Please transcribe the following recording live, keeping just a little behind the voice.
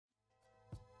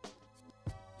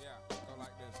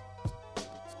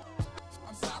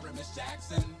Miss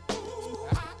Jackson. Ooh,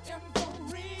 I am for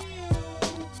real.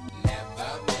 Never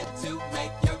meant to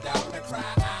make your daughter cry.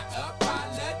 I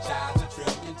apologize a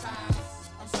trillion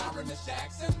times. I'm sorry, Miss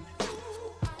Jackson.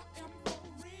 Ooh, I am for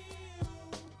real.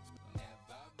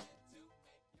 Never meant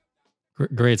to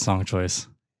make Great song choice.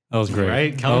 That was great.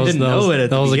 Right? Calvin didn't know it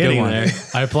at the beginning one. there.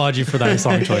 I applaud you for that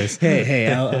song choice.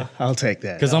 Hey, I'll take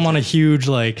that. Because I'm on a huge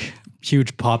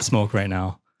Pop Smoke right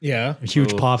now. Yeah. A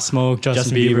huge Pop Smoke.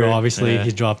 Justin Bieber, obviously, yeah,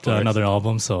 he dropped another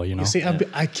album. So, you know. You see,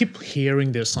 I keep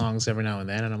hearing their songs every now and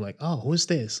then, and I'm like, oh, who is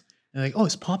this? And like, oh,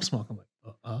 it's Pop Smoke. I'm like,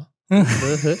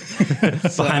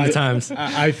 Behind the times.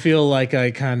 I feel like I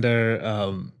kind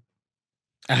of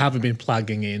I haven't been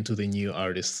plugging into the new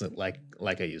artists like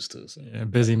I used to. So. Yeah,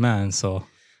 busy man. So,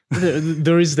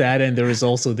 there is that, and there is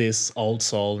also this old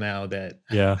soul now that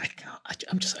yeah.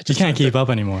 I'm just You can't keep up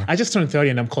anymore. I just turned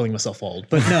 30 and I'm calling myself old,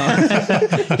 but no.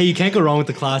 Hey, you can't go wrong with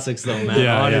the classics though, man.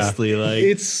 Yeah, Honestly, like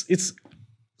it's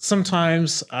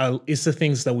sometimes it's the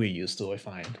things that we're used to. I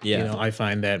find, Yeah. I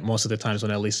find that most of the times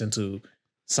when I listen to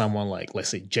someone like, let's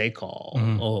say, J. Cole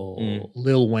or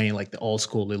Lil Wayne, like the old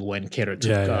school Lil Wayne, Carter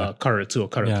 2 or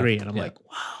Carter 3, and I'm like,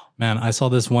 wow. Man, I saw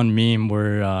this one meme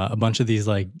where a bunch of these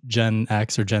like Gen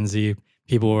X or Gen Z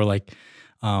people were like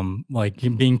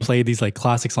being played these like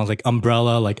classic songs like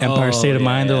Umbrella, like Empire State of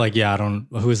Mind. They're like, I don't,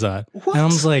 who's that? What? And I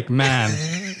was like, man,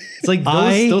 it's like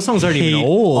those songs aren't even hate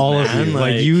old. all man. of you.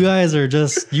 Like you guys are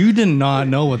just, you did not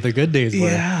know what the good days were.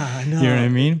 Yeah, I know. You know what I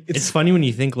mean? It's funny when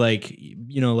you think like,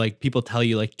 like people tell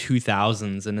you like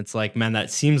 2000s and it's like, man, that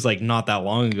seems like not that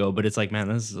long ago, but it's like, man,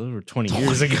 this is over 20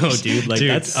 years ago, dude. Like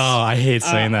that's, I hate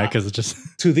saying that because it just.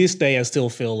 To this day, I still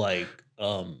feel like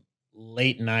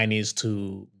late 90s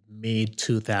to mid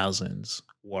 2000s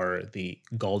were the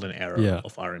golden era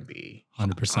of R&B.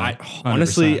 100%.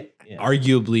 Honestly,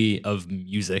 arguably of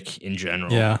music in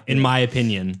general. Yeah. In my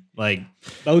opinion, like.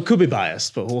 Oh, it could be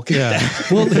biased, but we'll get that.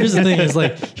 Well, here's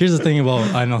the thing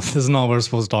about, I know this is not what we're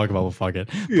supposed to talk about, but fuck it.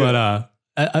 But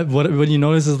what you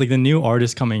notice is like the new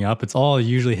artists coming up, it's all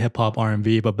usually hip hop,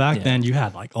 R&B. But back then you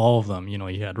had like all of them. You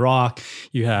had rock,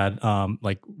 you had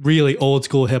like really old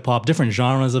school hip hop, different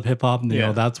genres of hip hop. You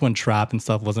know, that's when trap and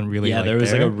stuff wasn't really there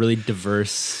was like a really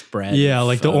diverse spread. Yeah,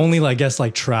 like the only I guess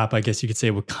like trap, I guess you could say,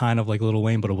 were kind of like Lil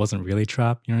Wayne, but it wasn't really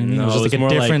trap. You know what I mean? No, it was just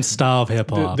like a different style of hip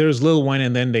hop. There's Lil Wayne,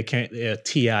 and then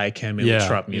T.I. came in with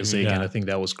trap music, Yeah. and I think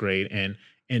that was great. And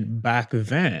back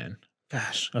then,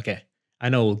 gosh, okay, I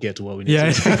know we'll get to what we need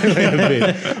to talk about in a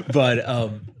bit, but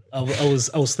I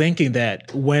was thinking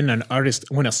that when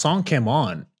a song came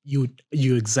on, you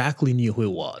exactly knew who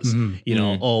it was,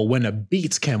 or when a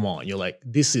beat came on, you're like,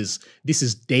 this is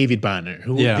David Banner,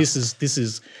 this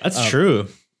is That's true.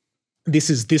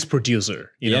 This is this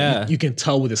producer, Yeah. you can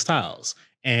tell with the styles.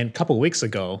 And a couple of weeks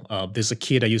ago, there's a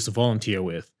kid I used to volunteer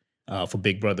with for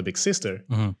Big Brother, Big Sister.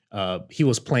 He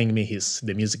was playing me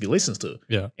the music he listens to.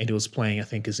 Yeah. And he was playing, I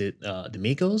think, is it the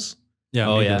Migos? Yeah.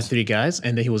 Oh, yeah. The three guys.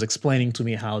 And then he was explaining to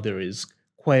me how there is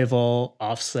Quavo,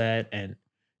 Offset, and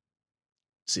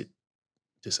is it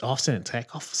this Offset and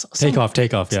Takeoff? Takeoff,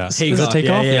 yeah. Is it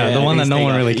Takeoff? Yeah, the one that no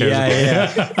one really cares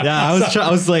about. Yeah.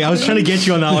 I was trying to get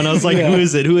you on that one. I was like, who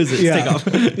is it? It's Takeoff.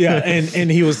 Yeah,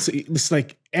 and it's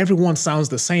like everyone sounds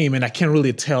the same, and I can't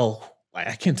really tell.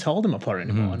 I can't tell them apart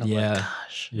anymore. And I'm like,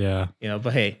 gosh. Yeah.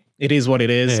 But hey, it is what it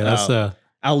is. Hey, that's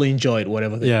I'll enjoy it,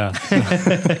 whatever.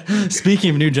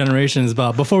 Speaking of new generations,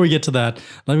 but before we get to that,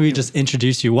 let me just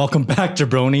introduce you. Welcome back,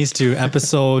 Jabronis, to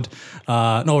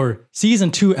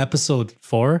season 2, episode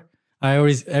 4.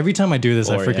 Every time I do this,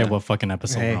 I forget what fucking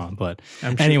episode we're on. But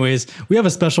anyways, we have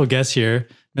a special guest here,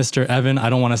 Mr. Evan.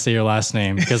 I don't want to say your last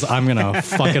name because I'm going to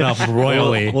fuck it up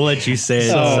royally. We'll let you say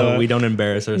it so we don't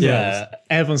embarrass ourselves. Yeah,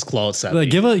 Evans Claude Savvy.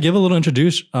 Give a little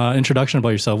introduction about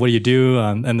yourself. What do you do?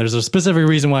 And there's a specific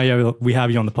reason why we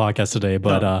have you on the podcast today.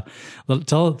 But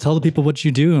tell the people what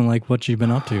you do and like what you've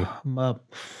been up to.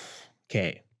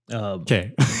 Okay.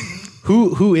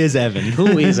 Who is Evan?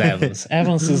 Who is Evans?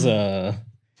 Evans is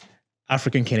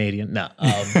African Canadian. No,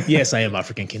 yes, I am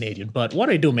African Canadian. But what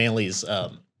I do mainly is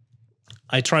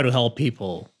I try to help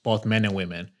people, both men and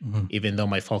women, even though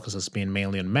my focus has been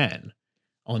mainly on men,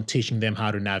 on teaching them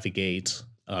how to navigate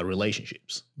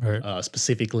relationships,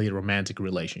 specifically romantic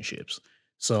relationships.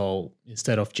 So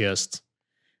instead of just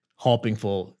hoping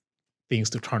for things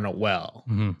to turn out well,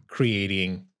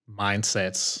 creating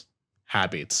mindsets,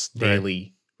 habits,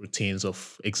 daily routines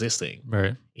of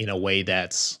existing in a way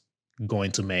that's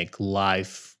going to make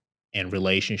life and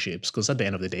relationships, because at the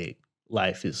end of the day,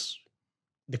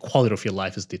 the quality of your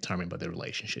life is determined by the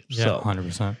relationships. Yeah, so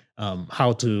 100%.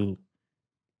 How to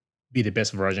be the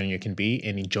best version you can be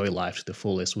and enjoy life to the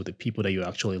fullest with the people that you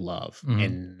actually love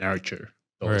and nurture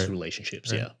those Right.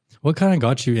 relationships. Right. Yeah. What kind of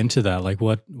got you into that? Like,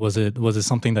 what was it? Was it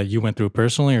something that you went through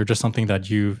personally, or just something that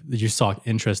you saw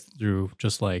interest through,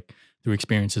 just like through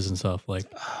experiences and stuff? Like,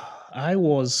 I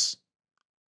would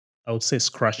say,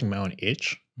 scratching my own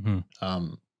itch. mhm,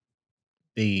 Um,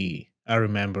 I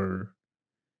remember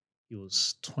it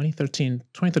was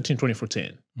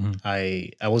 2014. Mhm.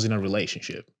 I was in a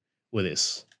relationship with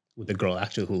a girl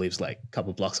actually who lives like a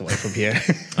couple blocks away from here.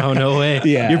 Oh no way!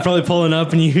 Yeah. You're probably pulling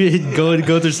up and you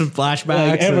go through some flashbacks.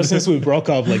 Like, ever and- since we broke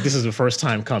up, like this is the first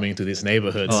time coming to this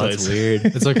neighborhood. Oh, so that's it's weird.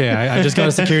 it's okay. I just got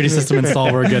a security system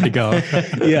installed. We're good to go.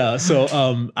 Yeah.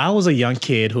 So I was a young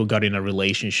kid who got in a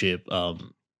relationship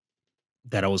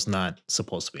that I was not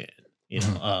supposed to be in. You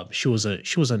know, she was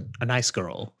a nice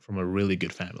girl from a really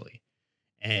good family,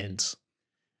 and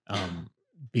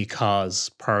because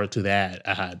prior to that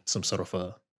I had some sort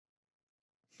of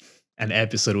an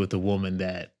episode with a woman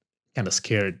that kind of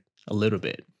scared me a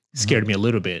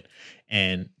little bit,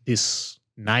 and this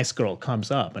nice girl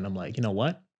comes up, and I'm like, you know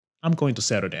what? I'm going to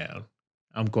settle down.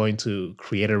 I'm going to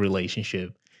create a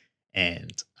relationship,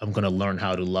 and I'm going to learn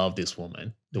how to love this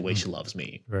woman the way she loves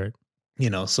me. Right. You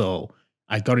know, so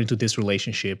I got into this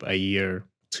relationship a year,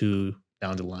 two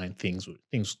down the line. Things were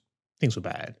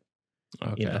bad.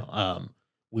 Okay. You know,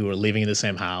 we were living in the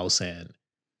same house, and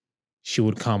she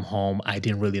would come home. I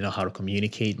didn't really know how to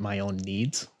communicate my own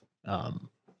needs.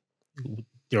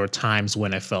 There were times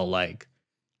when I felt like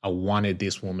I wanted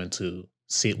this woman to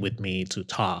sit with me, to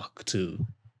talk,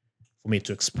 for me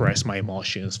to express my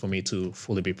emotions, for me to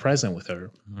fully be present with her.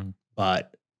 Mhm.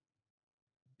 But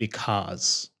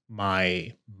because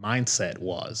my mindset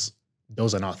was,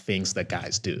 those are not things that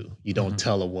guys do. You don't Mhm.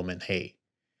 tell a woman, hey,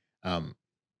 I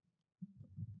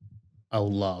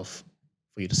would love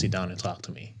for you to sit down and talk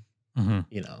to me. Mhm.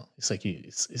 You know, it's like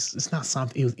it's not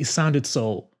something. It sounded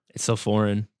so. It's so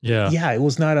foreign. Yeah. Yeah, it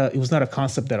was not a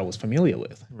concept that I was familiar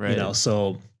with. Right. You know,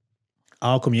 so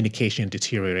our communication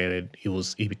deteriorated. It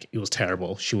was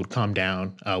terrible. She would come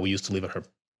down. We used to live at her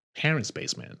parents'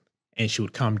 basement, and she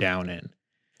would come down and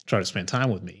try to spend time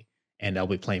with me. And I'll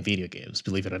be playing video games.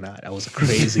 Believe it or not, I was a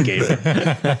crazy gamer.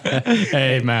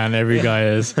 Hey man, every guy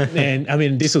is. And I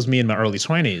mean, this was me in my early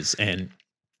 20s, and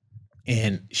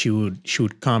she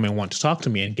would come and want to talk to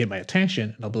me and get my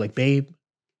attention, and I'll be like, babe,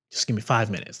 just give me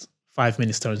 5 minutes. 5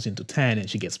 minutes turns into 10, and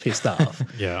she gets pissed off.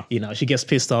 Yeah. You know, she gets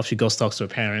pissed off. She goes talks to her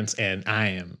parents, and I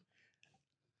am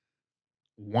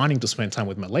wanting to spend time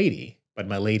with my lady, but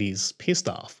my lady's pissed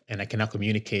off, and I cannot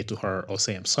communicate to her or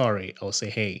say I'm sorry or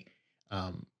say, hey,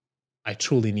 I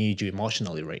truly need you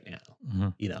emotionally right now.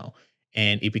 Mhm. You know,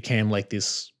 and it became like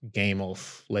this game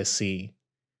of, let's see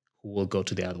who will go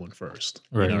to the other one first.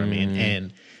 Right. You know what I mean?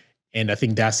 Mm. And I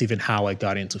think that's even how I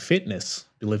got into fitness,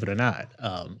 believe it or not.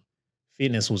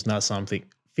 Fitness was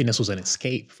an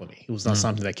escape for me. It was not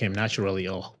something that came naturally,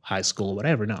 or high school or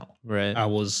whatever. No. Right.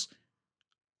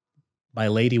 My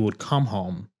lady would come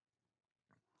home,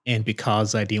 and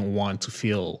because I didn't want to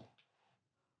feel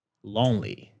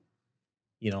lonely,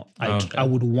 you know, Okay. I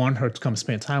would want her to come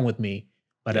spend time with me,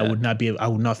 but I Yeah. would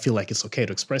not feel like it's okay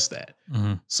to express that.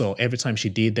 Mhm. So every time she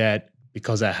did that,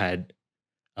 because I had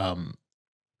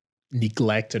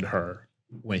neglected her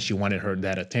when she wanted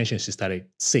that attention, she started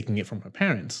seeking it from her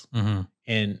parents. Mhm.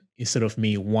 And instead of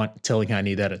me telling her I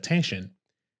need that attention,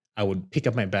 I would pick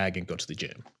up my bag and go to the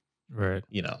gym. Right.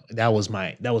 You know, that was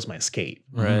my escape.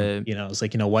 Right. You know, it's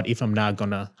like, you know what, if I'm not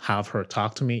gonna have her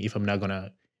talk to me, if I'm not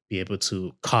gonna be able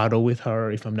to cuddle with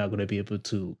her, if I'm not gonna be able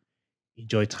to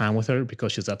enjoy time with her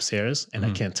because she's upstairs and I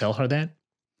Mhm. can't tell her that,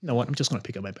 you know what, I'm just gonna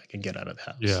pick up my bag and get out of the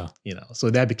house. Yeah. You know, so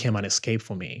that became an escape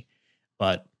for me.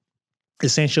 But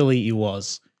essentially it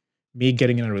was me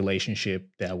getting in a relationship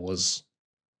that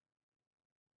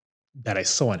I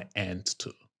saw an end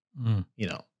to. Mhm. You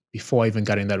know, before I even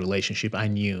got in that relationship, I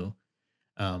knew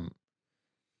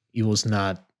it was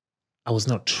not, I was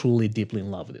not truly deeply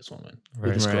in love with this woman,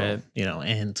 with this girl, Right. you know,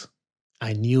 and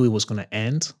I knew it was going to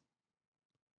end.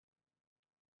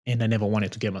 And I never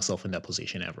wanted to get myself in that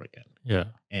position ever again. Yeah.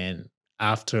 And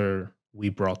after we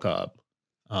broke up,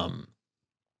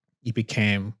 it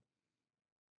became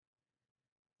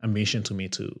a mission to me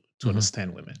to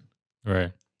understand women,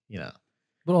 Right. you know.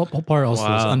 But all part also is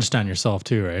Wow. understand yourself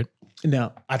too, right?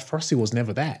 Now, at first, it was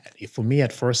never that. For me,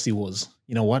 at first, it was,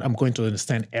 you know what, I'm going to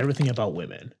understand everything about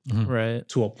women Right.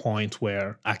 to a point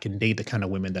where I can date the kind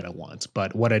of women that I want.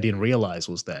 But what I didn't realize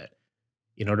was that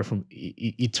in order from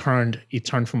it turned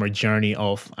from a journey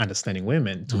of understanding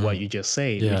women to what you just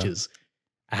said, Yeah. which is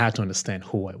I had to understand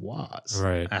who I was.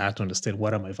 Right. I had to understand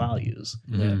what are my values.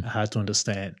 Mhm. I had to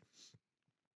understand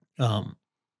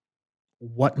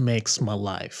what makes my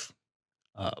life,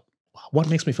 what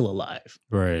makes me feel alive?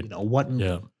 Right. You know, what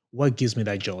Yeah. what gives me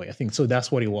that joy? I think so.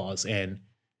 That's what it was, and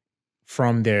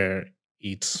from there,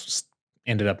 it's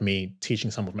ended up me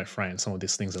teaching some of my friends some of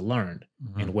these things I learned,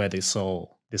 Mhm. and where they saw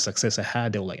the success I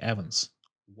had, they were like, Evans,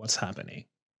 what's happening?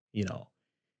 You know,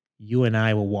 you and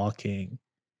I were walking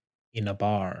in a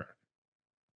bar,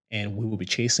 and we will be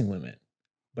chasing women,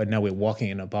 but now we're walking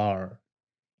in a bar,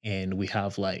 and we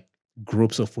have like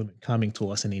groups of women coming to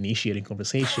us and initiating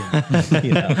conversation.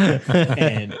 You know,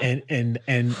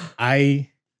 and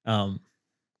um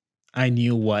I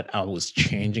knew what I was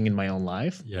changing in my own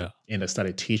life, Yeah. and I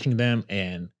started teaching them.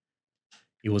 And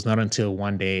it was not until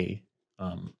one day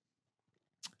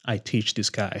I teach this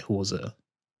guy who was I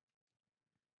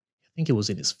think he was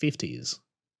in his 50s.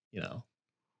 You know,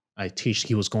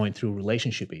 he was going through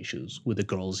relationship issues with the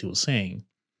girls he was saying.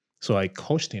 So I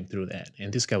coached him through that.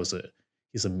 And this guy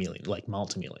he's a million, like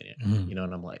multimillionaire, Mhm. you know,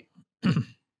 and I'm like,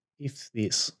 if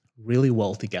this really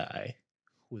wealthy guy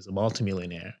who is a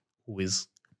multimillionaire, who is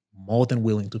more than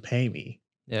willing to pay me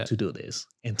Yeah. to do this,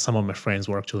 and some of my friends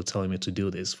were actually telling me to do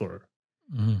this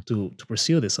Mhm. to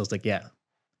pursue this, I was like, yeah,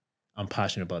 I'm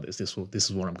passionate about this. This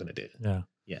is what I'm gonna do. Yeah.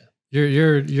 Yeah.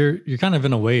 You're kind of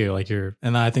in a way like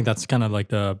and I think that's kind of like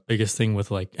the biggest thing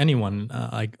with like anyone.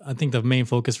 I think the main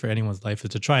focus for anyone's life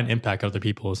is to try and impact other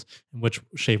people's in which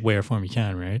shape, way, or form you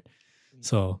can, right?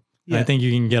 So I Yeah. think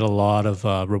you can get a lot of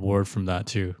reward from that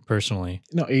too, personally.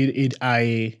 No,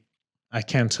 I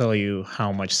can't tell you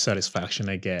how much satisfaction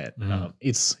I get. Mhm.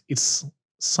 It's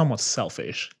somewhat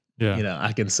selfish, Yeah. you know,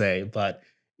 I can say, but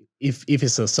if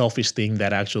it's a selfish thing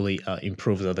that actually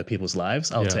improves other people's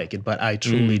lives, I'll Yeah. take it. But I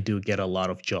truly do get a lot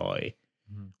of joy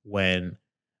Mhm. when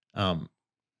um,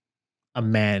 a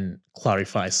man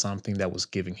clarifies something that was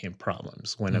giving him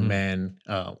problems. When a Mhm. man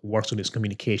works on his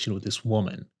communication with this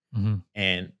woman, Mhm.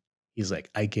 and he's like,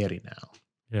 "I get it now."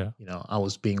 Yeah. You know, I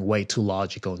was being way too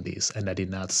logical on this, and I did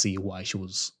not see why she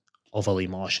was overly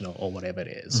emotional or whatever it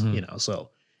is. Mhm. You know,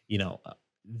 so you know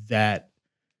that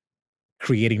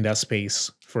creating that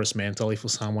space first mentally for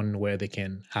someone where they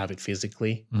can have it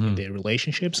physically in Mhm. their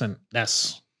relationships, and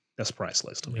that's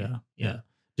priceless to me. Yeah. Yeah.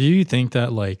 Do you think that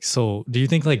do you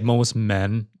think like most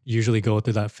men usually go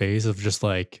through that phase of just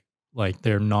like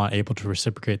they're not able to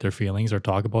reciprocate their feelings or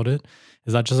talk about it?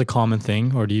 Is that just a common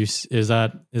thing, or is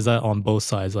that on both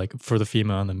sides, like for the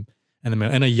female and the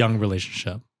male in a young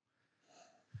relationship?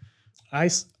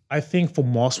 I think for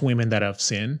most women that I've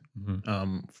seen,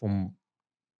 Mhm. from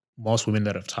most women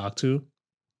that I've talked to,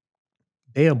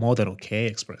 they are more than okay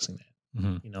expressing that.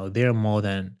 Mhm. You know, they're more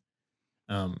than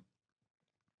um,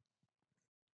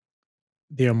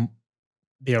 they're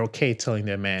they're okay telling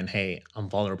their man, "Hey, I'm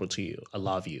vulnerable to you. I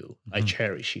love you. I Mhm.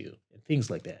 cherish you," and things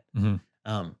like that. Mhm.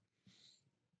 Um,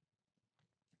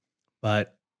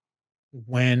 but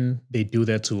when they do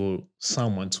that to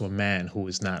someone, to a man who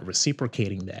is not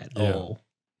reciprocating that, Yeah. or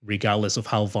regardless of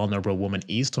how vulnerable a woman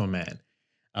is to a man,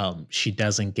 she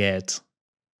doesn't get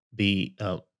the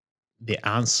uh, the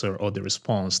answer or the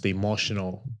response, the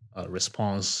emotional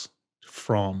response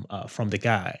from the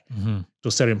guy. Mhm. To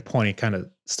a certain point, it kind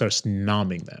of starts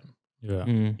numbing them, Yeah.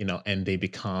 Mm. you know, and they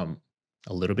become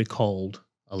a little bit cold,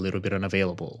 a little bit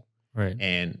unavailable, Right.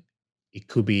 and it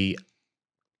could be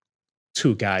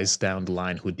two guys down the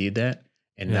line who did that,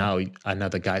 and Yeah. now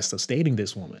another guy starts dating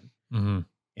this woman, Mhm.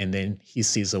 and then he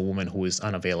sees a woman who is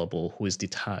unavailable, who is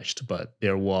detached. But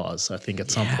there was, I think,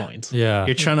 at some Yeah. point, Yeah.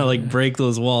 You're trying to like break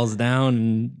those walls down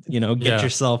and, get Yeah.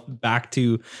 yourself back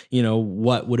to,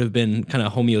 what would have been kind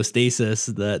of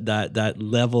homeostasis, that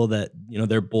level that,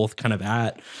 they're both kind of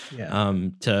at, yeah,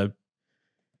 to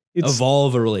it's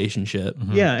evolve a relationship.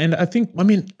 Mhm. yeah, and I think, I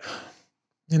mean,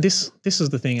 and this is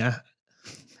the thing.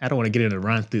 I don't want to get into a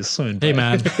rant this soon. Hey but-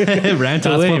 man, Rant that's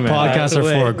away, what man. podcasts are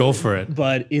Rant away. for. Go for it.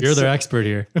 but it's You're their expert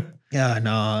here. yeah,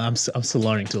 no, I'm still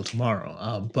learning till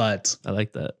tomorrow. But I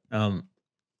like that.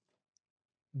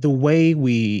 the way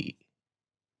we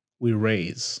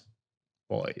raise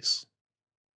boys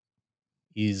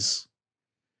is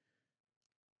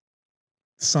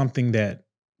something that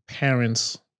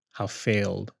parents have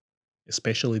failed,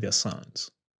 especially their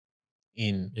sons,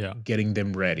 in Yeah. getting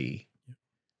them ready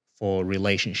for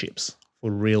relationships,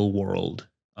 for real world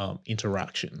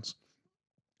interactions.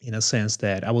 In a sense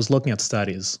that I was looking at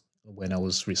studies when I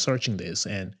was researching this,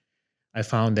 and I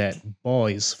found that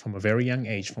boys from a very young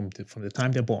age, from the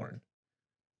time they're born,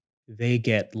 they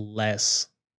get less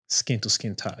skin to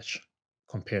skin touch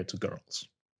compared to girls,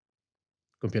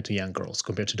 compared to young girls,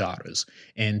 compared to daughters.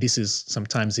 And this is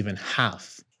sometimes even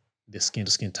half the skin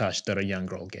to skin touch that a young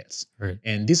girl gets. Right.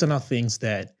 And these are not things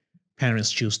that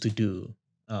parents choose to do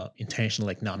intention,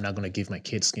 like, no, I'm not going to give my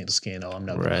kids skin to skin, or I'm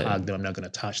not going Right. to hug them, I'm not going to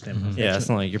touch them. Mhm. Yeah, it's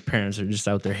not like your parents are just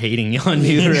out there hating on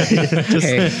you. Right?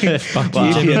 Hey, Fuck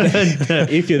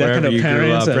if you. you're that kind of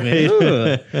parents, I mean,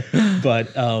 right? but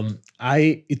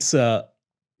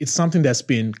it's something that's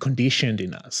been conditioned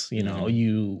in us. You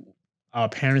know, our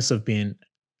parents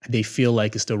they feel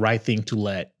like it's the right thing to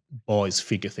let boys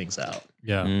figure things out.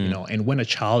 Yeah. You know, and when a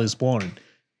child is born,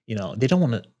 you know, they don't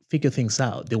want to figure things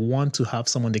out. They want to have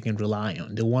someone they can rely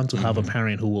on. They want to have a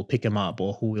parent who will pick them up,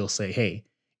 or who will say, hey,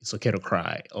 it's okay to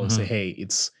cry, or say, hey,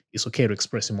 it's okay to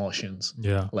express emotions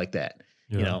Yeah. like that.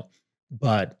 Yeah. You know,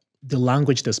 but the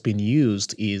language that's been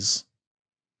used is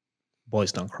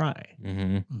boys don't cry.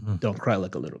 Mhm. Don't cry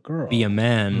like a little girl. Be a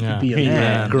man. Yeah. Be a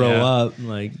man. Grow Yeah. up.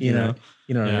 Like You know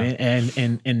what Yeah. I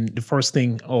mean? And the first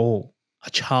thing, a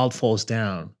child falls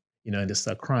down, you know, and they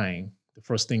start crying. The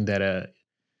first thing that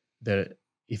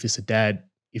if it's a dad,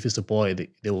 if it's a boy,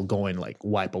 they will go and like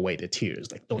wipe away the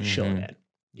tears. Like, don't show that.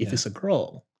 If Yeah. it's a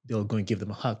girl, they'll go and give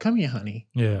them a hug. Come here, honey.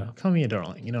 Yeah. Come here,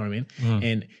 darling. You know what I mean?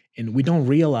 Mhm. And we don't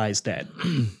realize that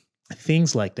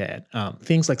things like that,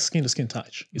 things like skin to skin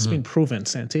touch, it's been proven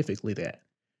scientifically that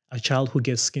a child who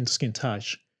gets skin to skin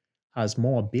touch has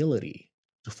more ability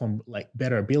to form, like,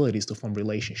 better abilities to form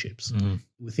relationships. Mhm.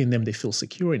 Within them, they feel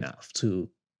secure enough to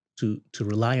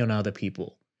rely on other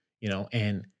people, you know,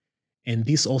 and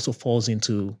this also falls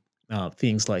into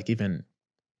things like even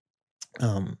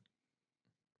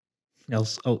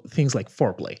things like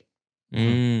foreplay.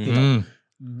 You know, Mm.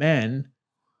 men,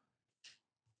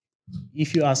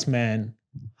 if you ask men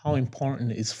how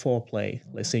important is foreplay,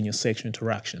 let's say in your sexual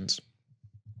interactions,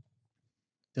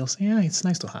 they'll say, yeah, it's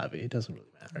nice to have it. It doesn't really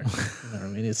matter. You know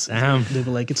what I mean? Damn. They'll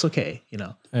be like, it's okay. You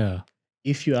know, Yeah.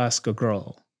 if you ask a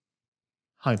girl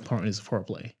how important is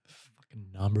foreplay,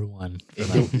 Fucking number one. for It-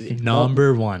 them. it-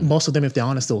 Number one. most of them, if they're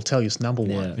honest, they'll tell you it's number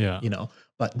one. Yeah. You know,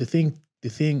 but the thing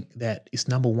that is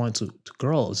number one to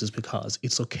girls is because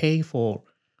it's okay for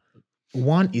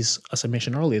one is, as I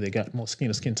mentioned earlier, they got more skin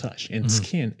to skin touch, and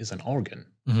skin is an organ.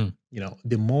 Mhm. You know,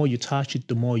 the more you touch it,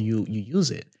 the more you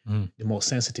use it, Mhm. the more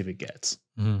sensitive it gets.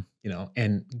 Mhm. You know,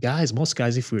 and most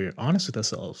guys, if we're honest with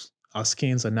ourselves, our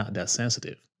skins are not that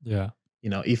sensitive. Yeah. You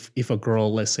know, if a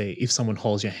girl, let's say, if someone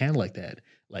holds your hand like that,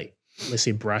 like, let's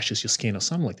say, brushes your skin or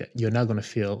something like that, you're not going to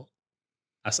feel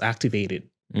as activated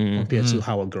compared to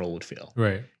how a girl would feel.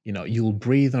 Right. You know, you'll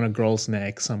breathe on a girl's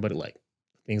neck, somebody, like,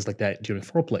 things like that during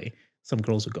foreplay. Some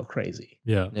girls will go crazy.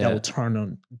 Yeah. That will turn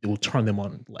them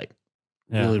on, like,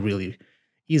 Yeah. really, really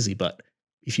easy. But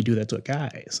if you do that to a guy,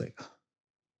 it's like,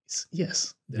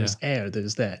 yes, there's air,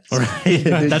 there's that. Right. There's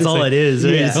That's just all like- it is.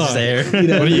 Yeah. It's just there. You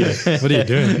know, What are you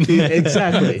doing?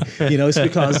 exactly. You know, it's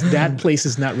because that place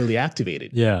is not really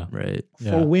activated. Yeah. Right.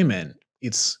 Yeah. For women,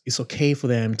 it's okay for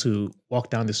them to walk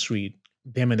down the street,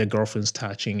 them and their girlfriends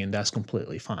touching, and that's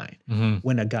completely fine. Mhm.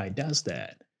 When a guy does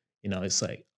that, you know, it's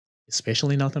like,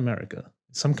 especially in North America,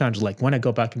 some countries, like when I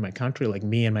go back in my country, like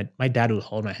me and my dad would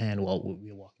hold my hand while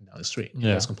we were walking down the street.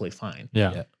 Yeah. That's completely fine.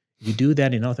 Yeah. You do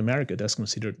that in North America, that's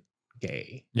considered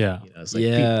gay. Yeah. You know, it's like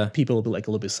Yeah. people will be like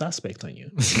a little bit suspect on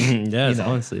you. Yes, know.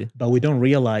 honestly. But we don't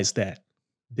realize that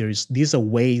these are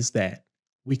ways that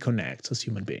we connect as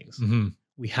human beings. Mhm.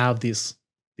 We have this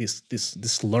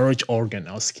large organ,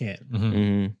 our skin, Mhm.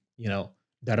 Mhm. you know,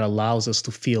 that allows us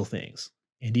to feel things.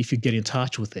 And if you get in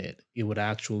touch with it, it would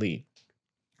actually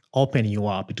open you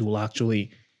up. It will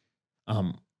actually,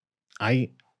 I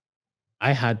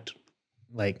had,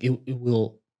 like, it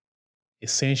will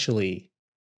essentially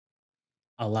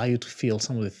allow you to feel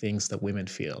some of the things that women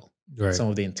feel, Right. some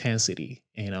of the intensity,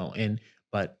 you know,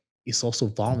 but it's also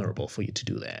vulnerable for you to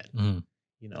do that. Mhm.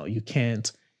 You know, you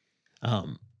can't,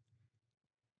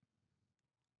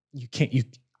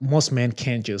 most men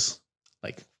can't just,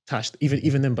 like, touch,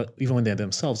 even them, but even when they're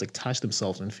themselves, like, touch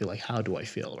themselves and feel like, how do I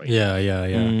feel right Yeah. Yeah.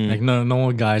 Yeah. Mm. Like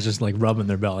no guys just like rubbing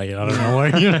their belly out of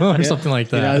nowhere, you know, or Yeah. something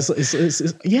like now? You know, that.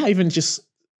 it's yeah, even just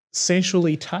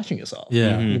sensually touching yourself.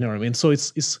 Yeah. You know what I mean? So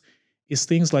it's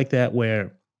things like that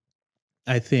where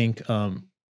I think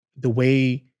the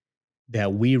way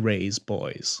that we raise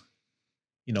boys,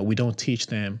 you know, we don't teach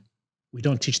them to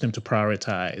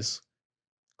prioritize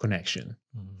connection,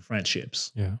 Mhm.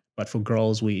 friendships. Yeah. But for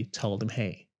girls, we tell them,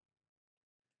 hey,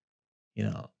 you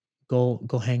know, go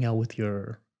hang out with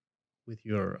your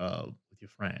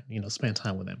friend, you know, spend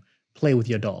time with them, play with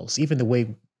your dolls. Even the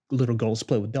way little girls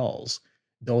play with dolls,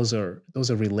 those are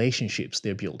relationships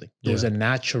they're building. Those Yeah. are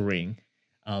nurturing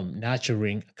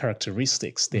nurturing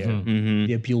characteristics they're Mhm.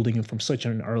 they're building from such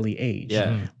an early age. Yeah.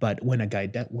 Mhm. But when a guy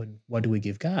what do we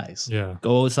give guys? Yeah.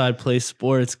 Go outside, play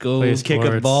sports, go Play kick a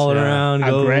sports, ball yeah. around,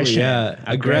 go Aggression. yeah,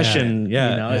 aggression, yeah,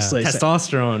 You know, it's Yeah. like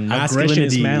testosterone, aggression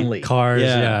is masculinity. manly. Cars,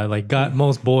 Yeah. yeah. Like got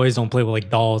most boys don't play with like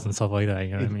dolls and stuff like that.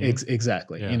 You know what I mean?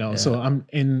 Exactly. Yeah. You know, Yeah. so I'm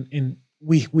in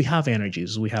we have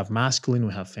energies. We have masculine,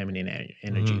 we have feminine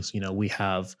energies. You know, we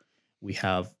have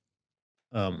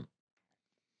um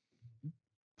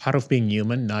part of being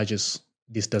human, not just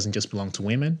this doesn't just belong to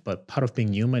women, but part of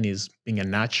being human is being a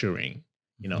nurturing,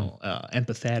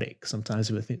 empathetic,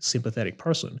 sometimes with sympathetic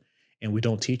person. And we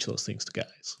don't teach those things to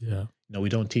guys. Yeah. You know, we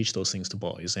don't teach those things to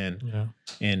boys. Yeah.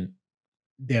 And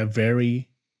they're very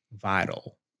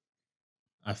vital,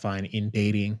 I find, in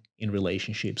dating, in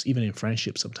relationships, even in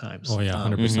friendships sometimes. Oh yeah.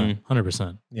 100%. Mm-hmm.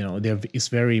 100%. You know, it's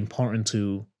very important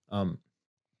to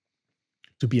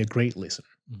be a great listener.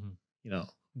 Mhm. You know,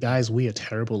 guys, we are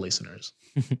terrible listeners.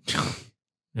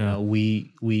 Yeah.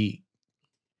 We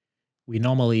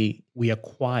normally we are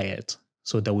quiet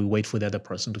so that we wait for the other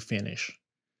person to finish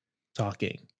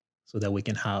talking so that we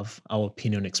can have our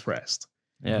opinion expressed.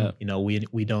 Yeah, You know,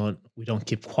 we don't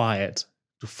keep quiet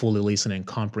to fully listen and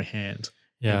comprehend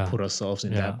Yeah. and put ourselves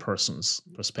in Yeah. that person's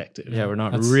perspective. yeah, we're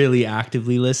not That's- really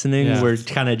actively listening. Yeah. We're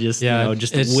kind of just Yeah,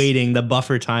 just it's- waiting the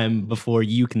buffer time before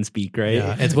you can speak, right?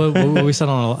 Yeah, it's what we said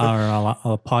on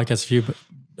our podcast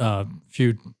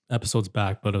few episodes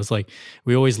back, but it was like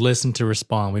we always listen to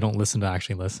respond. We don't listen to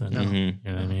actually listen. No. Mhm.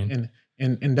 You know what I mean?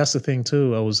 And that's the thing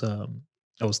too. I was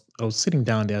sitting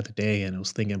down the other day and I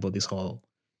was thinking about this whole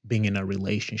being in a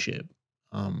relationship.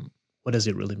 What does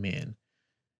it really mean?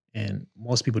 And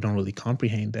most people don't really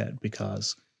comprehend that,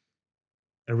 because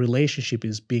a relationship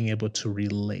is being able to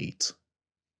relate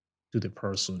to the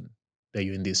person that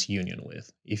you're in this union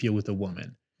with. If you're with a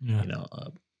woman, Yeah. you know,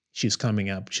 she's coming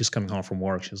home from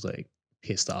work, she's like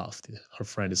pissed off. Her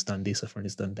friend has done this, her friend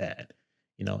has done that.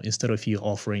 You know, instead of you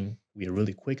offering, we are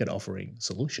really quick at offering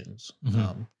solutions.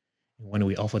 Mhm. When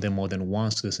we offer them more than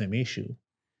once to the same issue,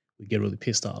 we get really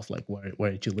pissed off, like, why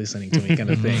aren't you listening to me, kind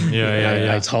of thing. Yeah, You know, yeah,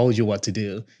 yeah. I told you what to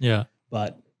do. Yeah.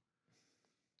 But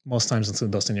most times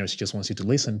in those scenarios, she just wants you to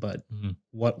listen. But Mhm.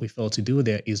 what we fail to do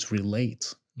there is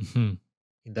relate. Mhm.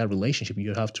 In that relationship,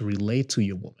 you have to relate to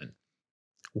your woman.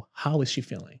 How is she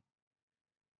feeling?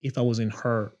 If I was in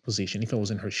her position, if I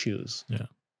was in her shoes, Yeah.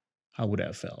 how would I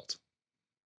have felt?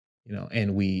 You know,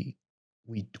 and we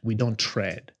don't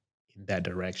tread in that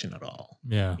direction at all.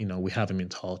 Yeah. You know, we haven't been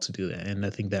taught to do that, and I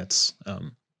think that's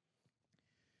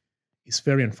it's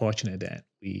very unfortunate that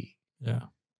Yeah.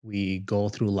 we go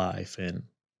through life and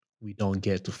we don't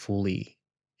get to fully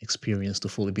experience, to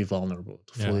fully be vulnerable,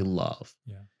 to Yeah. fully love.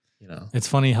 Yeah. You know, It's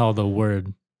funny how the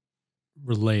word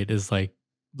relate is like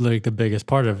the biggest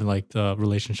part of like the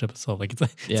relationship itself. Like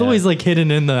it's Yeah. always like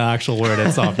hidden in the actual word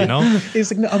itself, you know? it's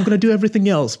like, no, I'm gonna do everything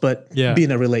else, but Yeah. be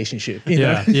in a relationship. You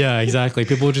Yeah. know? Yeah, exactly.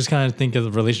 People just kind of think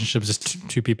of relationships as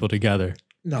two people together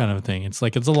No. kind of thing. It's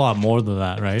like it's a lot more than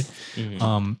that, right?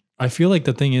 Mhm. I feel like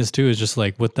the thing is too is just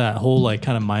like with that whole like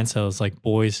kind of mindset is like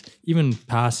boys even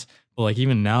past, but like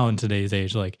even now in today's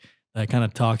age, like that kind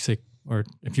of toxic, or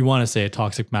if you want to say a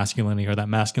toxic masculinity, or that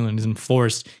masculinity is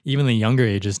enforced even the younger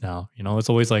ages now. You know, it's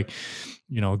always like,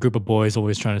 you know, a group of boys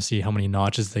always trying to see how many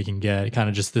notches they can get, kind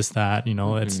of just this, that, you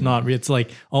know, it's not, it's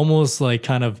like almost like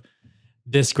kind of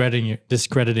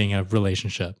discrediting a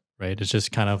relationship, right? It's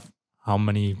just kind of how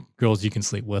many girls you can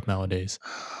sleep with nowadays.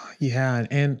 Yeah,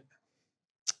 and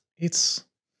it's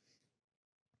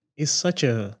such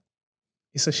a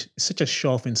such a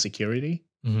show of insecurity,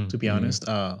 Mhm. to be Mhm. honest.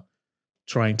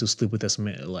 Trying to sleep with as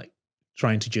many, like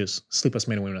trying to just sleep as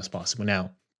many women as possible.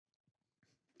 Now,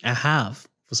 I have,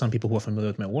 for some people who are familiar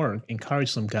with my work,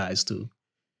 encouraged some guys to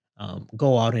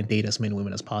go out and date as many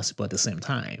women as possible at the same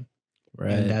time.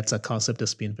 Right. And that's a concept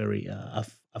that's been very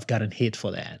I've gotten hate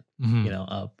for that. Mhm. You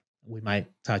know, we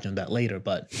might touch on that later,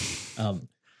 but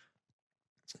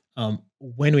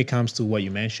when it comes to what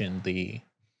you mentioned, the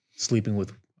sleeping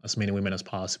with as many women as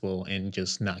possible and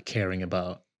just not caring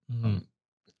about Mhm.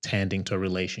 tending to a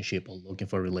relationship or looking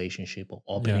for a relationship or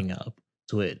opening up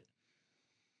to it,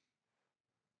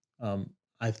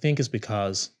 I think it's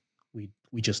because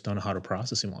we just don't know how to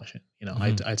process emotion. You know,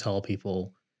 Mhm. I tell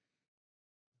people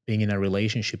being in a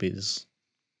relationship is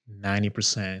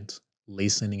 90%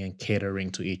 listening and catering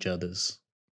to each other's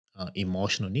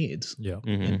emotional needs, Yeah.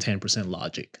 Mhm. and 10%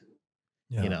 logic.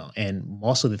 Yeah. You know, and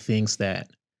most of the things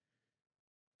that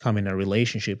come in a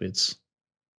relationship, it's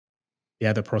the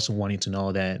other person wanting to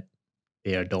know that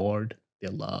they're adored, they're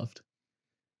loved,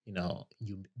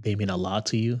 they mean a lot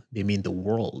to you. They mean the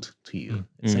world to you.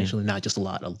 Essentially, not just a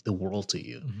lot of the world to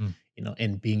you.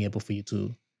 And being able for you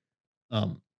to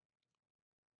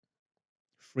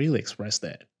freely express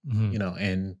that,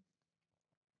 and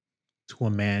to a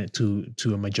man, to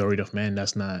a majority of men,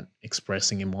 that's not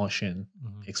expressing emotion,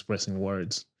 expressing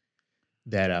words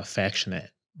that are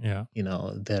affectionate, Yeah.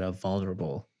 that are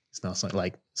vulnerable. It's not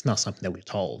something that we're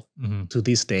told. To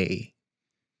this day,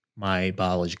 my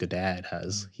biological dad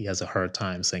has a hard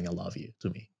time saying "I love you" to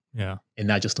me, Yeah. and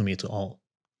not just to me, to all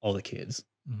the kids.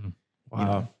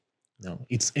 Wow. No,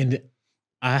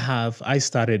 I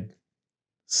started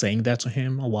saying that to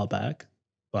him a while back,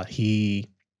 but you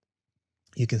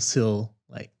can still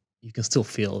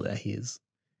feel that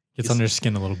Gets under your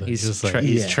skin a little bit. He's just just like,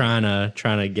 he's trying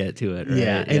to get to it. Right?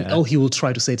 yeah, and he will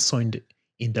try to say it so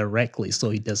indirectly, so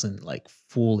he doesn't like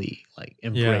fully like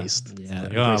embrace. Yeah.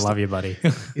 oh, I love you, buddy.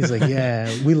 He's like,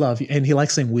 yeah, we love you, and he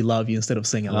likes saying "we love you" instead of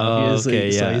saying "I love you." So,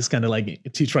 okay, so he's kind of like,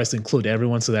 he tries to include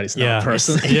everyone so that it's not a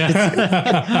person.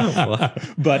 Yeah.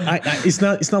 But it's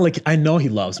not like, I know he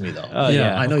loves me though.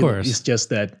 Yeah, I know of course. it's just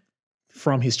that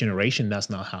from his generation,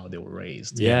 that's not how they were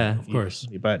raised. Yeah. Of course.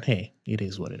 But hey, it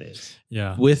is what it is.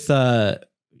 Yeah. With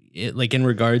like in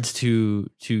regards to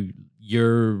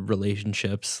your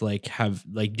relationships, like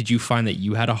did you find that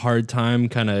you had a hard time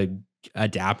kind of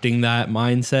adapting that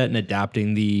mindset and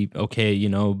adapting the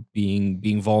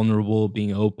being vulnerable,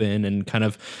 being open, and kind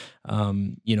of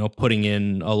putting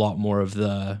in a lot more of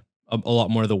the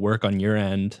work on your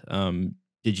end?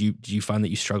 Did you find that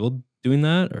you struggled doing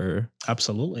that, or?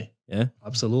 Absolutely. Yeah.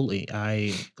 Absolutely.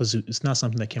 Because it's not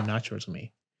something that came natural to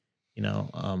me.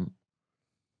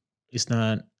 It's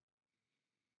not.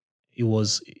 It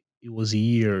was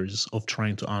years of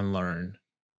trying to unlearn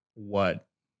what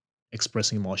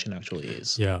expressing emotion actually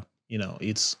is. Yeah.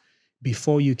 It's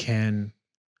before you can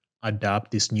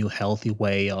adopt this new healthy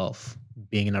way of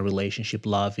being in a relationship,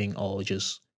 loving, or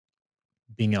just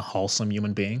being a wholesome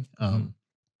human being. I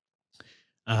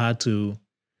had to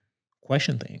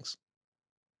question things.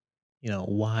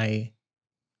 Why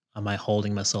am I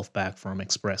holding myself back from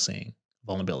expressing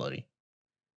vulnerability?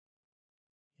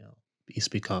 It's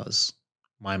because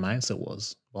my mindset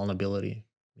was vulnerability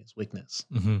means weakness.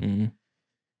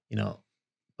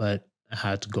 But I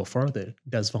had to go further.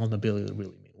 Does vulnerability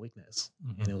really mean weakness?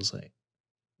 And it was like,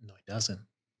 no, it doesn't.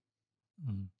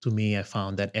 To me, I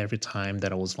found that every time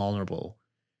that I was vulnerable,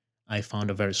 I found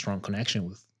a very strong connection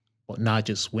with, well, not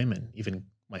just women, even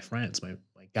my friends, my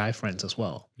guy friends as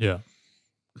well. Yeah.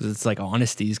 Because it's like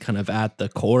honesty is kind of at the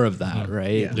core of that,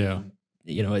 right? Yeah.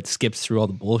 It skips through all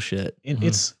the bullshit. And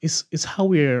it's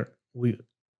how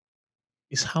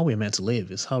it's how we're meant to live.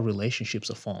 It's how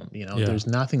relationships are formed. There's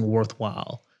nothing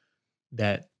worthwhile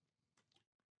that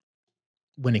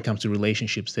when it comes to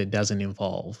relationships that doesn't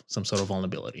involve some sort of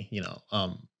vulnerability.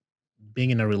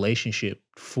 Being in a relationship,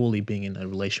 fully being in a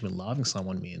relationship and loving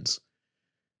someone means,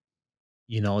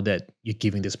 that you're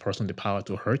giving this person the power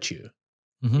to hurt you,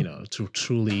 to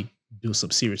truly do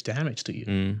some serious damage to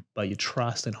you. But you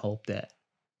trust and hope that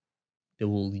they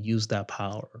will use that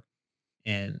power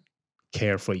and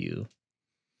care for you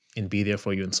and be there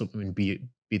for you and be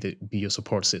your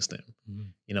support system.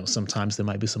 Sometimes there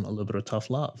might be a little bit of tough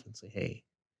love and say, hey,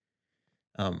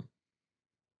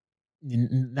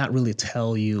 not really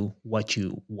tell you what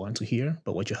you want to hear,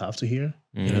 but what you have to hear.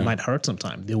 And it might hurt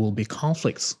sometimes. There will be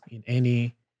conflicts in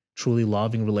any truly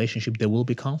loving relationship. There will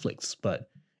be conflicts, but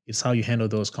it's how you handle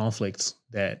those conflicts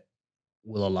that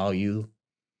will allow you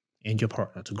and your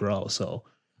partner to grow. So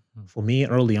for me,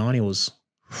 early on, it was,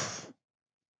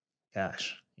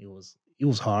 it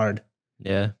was hard.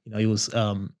 Yeah. It was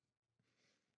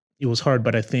hard,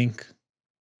 but I think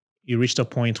it reached a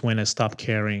point when I stopped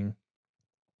caring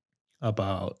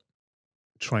about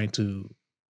trying to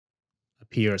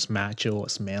appear as macho,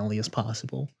 as manly as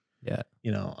possible. Yeah.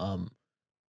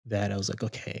 That I was like,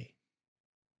 okay,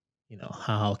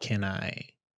 how can I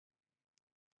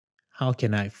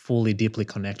fully deeply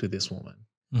connect with this woman?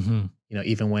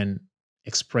 Even when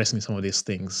expressing some of these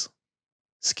things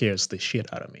scares the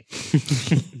shit out of me.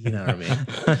 You know what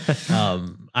I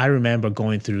mean? I remember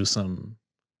going through some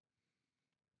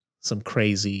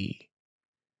crazy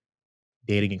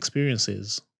dating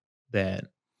experiences that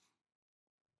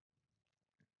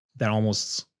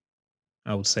almost,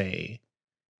 I would say,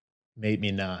 made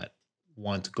me not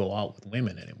want to go out with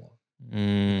women anymore.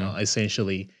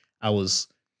 Essentially, I was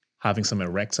having some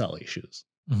erectile issues.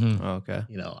 Okay.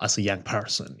 As a young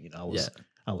person,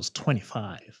 I was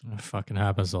 25. It fucking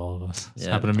happens to all of us. It's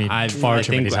Yeah. happened to me I far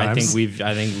too many think times. we've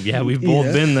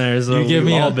both been there. So You give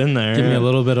we've me all been there. Give me a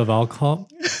little bit of alcohol.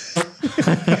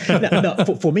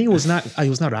 For me, it was not. It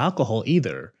was not alcohol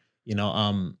either. You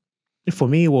know, for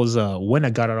me, it was when I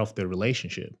got out of the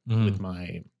relationship with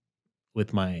my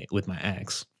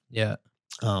ex. Yeah.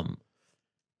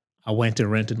 I went and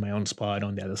rented my own spot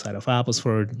on the other side of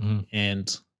Abbotsford,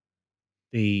 and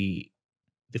the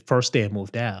first day I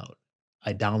moved out,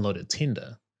 I downloaded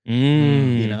Tinder.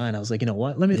 You know, and I was like, you know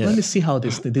what? Let me see how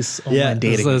this online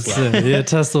dating is like. Yeah,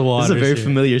 test the water. This is a very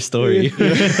familiar story.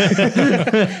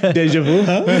 Deja vu,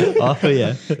 huh? Oh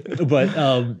yeah.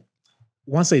 But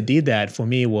once I did that, for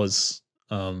me, it was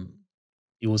a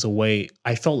way.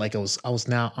 I felt like I'm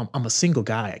a single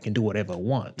guy. I can do whatever I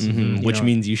want. You Which know?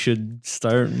 means you should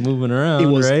start moving around, It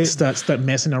was right? start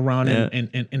messing around Yeah.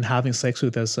 and having sex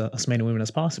with as many women as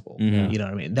possible. You know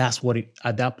what I mean? That's what it,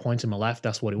 at that point in my life,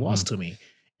 that's what it was to me.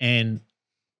 And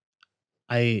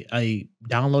I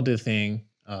downloaded the thing,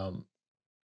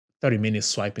 30 minutes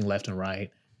swiping left and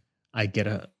right. I get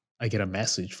a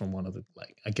message from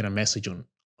I get a message on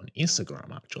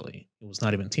Instagram. Actually, it was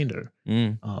not even Tinder.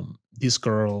 This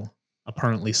girl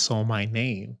apparently saw my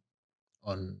name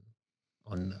on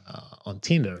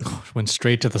Tinder. Went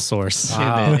straight to the source.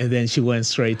 And then she went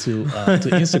straight to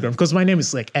Instagram because my name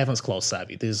is like Evans Close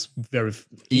Savvy. There's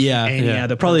any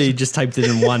other Probably person. just typed it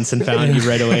in once and found you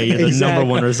right away. You're the number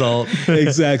one result.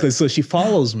 Exactly. So she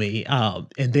follows me, and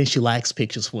then she likes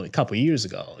pictures from a couple of years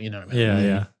ago. You know what I mean?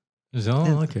 Yeah.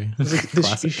 Oh, okay.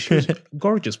 She's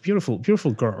gorgeous,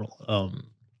 beautiful girl.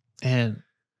 And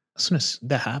as soon as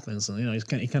that happens, you know, it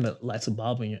kind of lights a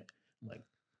bulb in you. I'm like,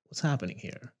 what's happening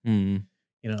here?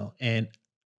 You know, and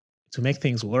to make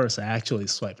things worse, I actually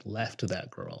swiped left to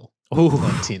that girl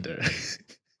on Tinder.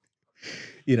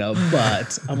 You know,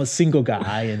 but I'm a single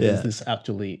guy, and there's this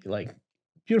actually like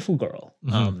beautiful girl.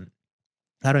 I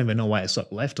don't even know why I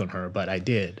swiped left on her, but I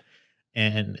did.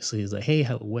 And so he's like, "Hey,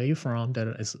 where are you from?"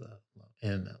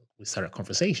 And we started a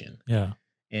conversation. Yeah.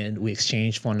 And we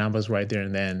exchanged phone numbers right there.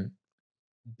 And then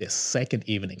the second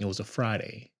evening, it was a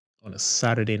Friday. On a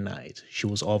Saturday night, she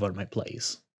was over at my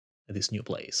place, at this new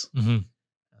place. I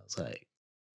was like,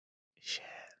 shit.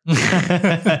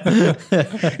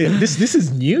 This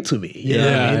is new to me. You know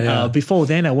what I mean? Before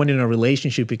then, I went in a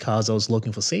relationship because I was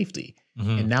looking for safety.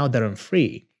 And now that I'm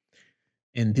free,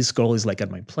 and this girl is like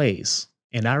at my place.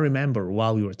 And I remember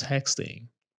while we were texting,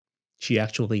 she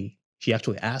actually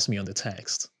asked me on the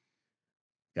text,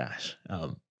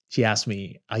 she asked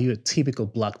me, "Are you a typical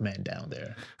black man down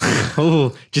there?"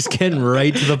 Oh, just getting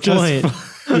right to the point.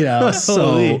 You know,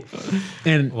 so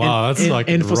Wow, that's like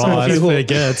and for some raw of you as who it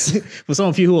gets. for some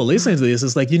of you who are listening to this,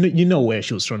 it's like you know where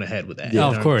she was trying to head with that. Yeah, you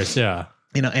of know? course. Yeah.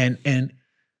 You know, and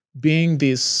being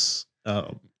this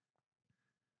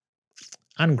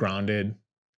ungrounded,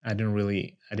 I didn't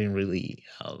really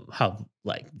have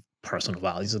like personal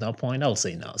values at that point. I would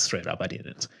say no, straight up, I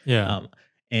didn't. Yeah.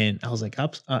 And I was like,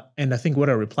 and I think what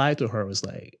I replied to her was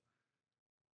like,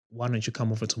 "Why don't you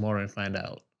come over tomorrow and find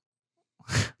out?"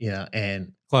 Yeah,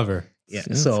 and Clever. yeah.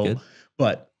 That's So, good.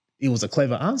 but it was a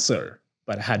clever answer.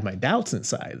 But I had my doubts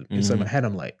inside. Inside my head,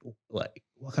 I'm like,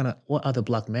 what other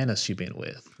black men has she been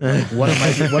with? Like, what am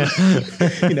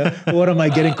I, what am I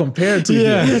getting compared to?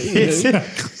 Yeah. Here?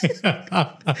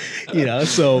 You know,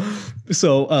 so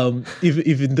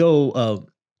even though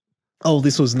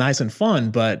this was nice and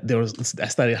fun, but I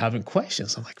started having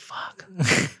questions. I'm like, fuck.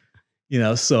 You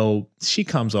know, so she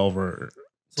comes over.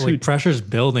 So like pressure's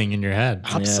building in your head.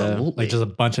 Absolutely. Like just a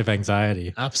bunch of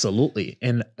anxiety. Absolutely.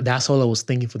 And that's all I was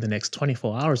thinking for the next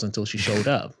 24 hours until she showed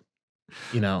up.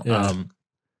 You know, Yeah.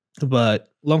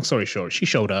 But long story short, she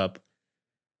showed up.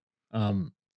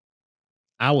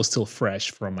 I was still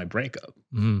fresh from my breakup.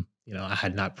 Mhm. You know, I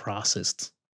had not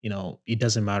processed, you know, it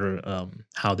doesn't matter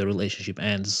how the relationship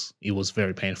ends. It was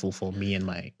very painful for me and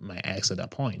my ex at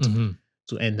that point Mhm.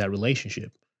 to end that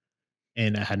relationship.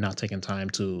 And I had not taken time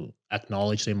to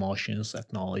acknowledge the emotions,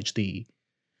 acknowledge the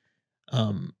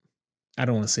I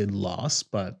don't want to say loss,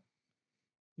 but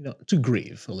you know, to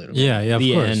grieve a little bit. Yeah, of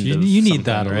The course. end You of need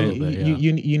that a something, little right? bit.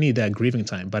 Yeah. You need that grieving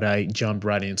time. But I jumped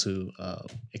right into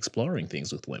exploring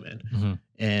things with women. Mhm.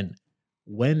 And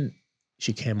when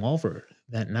she came over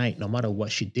that night, no matter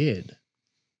what she did,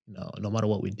 you know, no matter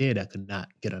what we did, I could not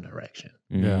get an erection.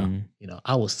 Yeah. You know,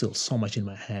 I was still so much in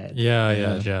my head.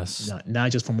 Yeah, Jess.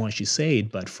 Not just from what she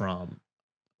said, but from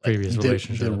Previous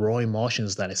relationship. the raw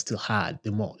emotions that I still had,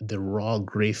 the raw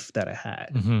grief that I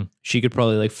had. Mhm. She could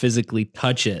probably like physically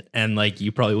touch it, and like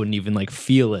you probably wouldn't even like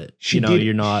feel it.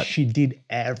 You're not. She did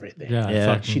everything. Yeah, Yeah.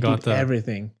 fucking She got did the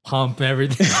everything. pump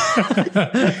everything.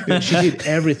 She did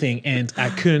everything, and I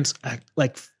couldn't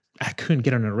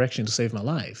get an erection to save my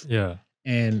life. Yeah.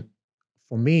 And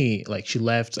for me, like she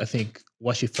left, I think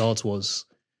what she felt was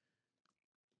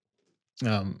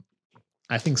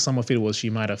I think some of it was she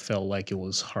might have felt like it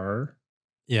was her,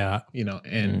 Yeah.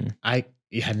 and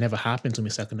it had never happened to me,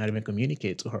 so I could not even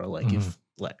communicate to her. Like if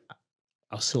like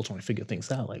I was still trying to figure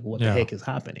things out, like what the Yeah. heck is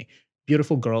happening?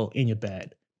 Beautiful girl in your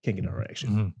bed, can't get an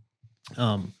erection.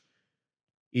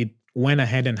 It went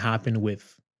ahead and happened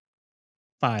with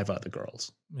 5 other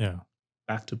girls, Yeah.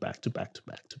 back to back to back to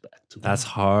back to back to That's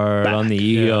back. hard on the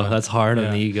ego. Yeah. That's hard on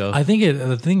Yeah. the ego. I think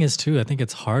the thing is too. I think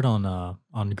it's hard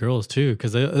on girls too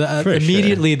because For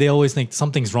immediately they always think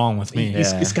something's wrong with me.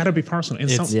 It's got to be personal,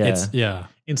 and Yeah.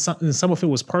 some of it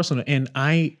was personal, and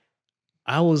I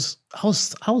was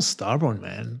stubborn,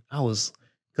 man.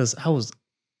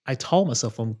 I told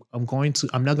myself I'm not going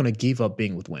to give up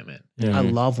being with women. Yeah. I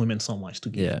love women so much to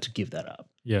Yeah. give that up,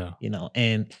 Yeah.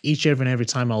 and every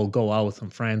time I'll go out with some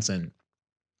friends and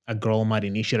a girl might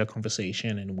initiate a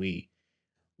conversation and we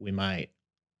might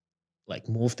like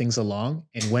move things along,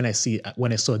 and when I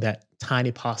saw that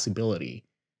tiny possibility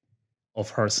of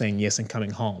her saying yes and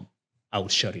coming home, I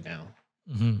would shut it down,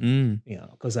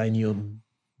 because I knew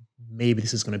maybe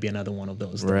this is going to be another one of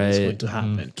those that was going to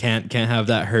happen. Can't have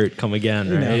that hurt come again,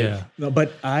 right? Yeah. No,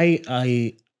 but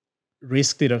I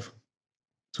risked it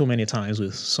too many times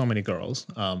with so many girls,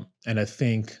 and I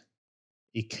think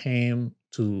it came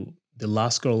to the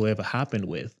last girl it ever happened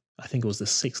with. I think it was the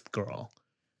 6th girl.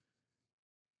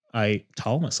 I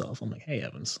told myself, I'm like, hey,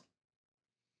 Evans,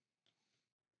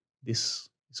 this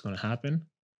is going to happen,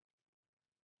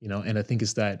 and I think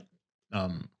it's that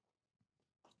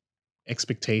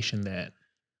expectation that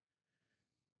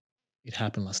it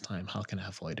happened last time. How can I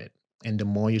avoid it? And the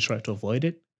more you try to avoid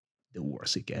it, the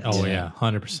worse it gets. Oh yeah,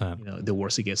 100%. The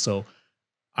worse it gets. So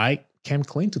I came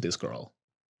clean to this girl.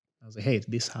 I was like, hey,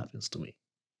 this happens to me.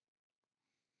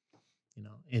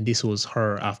 And this was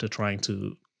her after trying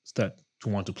to start to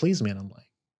want to please me. And I'm like,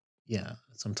 yeah,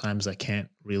 sometimes I can't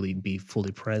really be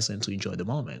fully present to enjoy the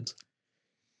moment.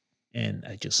 And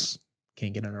I just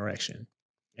can't get an erection.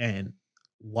 And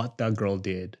what that girl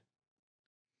did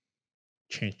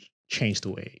changed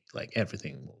the way like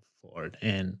everything moved forward.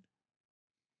 And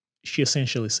she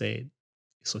essentially said,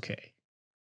 it's okay.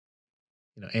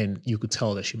 And you could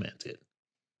tell that she meant it.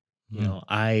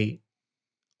 I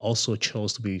also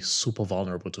chose to be super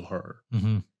vulnerable to her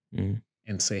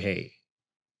and say, hey,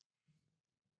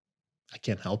 I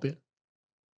can't help it.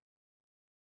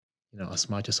 As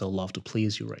much as I love to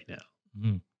please you right now,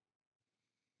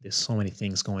 there's so many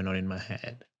things going on in my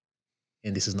head.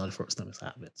 And this is not the first time it's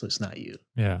happened. So it's not you.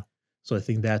 Yeah. So I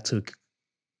think that took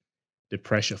the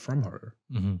pressure from her.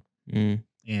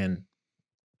 And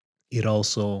it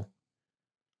also,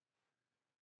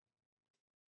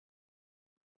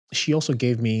 she also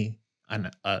gave me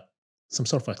some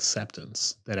sort of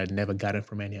acceptance that I'd never gotten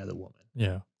from any other woman.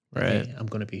 Yeah. Right. Hey, I'm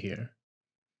going to be here.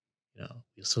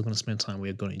 We're still going to spend time.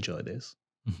 We're going to enjoy this.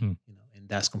 And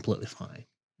that's completely fine.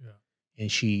 Yeah.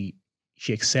 And she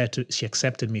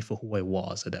accepted me for who I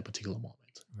was at that particular moment.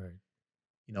 Right.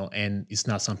 And it's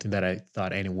not something that I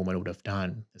thought any woman would have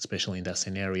done, especially in that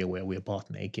scenario where we're both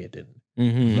naked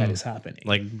and that is happening.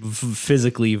 Like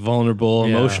physically vulnerable,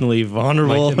 Yeah. emotionally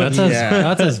vulnerable. Like, that's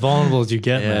that's as vulnerable as you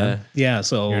get, man. Yeah.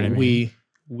 So You know what I mean?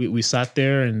 we sat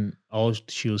there and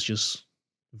she was just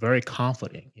very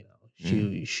confident.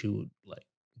 She would like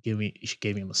she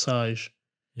gave me a massage.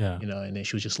 Yeah. And then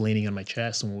she was just leaning on my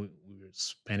chest, and we were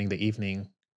spending the evening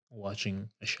watching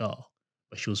a show.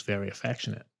 But she was very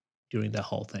affectionate during that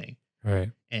whole thing.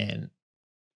 Right. And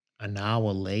an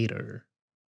hour later,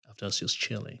 after us just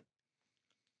chilling,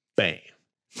 bam.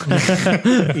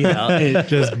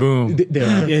 Just boom.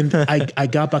 And I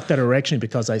got back that erection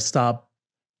because I stopped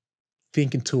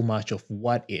thinking too much of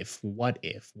what if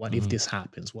this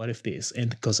happens, what if this, and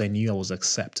because I knew I was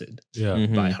accepted Yeah.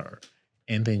 by her.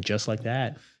 And then just like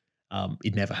that,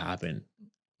 it never happened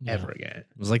ever again.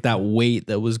 It was like that weight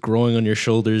that was growing on your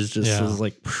shoulders just was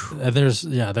like,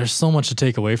 There's so much to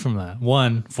take away from that.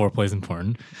 One, foreplay is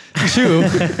important.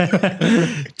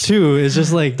 Two is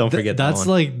just like Don't forget that that's one.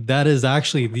 like that is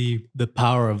actually the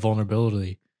power of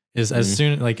vulnerability. Is as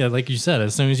soon like you said,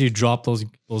 as soon as you drop those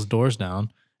doors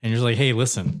down and you're just like, hey,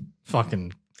 listen,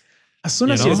 fucking As soon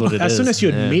You as know? you, That's what it as soon is. as you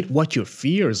Yeah. admit what your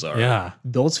fears are, Yeah.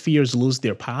 those fears lose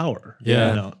their power.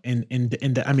 Yeah.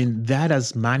 And I mean that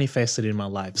has manifested in my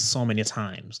life so many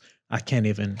times. I can't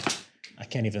even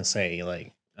say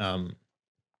like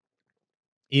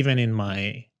even in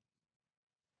my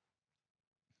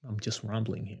I'm just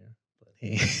rambling here. But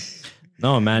hey.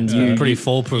 no, man, pretty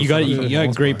foolproof. You got for the you got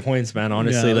most great part. points, man.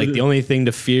 Honestly, Yeah. like the only thing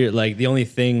to fear, like the only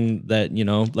thing that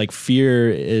like fear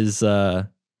is.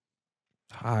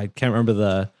 I can't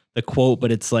remember the quote,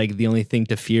 but it's like the only thing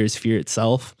to fear is fear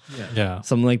itself. Yeah.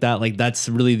 Something like that. Like that's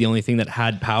really the only thing that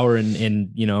had power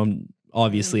in you know,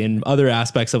 obviously in other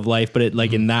aspects of life, but it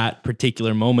like in that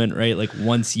particular moment, right? Like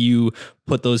once you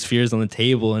put those fears on the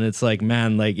table and it's like,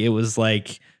 man, like it was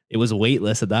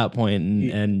weightless at that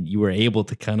point, and you were able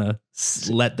to kind of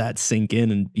let that sink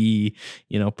in and be,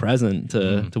 you know, present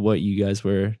to what you guys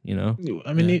were, you know.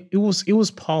 I mean, it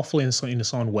was powerful in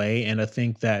its own way, and I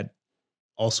think that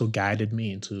also guided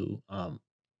me into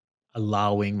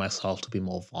allowing myself to be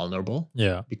more vulnerable.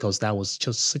 Yeah. Because that was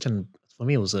just for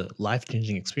me, it was a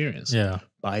life-changing experience. Yeah.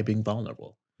 By being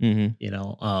vulnerable, Mm-hmm. you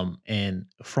know, and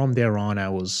from there on, I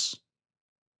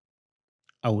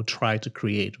would try to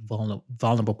create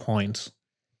vulnerable points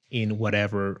in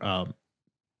whatever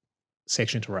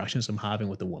sexual interactions I'm having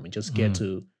with a woman. Just get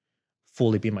to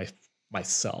fully be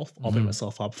myself, open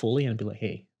myself up fully, and be like,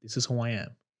 hey, this is who I am.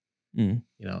 Mm.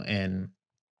 You know, and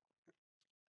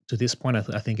to this point,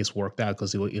 I think it's worked out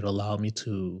because it allowed me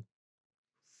to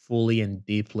fully and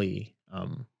deeply,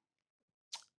 and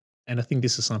I think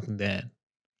this is something that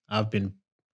I've been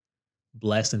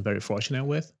blessed and very fortunate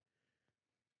with,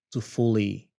 to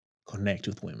fully connect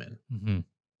with women. Mm-hmm.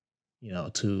 You know,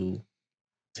 to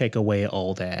take away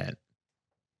all that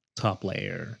top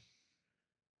layer,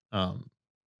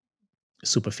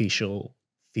 superficial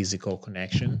physical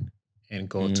connection, and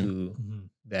go to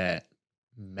that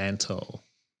mental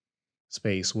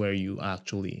space where you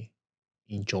actually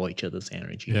enjoy each other's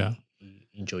energy, Yeah.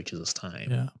 enjoy each other's time.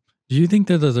 Yeah. Do you think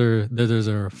that there's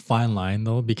a fine line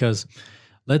though? Because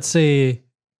let's reverse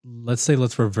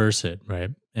it, right?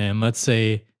 And let's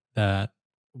say that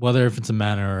whether if it's a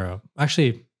man or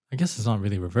actually, I guess it's not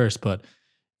really reversed, but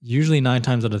usually 9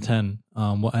 times out of 10,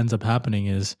 what ends up happening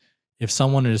is if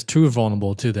someone is too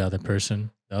vulnerable to the other person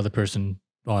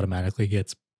automatically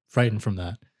gets frightened from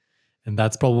that. And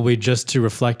that's probably just to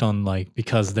reflect on like,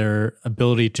 because their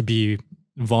ability to be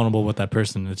vulnerable with that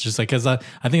person. It's just like, cause I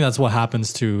think that's what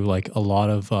happens to like a lot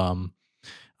of,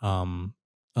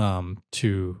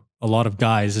 to a lot of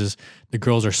guys is the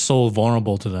girls are so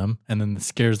vulnerable to them and then it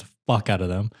scares the fuck out of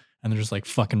them and they're just like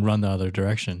fucking run the other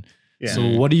direction. Yeah. So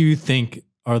what do you think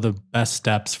are the best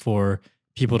steps for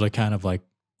people to kind of like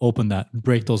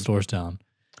break those doors down?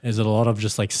 Is it a lot of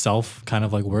just like self kind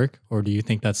of like work, or do you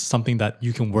think that's something that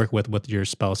you can work with your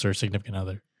spouse or significant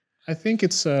other? I think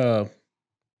it's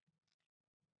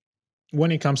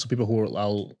when it comes to people who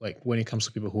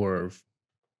are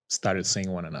started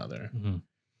seeing one another, Mm-hmm.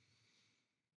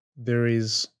 there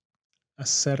is a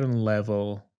certain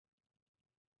level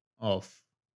of,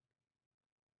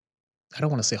 I don't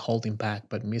want to say holding back,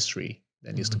 but mystery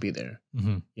that needs to be there.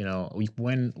 Mm-hmm. You know,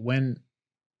 when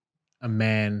a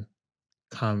man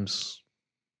comes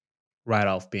right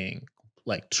off being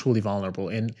like truly vulnerable,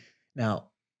 and now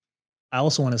I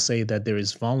also want to say that there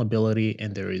is vulnerability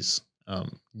and there is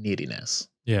neediness.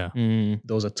 Yeah. Mm.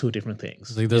 Those are two different things.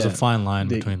 It's like there's a Yeah. fine line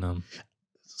between them.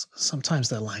 Sometimes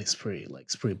that line is pretty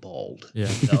bold. Yeah.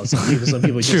 You know, some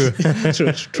people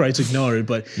just try to ignore it.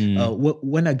 But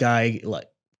when a guy like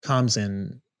comes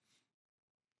and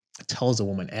tells a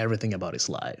woman everything about his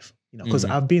life, you know, because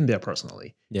I've been there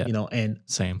personally. Yeah. You know, and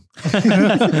Same. you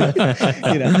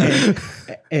know,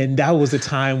 and that was the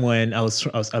time when I was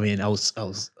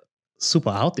super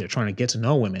out there trying to get to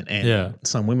know women, and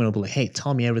some women will be like, "Hey,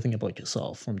 tell me everything about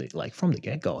yourself from the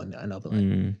get go," and I'll be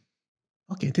like,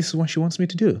 "Okay, this is what she wants me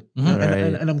to do,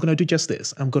 and I'm gonna do just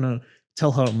this. I'm gonna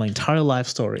tell her my entire life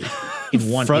story in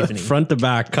one evening, front to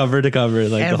back, cover to cover,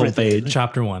 like the whole Everything. page.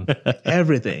 Chapter 1.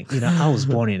 everything. You know, I was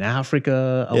born in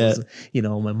Africa. I was, you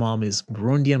know, my mom is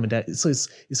Burundian, my dad. So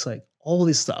it's like all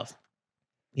this stuff,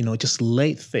 you know, just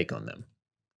laid thick on them,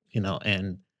 you know,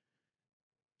 and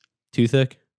Too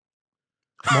thick.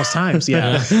 most times,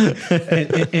 yeah.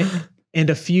 and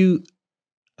a few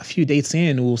dates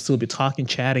in, we'll still be talking,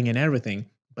 chatting, and everything,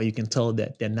 but you can tell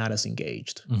that they're not as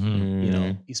engaged. Mm-hmm. You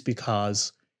know, it's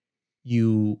because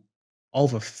you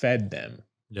overfed them.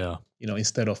 Yeah. You know,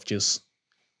 instead of just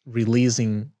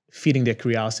feeding their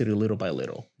curiosity little by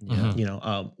little. Mhm. You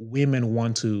know, women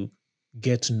want to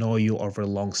get to know you over a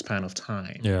long span of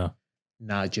time, Yeah.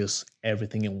 not just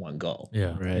everything in one go.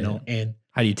 Yeah. Right. You know, and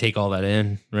How do you take all that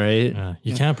in, right? Yeah.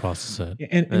 You can't process it.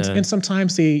 and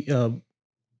sometimes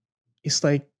it's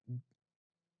like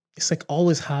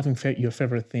always having your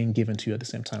favorite thing given to you at the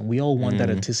same time. We all want that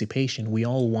anticipation. We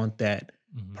all want that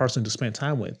Mhm. person to spend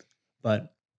time with.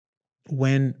 But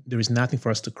when there is nothing for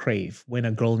us to crave, when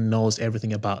a girl knows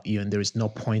everything about you and there is no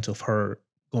point of her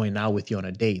going out with you on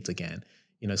a date again,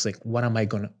 you know, it's like, what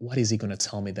is he gonna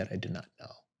tell me that I do not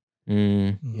know?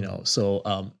 Mm. You know,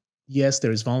 so yes,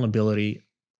 there is vulnerability.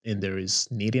 and there is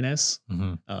neediness.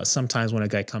 Mhm. Sometimes when a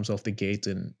guy comes off the gate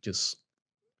and just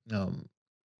um,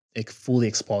 fully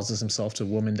exposes himself to a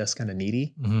woman that's kind of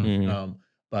needy. Mhm. Mhm.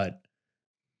 But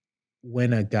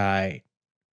when a guy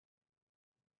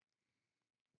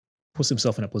puts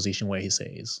himself in a position where he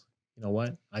says, you know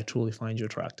what, I truly find you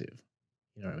attractive.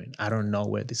 You know what I mean? I don't know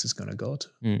where this is going to go to,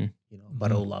 Mhm. you know,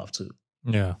 but I Mhm. would love to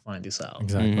Yeah. find this out,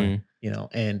 Exactly. Mhm. you know,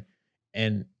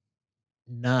 and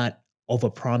not over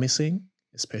promising,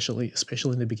 especially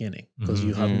in the beginning, because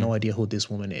you have Mhm. no idea who this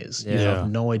woman is. You Yeah.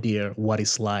 have no idea what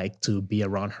it's like to be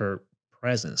around her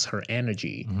presence, her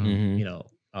energy, Mhm. Mhm. you know,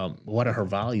 what are her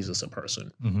values as a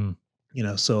person, Mhm. you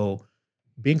know. So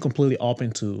being completely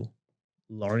open to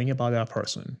learning about that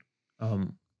person,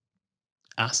 um,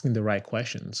 asking the right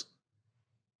questions,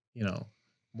 you know,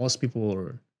 most people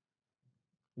are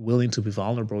willing to be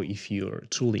vulnerable if you're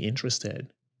truly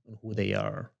interested in who they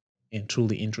are and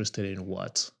truly interested in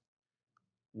what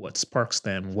sparks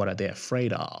them, what are they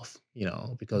afraid of, you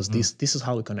know, because Mhm. this is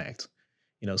how we connect,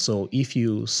 you know. So if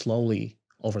you slowly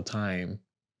over time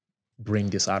bring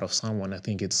this out of someone, I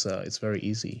think it's very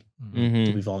easy Mhm.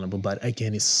 to be Mhm. vulnerable. But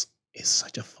again, it's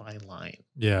such a fine line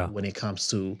Yeah. when it comes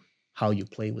to how you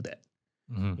play with it.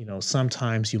 Mhm. You know,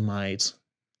 sometimes you might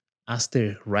ask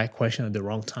the right question at the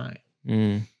wrong time,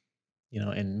 Mhm. you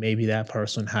know, and maybe that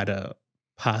person had a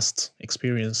past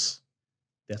experience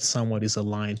that somewhat is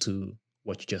aligned to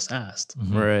what you just asked,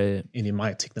 Mhm. Right. and it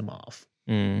might tick them off,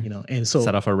 Mm. you know. And Set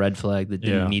so off a red flag that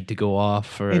didn't Yeah. need to go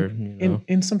off, or you know.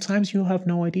 and sometimes you have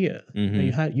no idea. You know,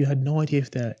 Mhm. you had no idea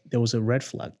if that there was a red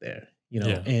flag there, you know.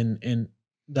 Yeah. And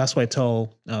that's why I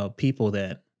tell people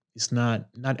that it's not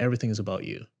everything is about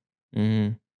you.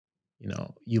 Mhm. You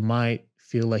know, you might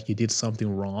feel like you did something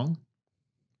wrong,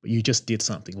 but you just did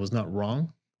something. It was not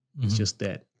wrong. It's Mhm. just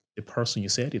that the person you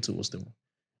said it to was the,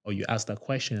 or you asked that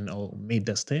question or made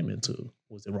that statement to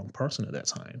was the wrong person at that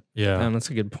time. Yeah. Damn, that's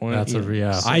a good point. That's a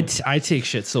Yeah. yeah. I take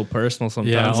shit so personal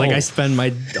sometimes. Yeah, Like oh. I spend my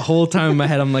whole time in my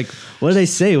head. I'm like, what did I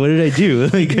say? What did I do?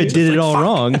 Like I did it all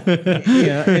wrong.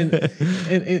 Yeah, and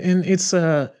it's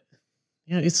yeah,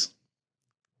 it's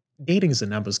dating is a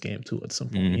numbers game too at some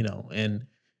point, Mm. you know,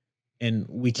 and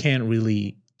we can't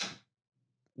really,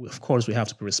 of course we have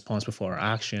to be responsible for our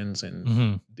actions and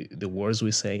Mhm. the words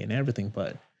we say and everything,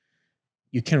 but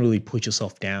you can't really put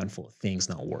yourself down for things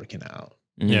not working out,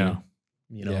 Yeah.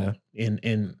 you know. Yeah.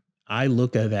 And I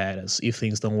look at that as, if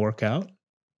things don't work out,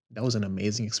 that was an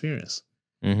amazing experience,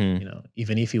 Mhm. you know,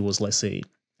 even if it was, let's say,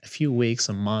 a few weeks,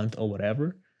 a month or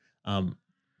whatever. um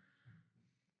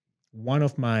One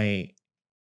of my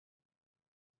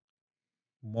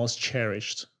most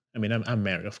cherished, I mean, I'm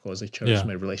married, of course, I cherish Yeah.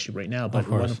 my relationship right now, Of but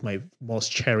one course. of my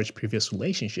most cherished previous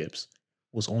relationships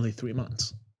was only 3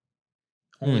 months.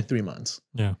 Only Mm. 3 months.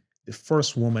 Yeah. The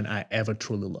first woman I ever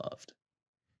truly loved,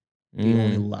 it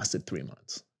only Mm. lasted 3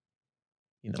 months,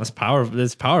 you know. That's powerful.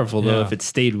 That's powerful though. Yeah. If it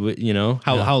stayed with, you know,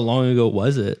 Yeah. how long ago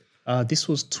was it? This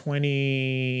was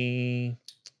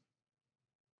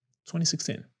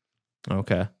 2016.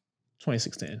 Okay.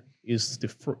 2016 is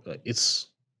it's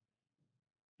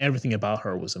everything about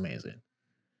her was amazing,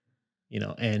 you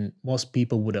know, and most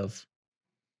people would have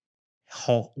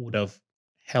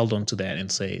held on to that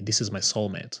and say, this is my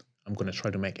soulmate, I'm going to try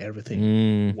to make everything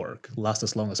Mm. work, last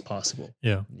as long as possible,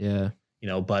 Yeah. Yeah. you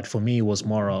know. But for me, it was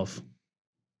more of,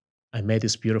 I met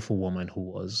this beautiful woman who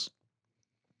was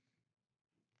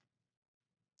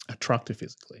attractive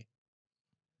physically,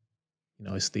 you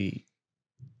know. It's the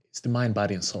mind,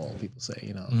 body, and soul, people say,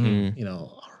 you know. Mhm. Mm. You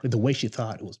know, the way she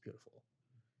thought, it was beautiful,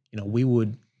 you know. We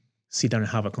would sit down and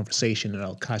have a conversation, and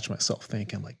I'll catch myself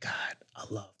thinking, I'm like, God, I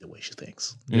love the way she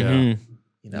thinks, Yeah. Mhm.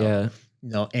 you know. Yeah. You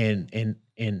know, and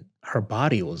her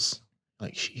body was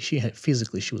like, she had,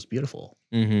 physically she was beautiful,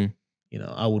 Mhm. you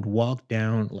know. I would walk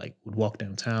downtown,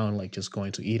 like just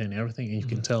going to eat and everything, and you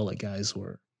can tell like guys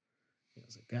were, I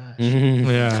was like, gosh, Mhm.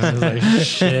 Yeah, it's like,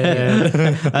 shit.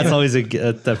 That's always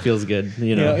that feels good, you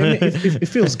you know. know, it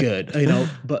feels good, you know.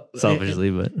 But Selfishly,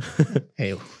 but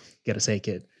hey, gotta take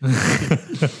it.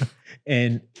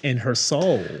 And her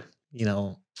soul, you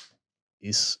know,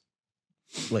 is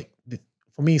like,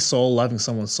 for me, soul, loving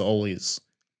someone's soul is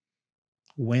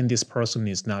when this person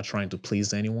is not trying to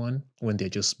please anyone, when they're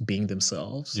just being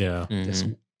themselves. Yeah. That's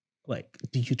Mhm. like,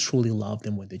 do you truly love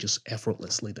them when they're just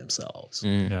effortlessly themselves?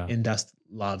 Mm. Yeah. And that's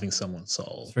loving someone's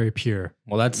soul. It's very pure.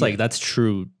 Well, that's Yeah. like that's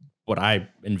true. What I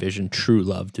envision true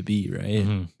love to be, right?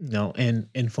 Mhm. You know,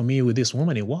 and for me with this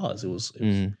woman, it was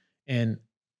Mhm. and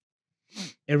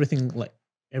everything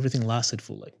lasted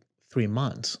for like 3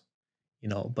 months, you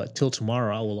know. But till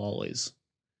tomorrow, I will always,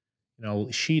 you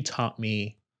know, she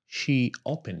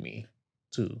opened me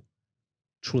to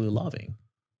truly loving,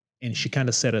 and she kind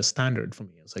of set a standard for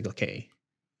me. It's like, okay,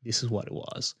 this is what it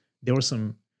was. There were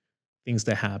some things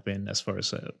that happened as far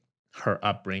as her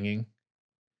upbringing,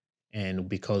 and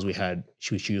because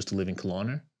she used to live in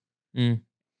Kelowna. Mm.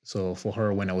 So for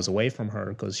her, when I was away from her,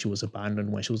 because she was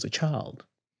abandoned when she was a child,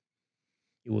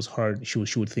 it was hard. She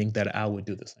would think that I would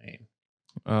do the same,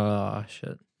 Oh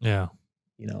shit. Yeah.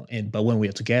 you know. But when we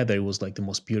were together, it was like the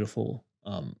most beautiful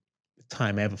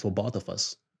time ever for both of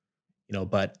us, you know.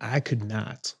 But I could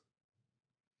not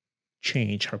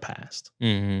change her past.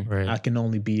 Mm-hmm. Right. I can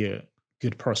only be a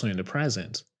good person in the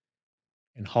present,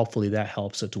 and hopefully that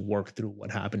helps her to work through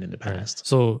what happened in the Right. past.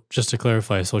 So just to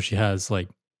clarify, so she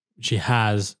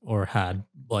has or had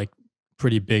like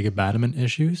pretty big abandonment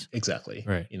issues. Exactly.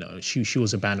 Right. You know, she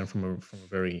was abandoned from a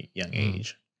very young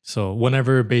age. So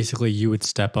whenever basically you would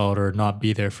step out or not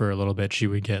be there for a little bit, she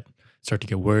would start to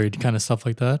get worried, kind of stuff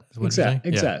like that. Is what you're saying? Yeah.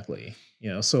 Exactly.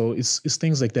 You know, so it's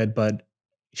things like that. But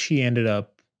she ended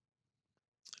up.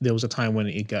 There was a time when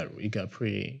it got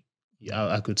pretty.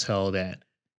 I could tell that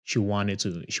she wanted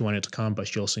to come, but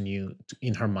she also knew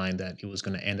in her mind that it was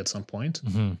going to end at some point,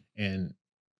 Mhm. and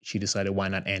she decided, why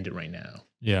not end it right now?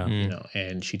 Yeah. Mm. You know,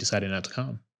 and she decided not to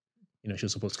come. You know, she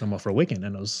was supposed to come out for a weekend,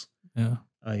 and Yeah.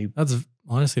 I That's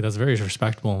honestly, that's very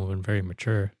respectable and very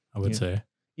mature, I would Yeah. say.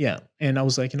 yeah, and I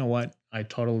was like, you know what? I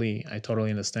totally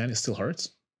understand. It still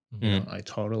hurts. Mhm. You know, I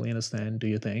totally understand. Do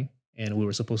your thing. And we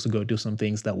were supposed to go do some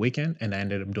things that weekend, and I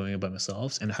ended up doing it by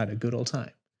myself, and I had a good old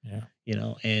time. Yeah. You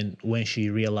know, and when she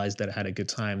realized that I had a good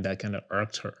time, that kind of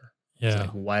irked her. It's Yeah.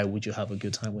 like, why would you have a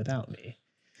good time without me?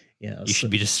 You know, You so-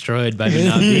 should be destroyed by me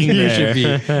not being You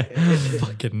there. should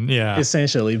Fucking yeah.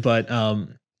 essentially. But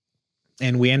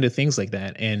and we ended things like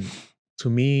that. And to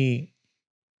me,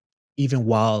 even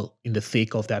while in the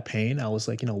thick of that pain, I was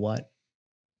like, you know what?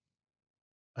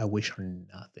 I wish her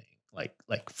nothing.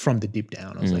 Like from the deep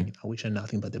down, I was like, I wish her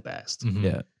nothing but the best. Mhm.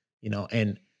 Yeah. You know,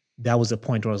 and that was the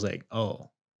point where I was like, oh,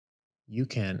 you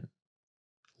can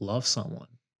love someone,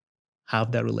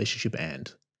 have that relationship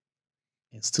end,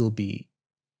 and still be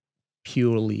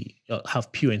purely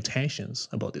have pure intentions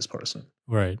about this person.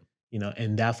 Right. You know,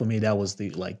 and that for me, that was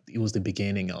it was the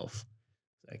beginning of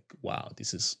like, wow,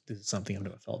 this is something I've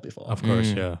never felt before. Of course.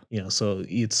 Mm. Yeah. You know, so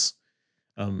it's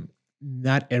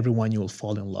not everyone you will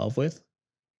fall in love with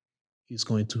is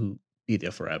going to be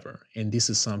there forever, and this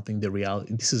is something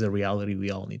this is a reality we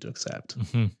all need to accept.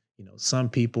 Mhm. You know, some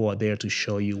people are there to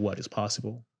show you what is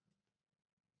possible.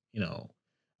 You know,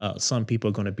 some people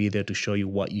are going to be there to show you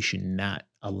what you should not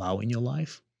allow in your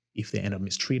life if they end up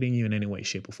mistreating you in any way,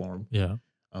 shape, or form. Yeah.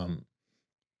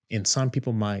 And some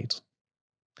people might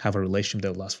have a relationship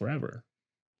that will last forever.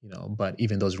 You know, but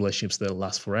even those relationships that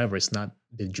last forever, it's not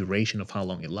the duration of how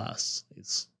long it lasts.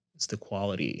 It's the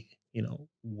quality. You know,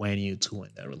 when you two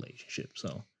in that relationship.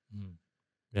 So Yeah.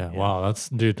 Yeah. Wow.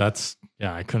 That's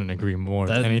I couldn't agree more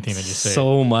with anything that you say.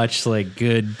 So much like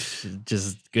good,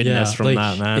 just goodness from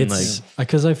that, man. Like, It's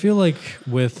because I feel like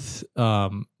with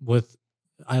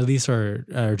at least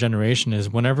our generation is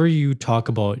whenever you talk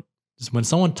about when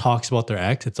someone talks about their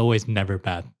ex, it's always never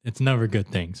bad. It's never good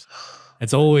things.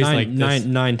 It's always like this,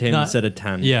 nine, 10 not- instead of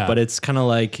 10. Yeah. But it's kind of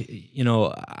like, you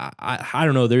know, I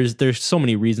don't know. There's so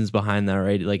many reasons behind that,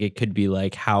 right? Like it could be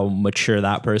like how mature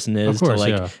that person is Of course, to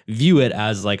like yeah. view it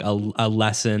as like a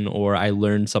lesson, or I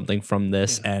learned something from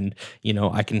this, and, you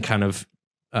know, I can kind of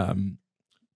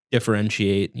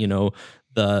differentiate, you know,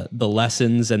 the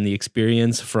lessons and the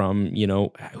experience from, you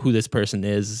know, who this person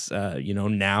is, you know,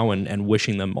 now, and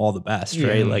wishing them all the best,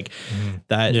 right? Yeah. Like Mhm.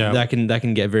 that Yeah. that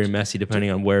can get very messy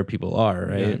depending on where people are,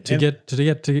 right? Yeah. to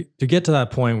get to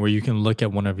that point where you can look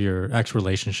at one of your ex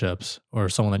relationships or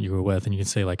someone that you were with and you can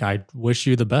say like, I wish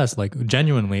you the best, like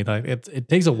genuinely. Like it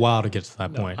takes a while to get to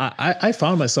that point. I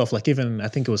found myself like, even I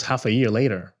think it was half a year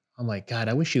later, I'm like, God,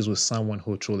 I wish she was with someone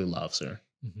who truly loves her.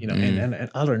 You know, and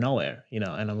out of nowhere, you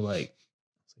know, and I'm like,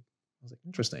 I was like,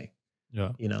 interesting,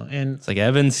 Yeah. you know, and It's like,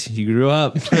 Evans, you grew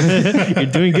up. You're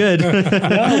doing good.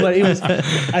 no, but it was,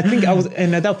 I think I was,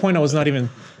 and at that point I was not even,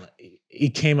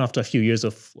 it came after a few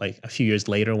years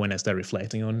later when I started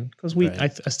reflecting on, because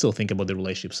Right. I still think about the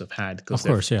relationships I've had, because Of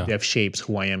course, yeah. they have shaped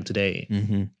who I am today,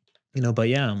 Mm-hmm. you know, but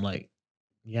yeah, I'm like,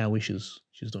 yeah, I wish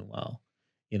she's doing well,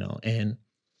 you know, and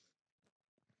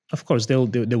of course there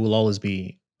will always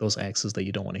be those exes that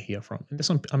you don't want to hear from. And there's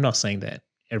I'm not saying that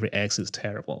every ex is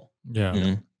terrible, Yeah.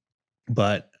 Mhm.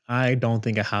 but I don't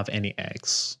think I have any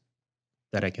ex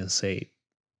that I can say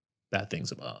bad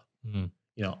things about. Mhm.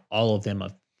 You know, all of them,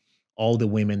 all the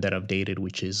women that I've dated,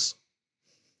 which is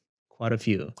quite a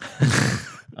few,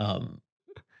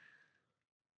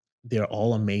 they're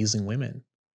all amazing women.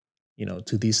 You know,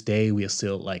 to this day, we are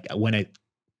still like, when I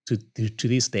to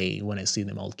this day, when I see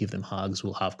them, I'll give them hugs.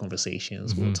 We'll have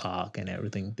conversations. We'll talk and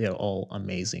everything. They're all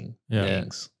amazing Yeah.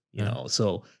 things, you Yeah. know.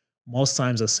 So most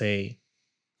times I say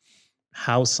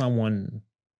how someone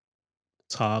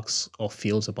talks or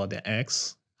feels about their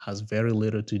ex has very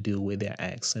little to do with their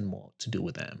ex and more to do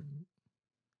with them.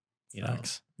 You know,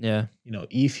 Facts. Yeah.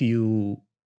 if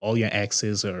all your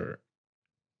exes are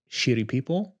shitty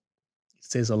people, it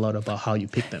says a lot about how you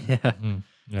pick them. Yeah. Mhm.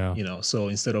 Yeah. So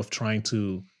instead of trying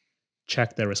to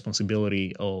check their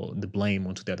responsibility or the blame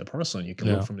onto the other person, you can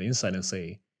Yeah. look from the inside and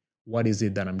say, what is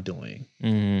it that I'm doing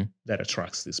Mm-hmm. that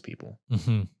attracts these people?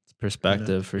 Hmm. It's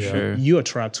perspective for Yeah. sure. You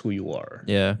attract who you are.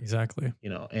 Yeah. Exactly.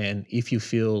 And if you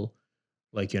feel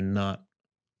like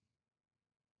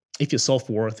if your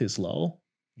self-worth is low,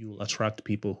 you will attract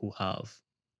people who have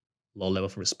low level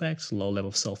of respect, low level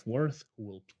of self-worth, who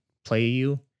will play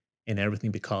you and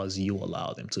everything because you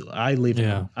allow them to. I live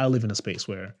in a space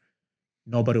where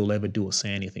nobody will ever do or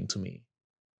say anything to me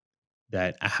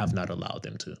that I have not allowed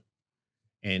them to.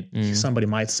 And somebody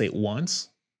might say it once,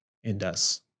 and I'm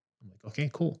like, okay,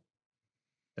 cool.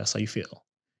 That's how you feel.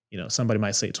 Somebody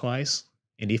might say it twice,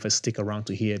 and if I stick around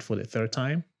to hear it for the third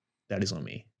time, that is on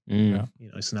me. Mm. Yeah.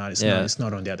 It's not Yeah. it's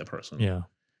not on the other person. Yeah.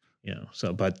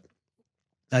 So but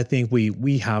I think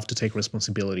we have to take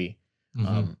responsibility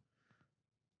Mhm.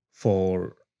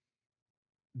 for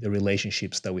the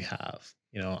relationships that we have.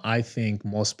 I think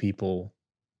most people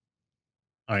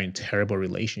are in terrible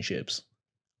relationships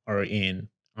or in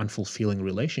unfulfilling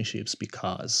relationships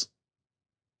because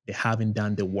they haven't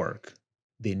done the work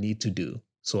they need to do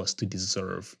so as to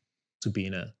deserve to be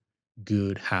in a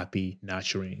good, happy,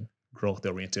 nurturing,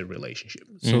 growth-oriented relationship.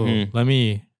 So Mhm. let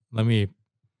me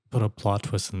put a plot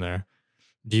twist in there.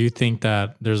 Do you think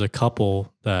that there's a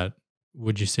couple that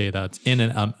would you say that's in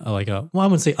an like a I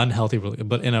wouldn't say unhealthy,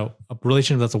 but in a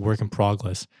relationship that's a work in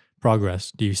progress?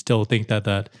 Do you still think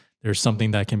that there's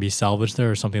something that can be salvaged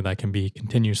there, or something that can be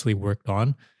continuously worked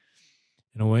on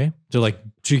in a way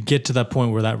to get to that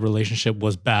point where that relationship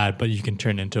was bad, but you can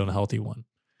turn it into a healthy one?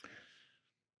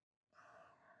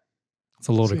 It's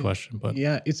a loaded See, question, but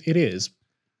yeah, it is,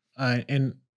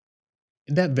 and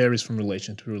that varies from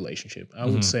relation to relationship. I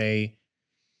would Mhm. say,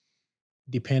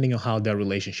 depending on how that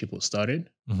relationship was started,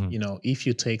 Mhm. if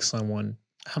you take someone,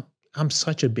 I'm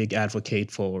such a big advocate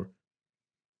for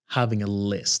having a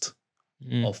list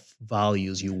Mm. of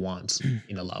values you want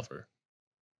in a lover.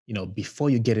 Before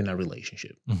you get in a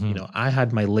relationship. Mhm. I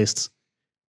had my list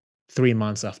 3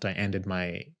 months after I ended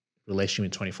my relationship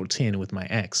in 2014 with my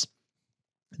ex,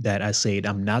 that I said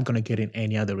I'm not gonna get in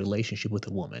any other relationship with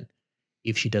a woman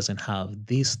if she doesn't have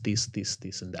this,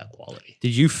 and that quality.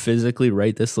 Did you physically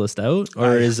write this list out,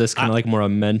 or is this kind of like more a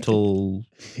mental?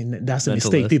 And that's a Mental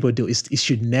mistake list. people do. It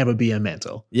should never be a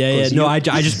mental. Yeah, yeah. 'Cause No, you-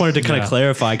 I just wanted to kind of Yeah.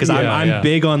 clarify because Yeah, I'm yeah.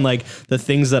 big on like the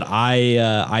things that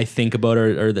I think about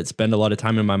or that spend a lot of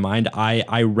time in my mind.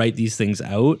 I write these things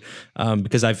out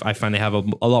because I find they have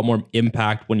a lot more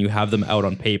impact when you have them out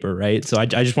on paper, right? So I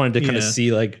just wanted to kind of Yeah.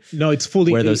 see like No, it's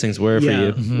fully where those things were for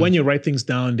you. When you write things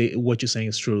down, what you're saying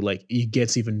is true. Like it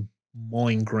gets even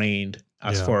more ingrained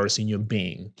as Yeah. far as in your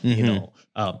being. Mhm.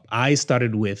 I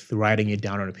started with writing it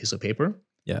down on a piece of paper.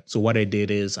 Yeah. So what I did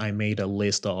is I made a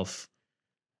list of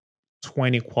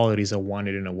 20 qualities I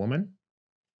wanted in a woman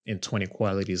and 20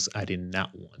 qualities I did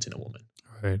not want in a woman.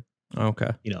 Right.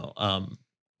 Okay.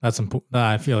 That's important.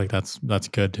 I feel like that's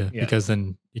good too, Yeah. because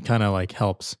then it kind of like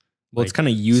helps. Well, it's like, kind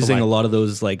of using select. a lot of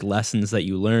those like lessons that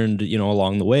you learned,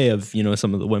 along the way of,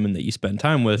 some of the women that you spend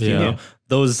time with, Yeah.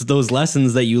 those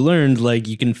lessons that you learned, like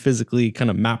you can physically kind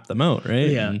of map them out, right?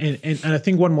 Yeah, And- and I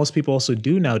think what most people also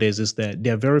do nowadays is that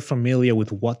they're very familiar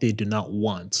with what they do not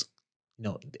want,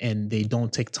 and they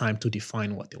don't take time to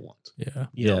define what they want. Yeah.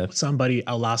 Yeah.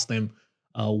 I'll ask them,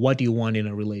 what do you want in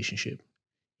a relationship?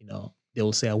 They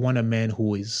will say, I want a man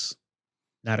who is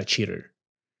not a cheater.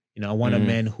 I want a Mm.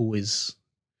 man who is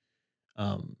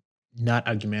not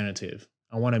argumentative.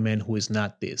 I want a man who is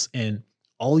not this. And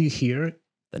all you hear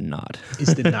the not.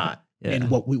 is the not. Yeah. And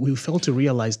what we fail to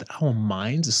realize that our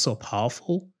minds is so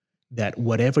powerful that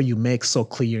whatever you make so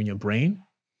clear in your brain,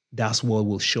 that's what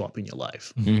will show up in your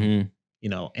life. Mhm.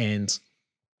 And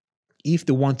if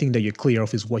the one thing that you're clear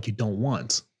of is what you don't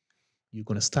want, you're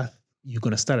gonna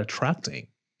start attracting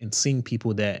and seeing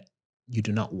people that you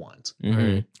do not want.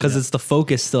 Right. Because Yeah. it's the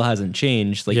focus still hasn't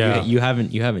changed. Like Yeah. you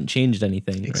haven't changed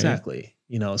anything. Right? Exactly.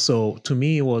 So to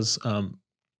me it was the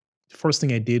first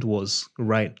thing I did was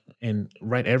write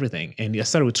everything. And I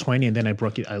started with 20 and then I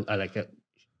broke it. I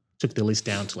took the list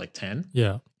down to like 10.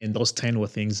 Yeah. And those 10 were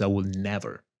things I will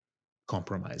never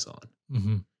compromise on.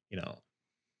 Hmm.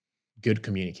 Good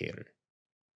communicator,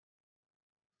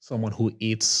 someone who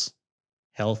eats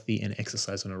healthy and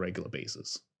exercise on a regular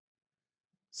basis,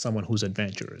 someone who's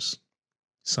adventurous,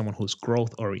 someone who's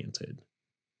growth oriented,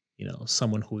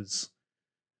 someone who's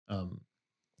um,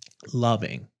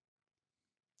 loving,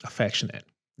 affectionate.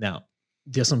 Now,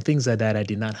 there's some things that I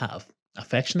did not have.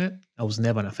 Affectionate, I was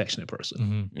never an affectionate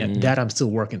person. Mhm. And that I'm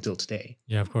still working till today.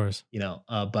 Yeah, of course.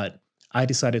 But I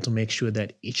decided to make sure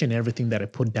that each and everything that I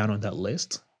put down on that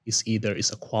list is either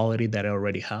is a quality that I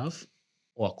already have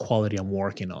or a quality I'm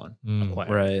working on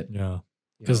acquiring. Right. Yeah. you know?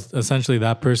 Because essentially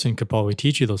that person could probably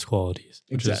teach you those qualities.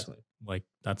 Which Exactly. Is, like,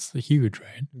 that's huge,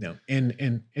 right?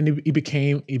 And it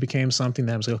became something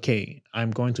that I was like, okay,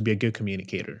 I'm going to be a good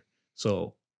communicator.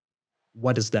 So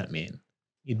what does that mean?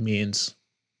 It means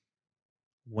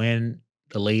when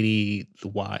the lady, the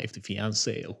wife, the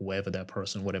fiance, or whoever that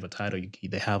person, whatever title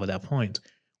they have at that point,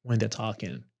 when they're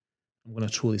talking, I'm going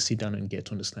to truly sit down and get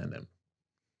to understand them.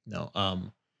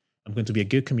 I'm going to be a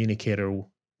good communicator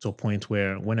to a point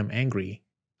where when I'm angry,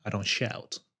 I don't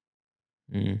shout.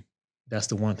 Mm. That's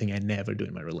the one thing I never do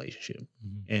in my relationship.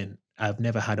 Mhm. And I've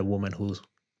never had a woman who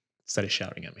started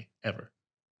shouting at me ever.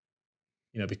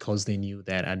 Because they knew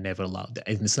that I never allowed that.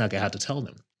 And it's not like I had to tell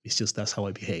them. It's just that's how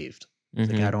I behaved. It's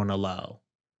like I don't allow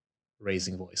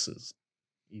raising voices.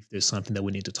 If there's something that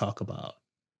we need to talk about,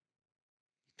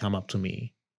 come up to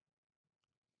me.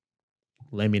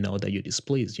 Let me know that you're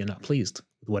displeased. You're not pleased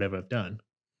with whatever I've done.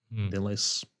 Mm. Then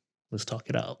let's talk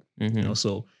it out. Mhm.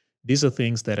 So these are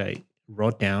things that I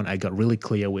wrote down. I got really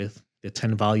clear with the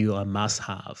 10 value I must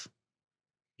have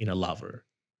in a lover,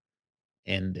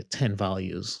 and the 10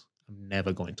 values I'm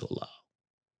never going to allow.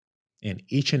 And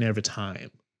each and every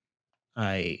time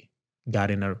I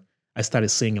started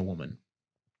seeing a woman,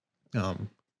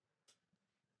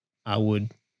 I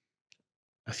would,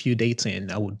 a few dates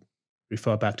in, I would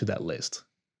refer back to that list.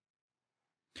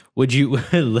 Would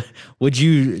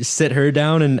you sit her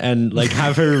down and like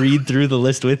have her read through the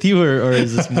list with you, or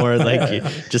is this more like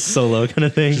just solo kind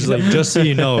of thing? She's like, just so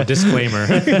you know, disclaimer.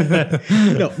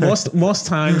 Most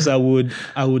times I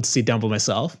would sit down by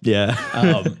myself. Yeah.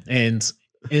 And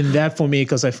that for me,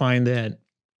 because I find that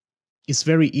it's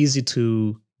very easy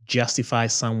to justify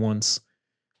someone's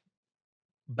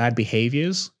bad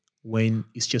behaviors when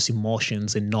it's just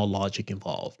emotions and no logic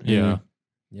involved. Yeah.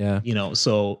 Yeah.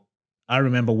 So I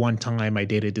remember one time I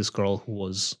dated this girl who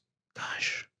was,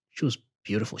 she was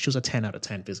beautiful. She was a 10 out of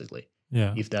 10 physically,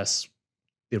 Yeah. if that's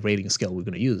the rating scale we're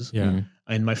going to use. Yeah. Mm.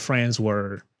 And my friends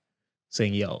were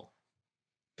saying, yo,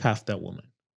 cuff that woman,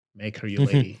 make her your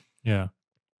lady. Yeah.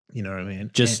 You know what I mean?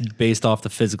 Just And based off the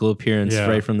physical appearance, Yeah.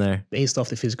 right from there. based off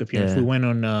the physical appearance. Yeah. We went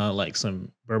on like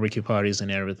some barbecue parties and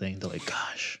everything. They're like,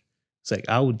 gosh. It's like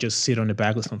I would just sit on the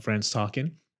back with some friends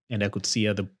talking, and I could see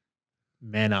other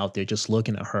men out there just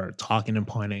looking at her, talking and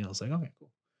pointing. I was like, okay,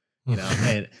 cool.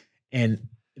 And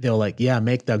they were like, yeah,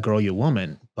 make that girl your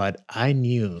woman. But I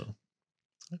knew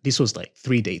this was like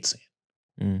 3 dates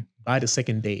in. Mm. By the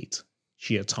second date,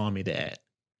 she had told me that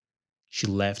she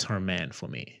left her man for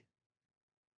me.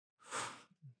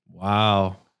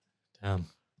 Wow. Damn.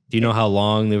 Do you know how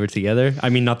long they were together? I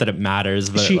mean, not that it matters,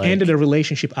 but She like, ended a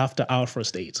relationship after our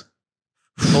first date.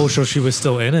 Oh, so she was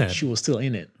still in it. She was still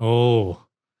in it. Oh,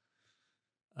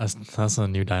 that's a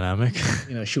new dynamic.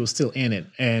 She was still in it.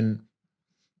 And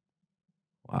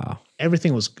wow.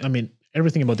 everything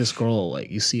about this girl,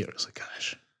 like you see her, it's like,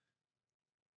 gosh.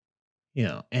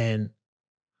 And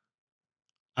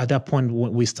at that point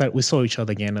when we saw each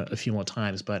other again a few more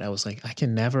times, but I was like, I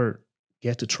can never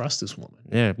get to trust this woman.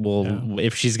 Yeah. Well, Yeah.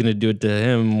 if she's gonna do it to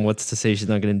him, what's to say she's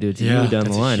not gonna do it to you down the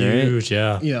that's line, right? huge,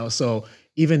 yeah. So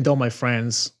even though my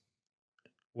friends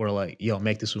were like, yo,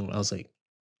 make this woman, I was like,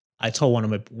 I told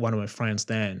one of my friends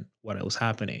then what was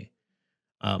happening.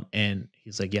 And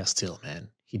he's like, yeah, still, man,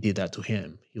 he did that to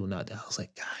him. He will not. I was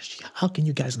like, gosh, how can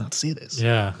you guys not see this?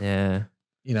 Yeah. Yeah.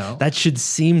 That That should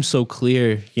seem so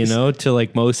clear, to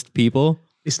like most people.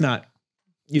 it's not.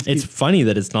 It's funny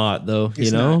that it's not though,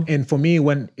 It's not. And for me,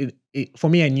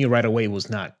 I knew right away I was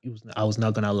not going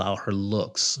to allow her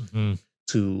looks Mhm.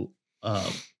 to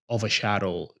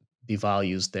overshadow the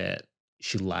values that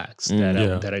she lacks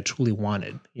yeah. that I truly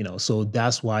wanted. So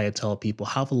that's why I tell people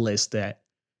have a list that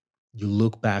you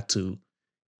look back to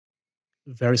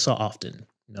very so often.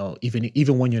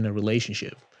 Even when you're in a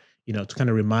relationship, to kind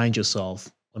of remind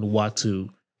yourself on what's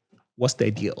the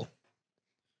ideal.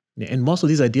 And most of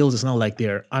these ideals, it's not like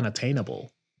they're unattainable.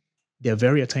 They're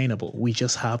very attainable. We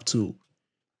just have to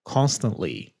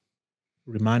constantly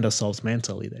remind ourselves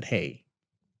mentally that, hey,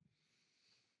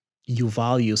 you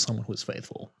value someone who's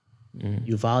faithful. Mm.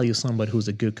 You value somebody who's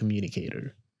a good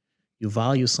communicator. You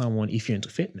value someone if you're into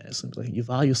fitness. And like, you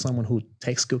value someone who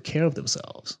takes good care of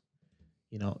themselves.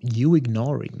 You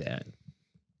ignoring that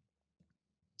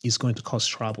is going to cause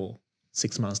trouble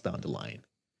 6 months down the line.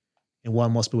 And what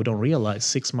most people don't realize,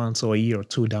 6 months or a year or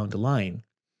two down the line,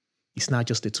 it's not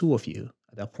just the two of you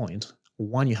at that point.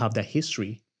 One, you have that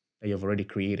history that you've already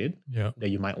created that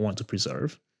you might want to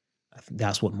preserve. I think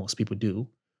that's what most people do.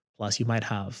 Plus, you might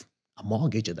have a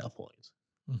mortgage at that point.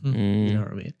 You know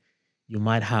what I mean? You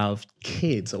might have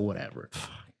kids or whatever.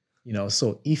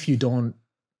 So if you don't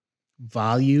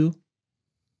value,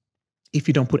 if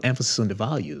you don't put emphasis on the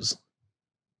values,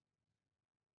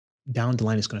 down the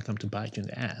line it's going to come to bite you in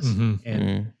the ass.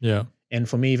 And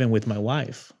for me, even with my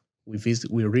wife, we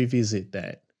revisit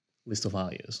that list of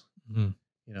values.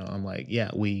 I'm like,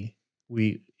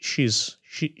 she's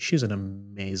an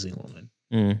amazing woman.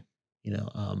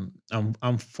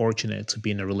 I'm fortunate to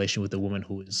be in a relation with a woman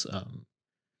who is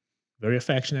very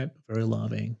affectionate, very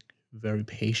loving, very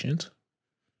patient.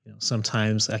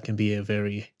 Sometimes I can be a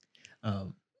very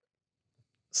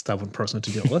stubborn person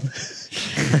to deal with.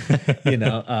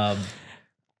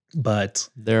 But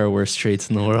there are worse traits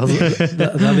in the world.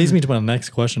 that leads me to my next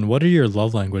question. What are your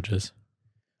love languages?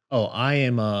 I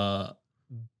am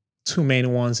two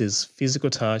main ones is physical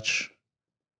touch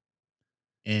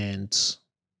and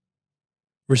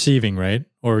receiving, right?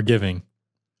 Or giving?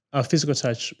 Physical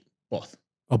touch, both.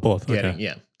 Oh, both. Okay. Getting,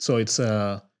 yeah. So it's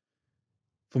for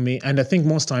me, and I think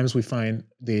most times we find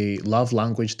the love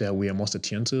language that we are most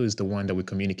attuned to is the one that we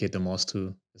communicate the most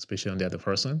to, especially on the other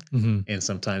person. And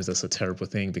sometimes that's a terrible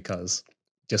thing because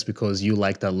just because you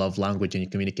like that love language and you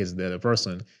communicate to the other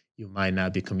person, you might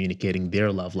not be communicating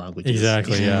their love language.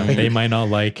 Exactly. Yeah. They might not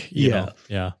like, you know.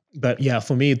 Yeah. But yeah,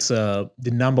 for me, it's the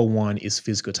number one is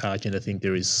physical touch. And I think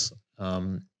there is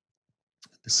the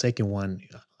second one.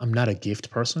 I'm not a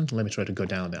gift person. Let me try to go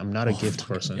down there. I'm not a gift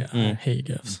person. Yeah, I hate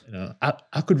gifts.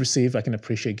 I could receive, I can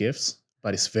appreciate gifts,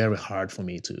 but it's very hard for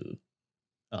me to,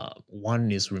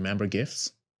 one is remember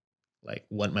gifts, like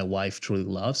what my wife truly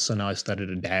loves. So now I started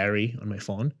a diary on my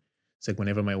phone. It's like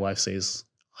whenever my wife says,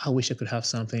 I wish I could have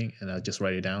something, and I'll just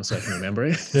write it down so I can remember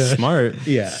it. Smart.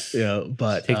 Yeah.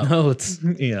 But take notes.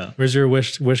 Yeah. Where's your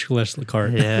wish list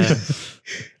card? Yeah.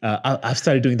 I've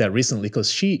started doing that recently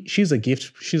because she's a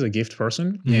gift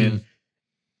person, and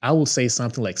I will say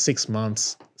something like 6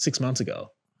 months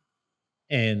ago,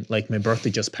 and like my birthday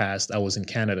just passed. I was in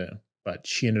Canada, but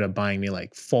she ended up buying me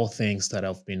like 4 things that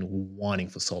I've been wanting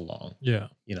for so long. Yeah.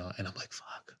 And I'm like,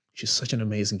 fuck, she's such an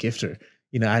amazing gifter.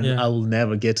 I will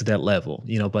never get to that level,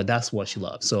 but that's what she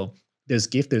loves. So there's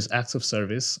gift, there's acts of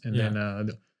service, and then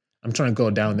I'm trying to go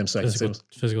down them so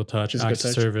physical touch, acts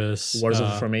of service, words of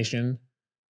affirmation.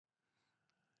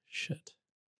 Shit.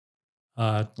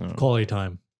 Quality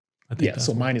time. I think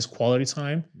So mine is quality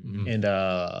time and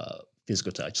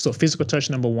physical touch. So physical touch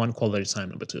number 1, quality time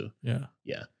number 2. Yeah.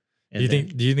 Yeah. Do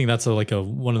you think that's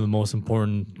one of the most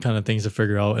important kind of things to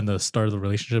figure out in the start of the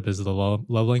relationship is the love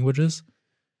languages?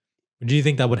 Do you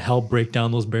think that would help break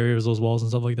down those barriers, those walls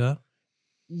and stuff like that?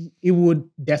 It would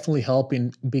definitely help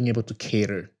in being able to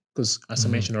cater. Because as I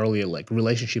mentioned earlier, like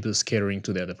relationship is catering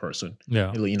to the other person.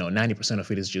 Yeah. 90% of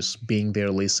it is just being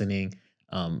there, listening,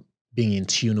 being in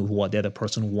tune with what the other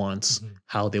person wants,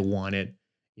 how they want it,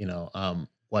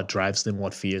 what drives them,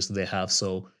 what fears they have.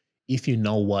 So if you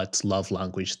know what love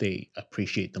language they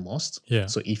appreciate the most. Yeah.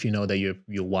 So if you know that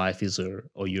your wife is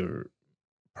or your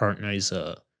partner is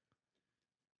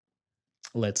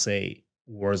let's say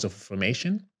words of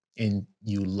affirmation, and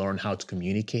you learn how to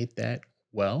communicate that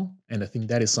well. And I think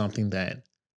that is something that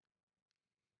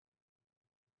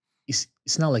it's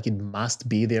not like it must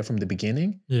be there from the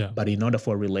beginning. Yeah. But in order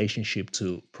for a relationship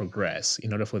to progress,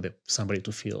 in order for somebody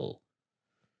to feel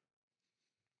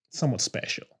somewhat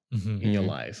special in your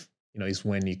life, is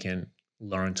when you can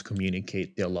learn to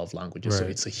communicate their love languages.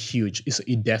 Right. So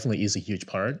it definitely is a huge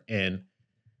part. And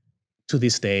to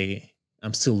this day,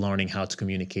 I'm still learning how to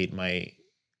communicate my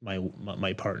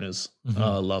partner's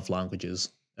love languages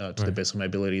to the best of my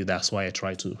ability. That's why I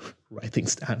try to write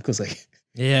things down because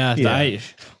I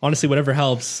honestly, whatever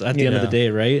helps at the end of the day,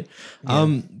 right? Yeah.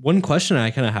 One question I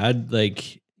kind of had,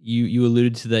 like you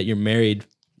alluded to that you're married.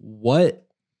 What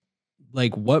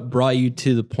brought you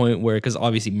to the point where, because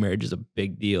obviously marriage is a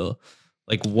big deal.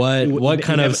 Like what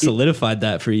kind of solidified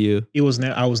that for you?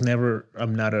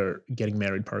 I'm not a getting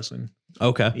married person.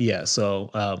 Okay. Yeah. So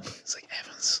it's like,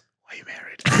 Evans, why are you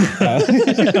married?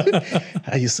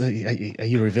 Are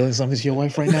you revealing something to your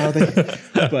wife right now?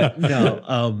 But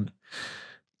no,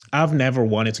 I've never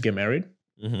wanted to get married.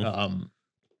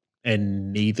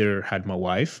 And neither had my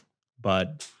wife.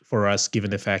 But for us,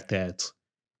 given the fact that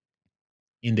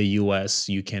in the US,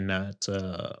 you cannot.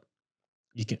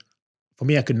 You can. For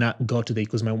me, I could not go to the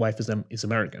because my wife is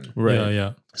American. Right. Yeah,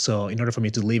 yeah. So in order for me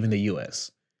to live in the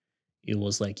US, it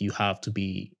was like you have to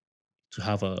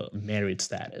have a married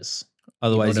status.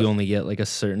 Otherwise, order- you only get like a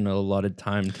certain allotted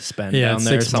time to spend Yeah, down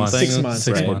there or 6 months. something. 6 months.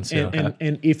 6 right? months, yeah.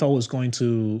 And if I was going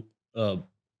to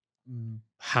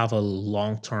have a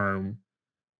long term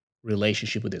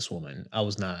relationship with this woman, I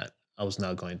was not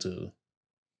going to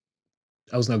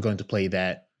play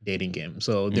that dating game.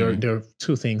 So there are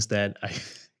two things that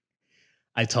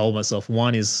I told myself.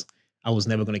 One is I was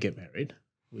never going to get married,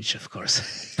 which of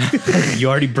course You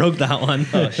already broke that one.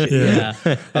 oh shit, Yeah.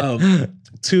 yeah.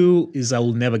 Two is I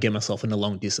will never get myself in a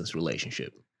long distance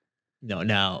relationship. No,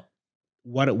 now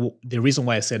the reason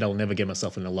why I said I will never get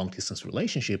myself in a long distance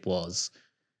relationship was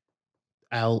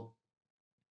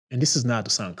and this is not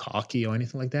to sound cocky or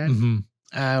anything like that. Hmm.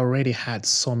 I already had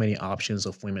so many options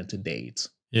of women to date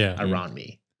Yeah. around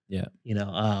me. Yeah. You know,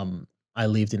 I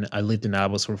lived in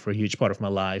Abbotsford for a huge part of my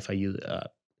life.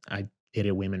 I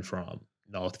dated women from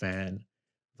North Van,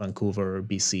 Vancouver,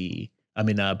 BC. I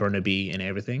mean Burnaby and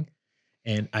everything,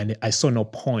 and I saw no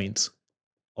point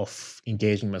of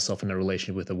engaging myself in a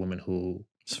relationship with a woman who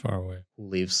It's far away.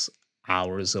 lives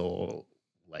hours or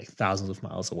like thousands of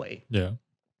miles away. Yeah.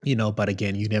 You know, but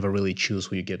again, you never really choose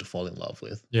who you get to fall in love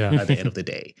with Yeah. at the end of the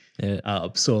day. Yeah.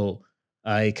 So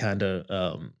I kind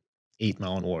of ate my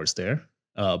own words there.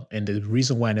 And the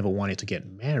reason why I never wanted to get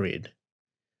married,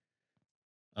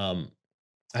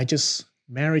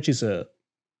 marriage is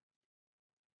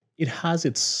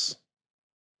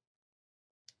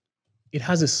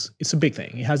it's a big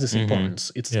thing. It has its Mhm.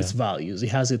 importance. It's its values. It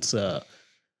has its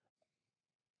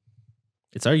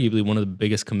It's arguably one of the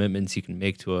biggest commitments you can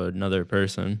make to another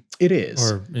person. it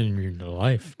is. Or in your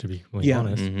life, to be completely Yeah.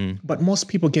 honest. Hmm. But most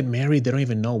people get married, they don't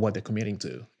even know what they're committing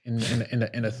to.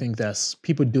 And I think that's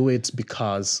people do it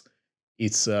because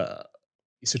it's a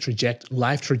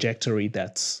life trajectory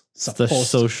that's It's the supposed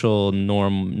social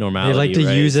normality. They like to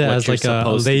right? use it What as you're like a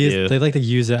supposed to do. they like to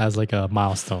use it as like a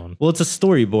milestone. Well, it's a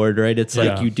storyboard, right? It's Yeah.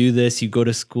 like you do this, you go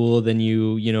to school, then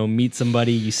you meet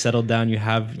somebody, you settle down, you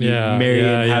marry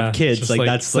and have kids. Just Like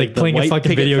that's it's like like the playing a white fucking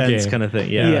picket video fence game kind of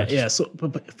thing. yeah. Yeah. So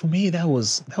but for me that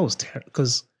was terrible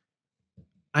because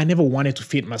I never wanted to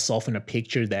fit myself in a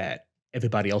picture that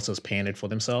everybody else has painted for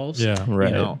themselves. Yeah. Right.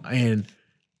 You know, and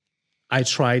I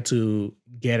try to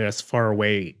get as far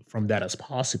away from that as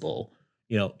possible,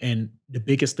 you know, and the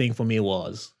biggest thing for me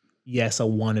was, yes, I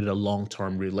wanted a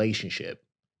long-term relationship,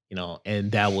 you know, and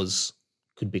that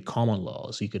could be common law.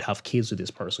 So you could have kids with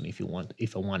this person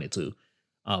if I wanted to.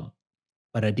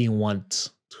 But I didn't want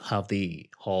to have the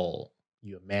whole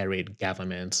you're married,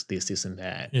 government, this and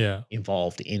that Yeah.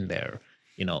 involved in there,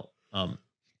 you know.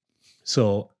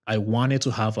 So I wanted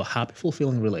to have a happy,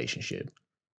 fulfilling relationship,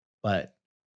 but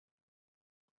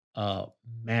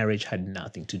marriage had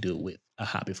nothing to do with a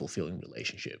happy, fulfilling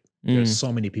relationship. There's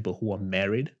so many people who are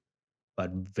married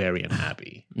but very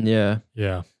unhappy. Yeah.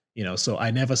 Yeah. You know, so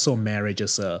I never saw marriage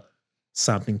as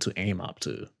something to aim up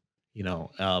to. You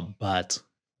know, but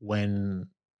when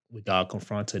we got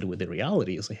confronted with the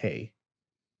reality, it's like, hey,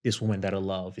 this woman that I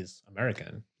love is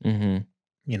American. Hmm.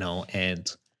 You know, and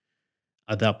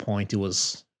at that point, it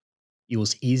was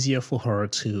easier for her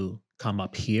to come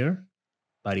up here,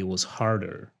 but it was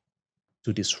harder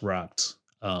to disrupt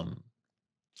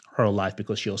her life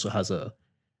because she also has a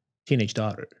teenage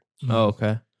daughter. Oh,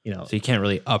 okay. You know, So you can't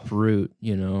really uproot,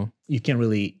 you know. you can't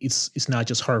really. It's not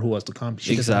just her who has to come.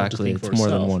 She doesn't have to Exactly. think It's for more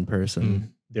than herself. one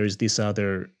person. There's this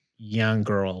other young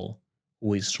girl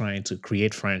who is trying to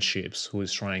create friendships, who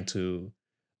is trying to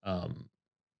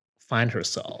find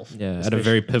herself. Yeah. At a especially-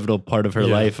 very pivotal part of her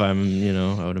Yeah. life, I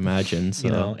would imagine. So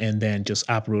you know, and then just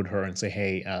uproot her and say,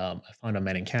 "Hey, I found a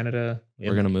man in Canada.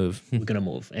 we're gonna move. we're gonna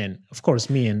move." And of course,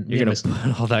 me and You're gonna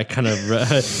put all that kind of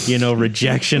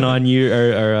rejection on you,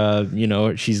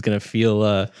 or she's gonna feel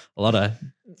a lot of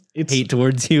it's hate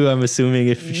towards you. I'm assuming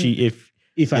if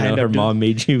if I you know, end her up mom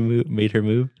made her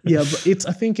move. yeah, but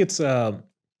I think it's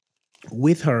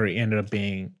with her it ended up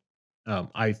being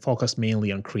I focused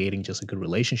mainly on creating just a good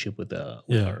relationship with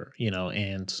Yeah. her, you know,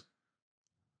 and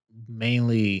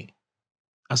mainly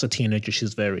as a teenager,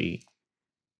 she's very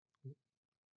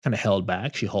kind of held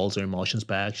back. She holds her emotions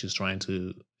back. She's trying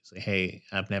to say, "Hey,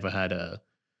 I've never had a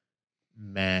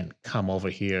man come over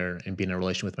here and be in a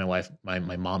relation with my wife, my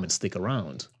mom, and stick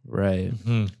around. Right.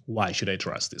 Mhm. Why should I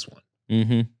trust this one?"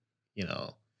 Mm-hmm. You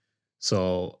know,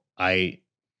 so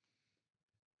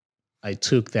I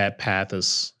took that path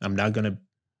as I'm not gonna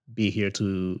be here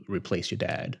to replace your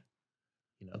dad,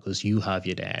 you know, because you have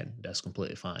your dad. That's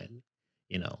completely fine,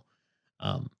 you know.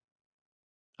 Um,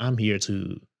 I'm here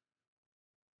to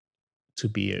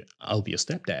be I'll be a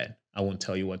stepdad. I won't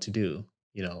tell you what to do,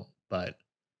 but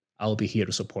I'll be here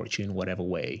to support you in whatever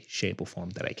way, shape, or form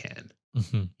that I can.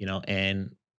 Hmm.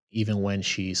 And even when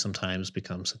she sometimes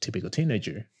becomes a typical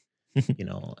teenager,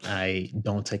 I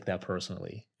don't take that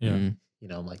personally. Yeah. Mm.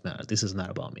 I'm like, nah, this is not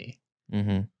about me.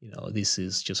 Mhm. This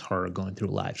is just her going through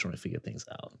life trying to figure things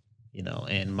out.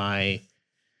 And my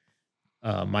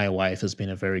wife has been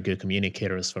a very good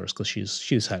communicator as far as because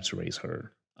she's had to raise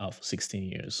her for 16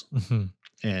 years, Hmm.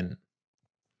 and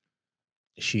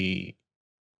she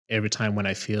every time when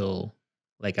I feel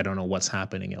like I don't know what's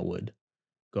happening, I would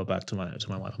go back to my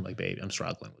wife. I'm like, babe, I'm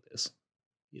struggling with this.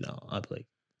 I'd be like,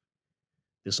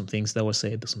 there's some things that were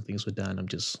said, there's some things were done. I'm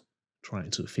just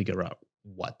trying to figure out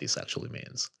what this actually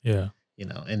means. Yeah.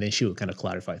 And then she would kind of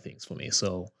clarify things for me.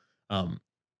 So, um,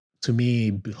 to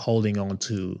me, holding on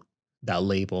to that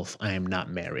label of I am not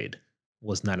married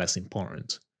was not as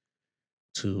important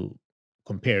to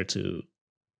compare to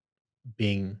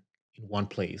being in one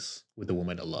place with the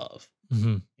woman I love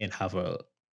Hmm. and have a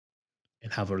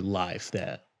life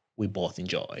that we both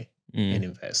enjoy Mm. and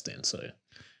invest in. So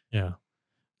Yeah.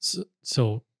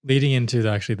 So leading into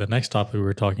actually the next topic we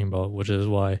were talking about, which is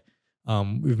why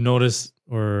we've noticed,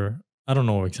 or I don't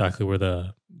know exactly where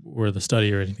the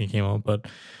study or anything came out, but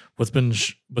what's been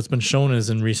shown is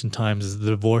in recent times is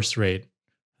the divorce rate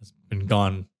has been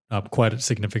gone up quite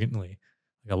significantly,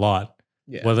 like a lot.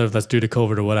 yeah, Whether that's due to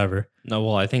COVID or whatever. No,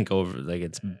 well, I think over like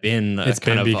it's been It's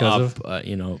kind been of because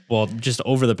up, well, just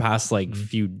over the past like Mhm.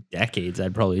 few decades,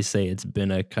 I'd probably say it's been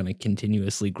a kind of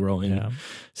continuously growing Yeah.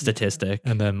 statistic.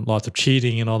 And then lots of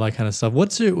cheating and all that kind of stuff.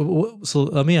 So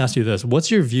let me ask you this.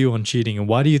 What's your view on cheating and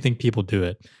why do you think people do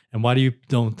it? And why do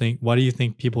you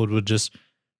think people would just,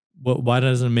 why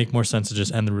doesn't it make more sense to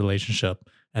just end the relationship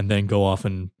and then go off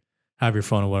and have your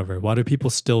fun or whatever? Why do people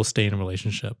still stay in a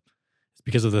relationship? It's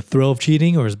because of the thrill of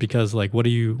cheating, or is it because like, what do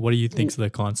you think's the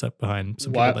concept behind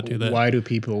some people that do that?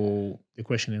 the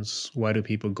question is, why do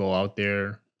people go out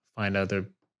there, find other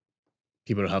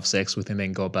people to have sex with, and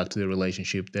then go back to the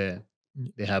relationship that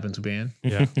they happen to be in?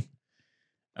 Yeah.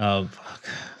 Fuck.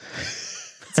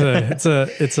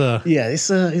 It's a Yeah,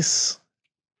 it's.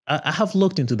 I have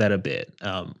looked into that a bit.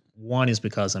 One is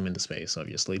because I'm in the space,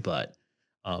 obviously, but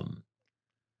um,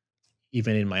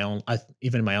 even in my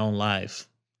own life,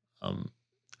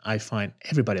 I find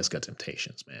everybody has got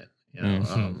temptations, man.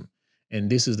 Mhm. And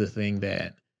this is the thing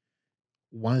that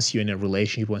once you're in a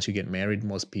relationship, once you get married,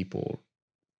 most people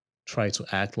try to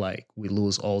act like we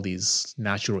lose all these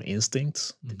natural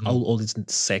instincts, Mhm. all these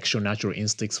sexual natural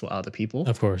instincts for other people.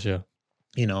 Of course, yeah.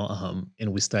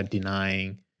 And we start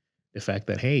denying the fact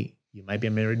that, hey, you might be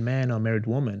a married man or a married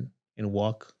woman and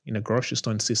walk in a grocery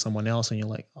store and see someone else and you're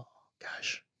like, oh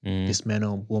gosh, Mm. this man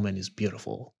or woman is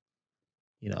beautiful,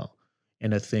 you know.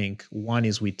 And I think one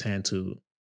is we tend to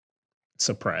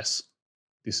suppress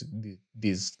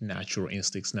these natural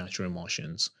instincts, natural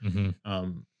emotions. Hmm.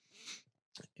 Um,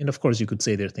 and of course, you could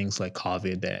say there are things like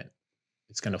COVID that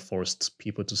it's kind of forced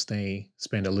people to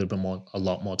spend a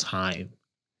lot more time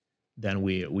than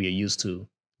we are used to.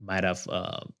 Might have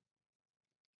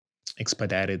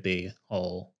expedited the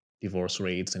whole divorce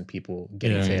rates and people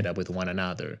getting Yeah. fed up with one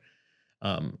another.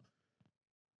 Um,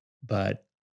 but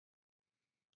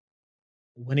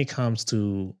when it comes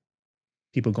to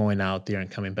people going out there and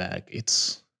coming back,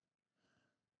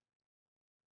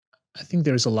 I think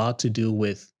there's a lot to do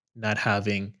with not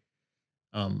having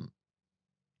um,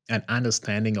 an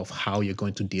understanding of how you're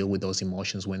going to deal with those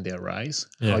emotions when they arise,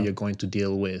 how Yeah. you're going to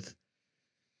deal with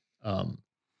um,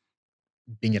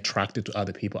 being attracted to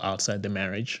other people outside the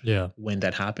marriage Yeah. when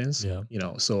that happens. Yeah.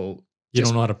 So You just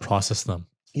don't know how to process them.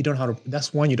 you don't know how to.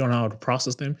 That's one, you don't know how to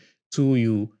process them.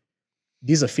 Two,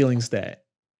 these are feelings that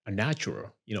are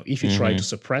natural. If you try to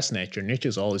suppress nature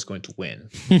is always going to win.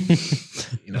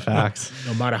 Facts.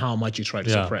 No matter how much you try to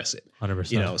Yeah. suppress it.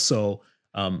 100%. So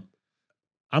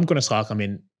I'm going to talk. I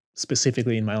mean,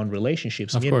 specifically in my own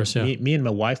relationships. Of course, yeah. Me and my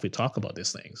wife, we talk about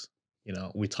these things.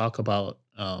 We talk about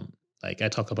like I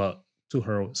talk about to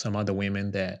her some other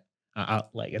women that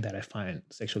that I find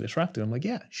sexually attractive. I'm like,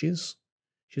 yeah, she's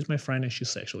my friend and she's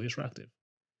sexually attractive.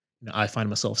 I find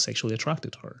myself sexually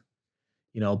attracted to her.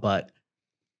 But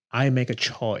I make a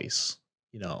choice.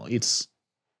 It's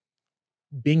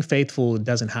being faithful it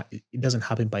doesn't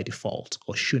happen by default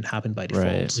or shouldn't happen by default.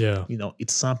 Right. Yeah.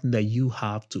 It's something that you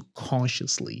have to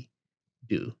consciously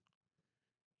do.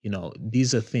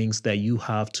 These are things that you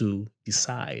have to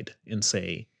decide and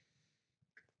say.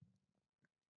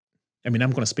 I mean,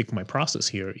 I'm going to speak for my process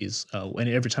here. Is when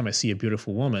every time I see a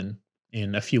beautiful woman,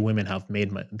 and a few women have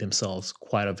made themselves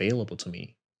quite available to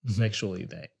me Mhm. sexually,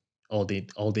 that all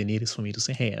they need is for me to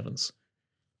say, "Hey, Evans,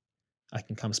 I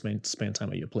can come spend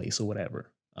time at your place or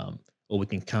whatever." Or we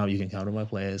can come, you can come to my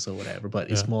place or whatever.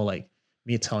 But it's Yeah. more like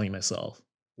me telling myself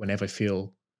whenever I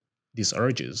feel these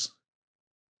urges,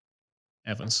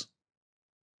 Evans,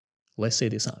 let's say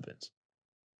this happens.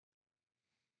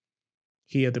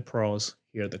 Here are the pros,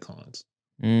 here are the cons.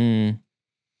 Mm.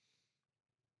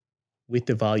 With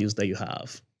the values that you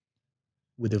have,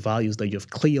 with the values that you've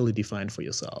clearly defined for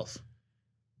yourself,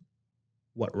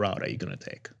 what route are you going to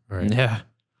take? Right. Yeah.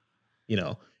 You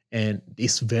know, and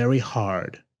it's very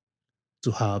hard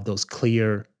to have those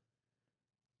clear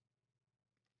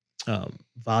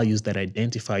values that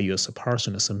identify you as a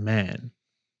person, as a man,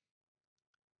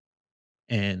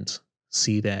 and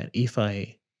see that if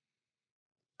I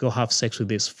go have sex with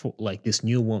this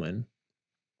new woman,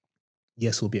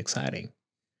 yes, it'll be exciting.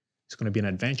 It's going to be an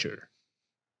adventure.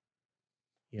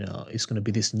 You know, it's going to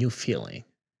be this new feeling.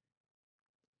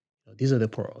 You know, these are the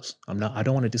pros. I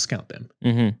don't want to discount them.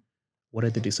 Mm-hmm. What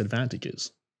are the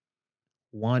disadvantages?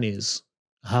 One is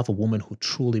I have a woman who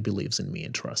truly believes in me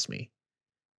and trusts me.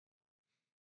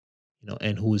 You know,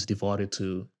 and who is devoted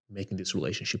to making this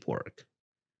relationship work.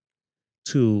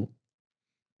 Two,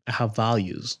 I have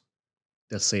values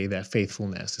that say that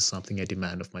faithfulness is something I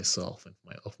demand of myself and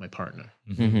of my partner.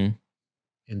 Mm-hmm.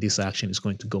 And this action is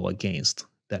going to go against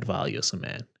that value as a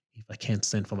man. If I can't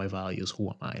stand for my values, who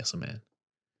am I as a man?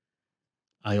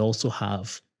 I also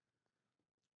have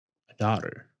a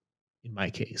daughter, in my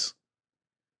case.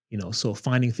 You know, so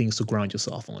finding things to ground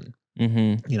yourself on.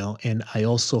 Mm-hmm. You know, and I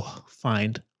also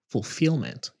find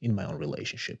fulfillment in my own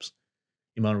relationships.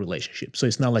 So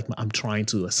it's not like I'm trying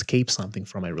to escape something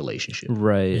from my relationship.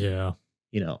 Right. Yeah.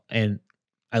 You know, and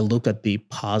I look at the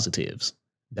positives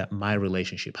that my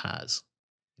relationship has.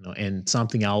 You know, and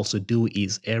something I also do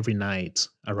is every night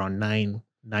around 9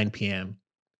 p.m.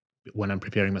 when I'm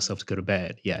preparing myself to go to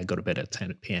bed. Yeah, I go to bed at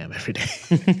 10 p.m. every day.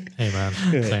 Hey man.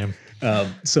 Same.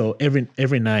 So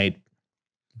every night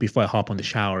before I hop on the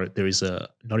shower, there is a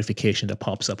notification that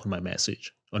pops up on my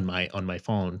message on my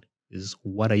phone. Is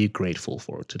what are you grateful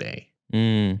for today?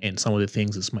 Mm. And some of the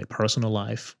things is my personal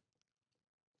life,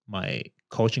 my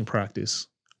coaching practice,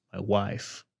 my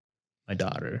wife, my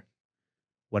daughter.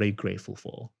 What are you grateful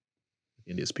for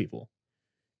in these people?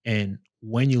 And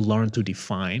when you learn to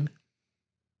define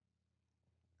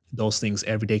those things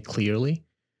every day clearly,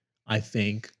 I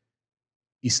think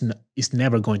it's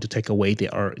never going to take away the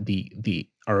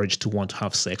urge to want to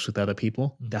have sex with other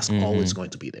people. That's always going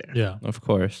to be there. Yeah. Of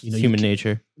course. You know, It's human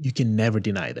nature. You can never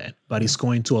deny that, but it's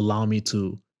going to allow me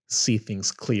to see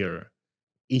things clearer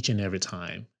each and every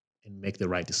time and make the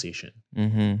right decision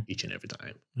Mm-hmm. each and every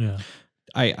time. Yeah.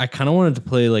 I kind of wanted to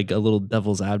play like a little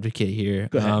devil's advocate here.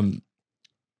 Go ahead.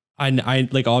 I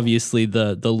like obviously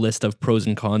the list of pros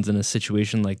and cons in a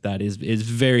situation like that is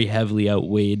very heavily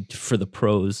outweighed for the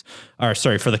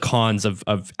for the cons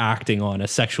of acting on a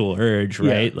sexual urge,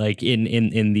 right? Yeah. Like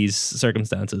in these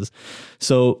circumstances.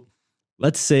 So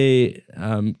let's say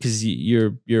because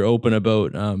you're open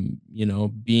about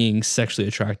being sexually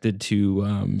attracted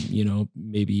to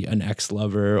maybe an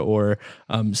ex-lover or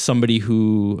somebody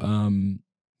who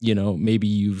maybe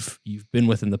you've been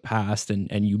with in the past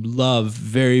and you love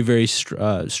very, very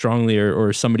strongly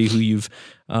or somebody who you've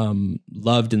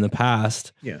loved in the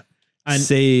past. Yeah. And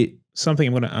say something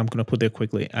I'm gonna put there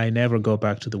quickly. I never go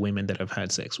back to the women that I've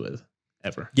had sex with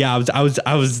ever. yeah, I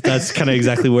was that's kind of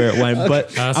exactly where it went. But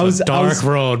That's a dark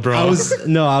road, bro. I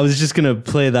was just gonna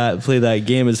play that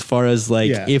game as far as like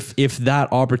Yeah. if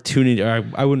that opportunity, or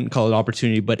I wouldn't call it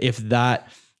opportunity, but if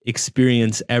that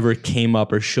experience ever came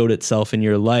up or showed itself in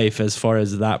your life as far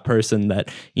as that person that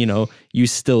you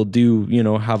still do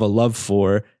have a love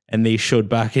for, and they showed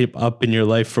back up in your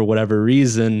life for whatever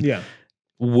reason, Yeah.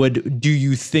 do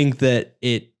you think that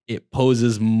it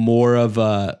poses more of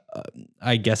a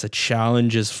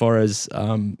challenge as far as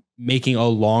making a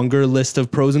longer list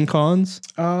of pros and cons?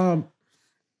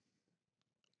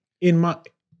 In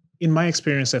my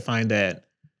experience, I find that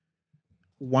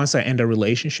once I end a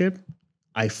relationship,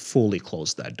 I fully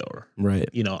close that door. Right.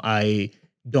 I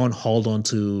don't hold on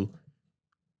to.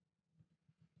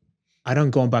 I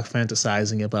don't go back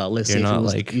fantasizing about, let's You're say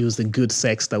not it was the good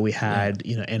sex that we had,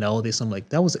 and all this. I'm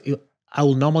like, I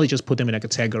will normally just put them in a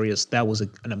category as that was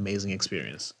an amazing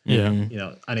experience. Yeah.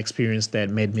 Mhm. An experience that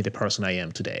made me the person I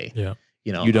am today. Yeah.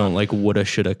 You don't like woulda,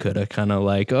 shoulda, coulda, kind of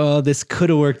like, oh, this could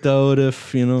have worked out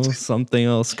if, something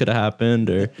else could have happened,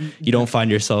 or you don't find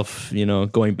yourself,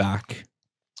 going back.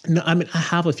 No, I mean, I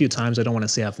have a few times. I don't want to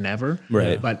say I've never,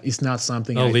 Right. but it's not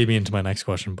something. That'll lead me into my next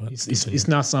question, but It's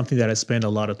not something that I spend a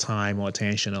lot of time or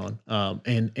attention on.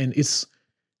 And it's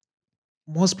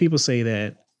most people say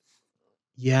that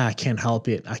yeah, I can't help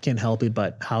it. I can't help it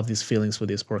but have these feelings for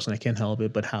this person. I can't help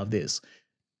it but have this.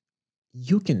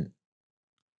 You can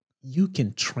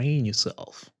train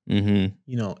yourself, Mm-hmm.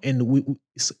 and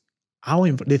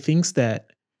the things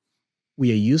that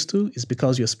we are used to is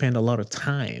because you spend a lot of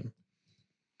time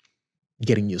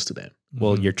getting used to them.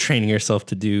 Well, Mhm. you're training yourself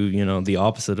to do, the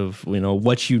opposite of,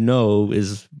 what you know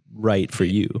is right for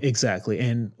you. Exactly.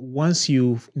 And once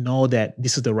you know that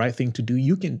this is the right thing to do,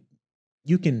 you can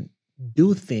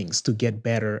do things to get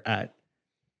better at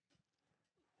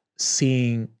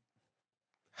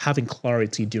having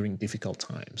clarity during difficult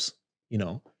times.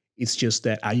 It's just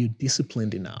that, are you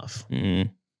disciplined enough Mm.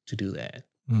 to do that?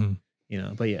 Mhm.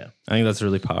 But yeah. I think that's a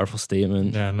really powerful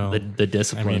statement. Yeah, no. The I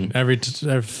discipline.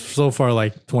 mean, so far,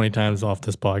 like 20 times off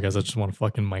this podcast, I just want to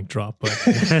fucking mic drop. But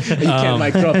You can't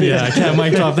mic drop it. Yeah, I can't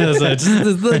mic drop this. It's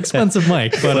the expensive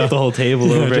mic, but Flip the whole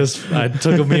table over. it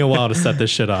took me a while to set this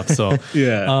shit up. So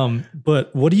Yeah.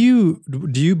 but what do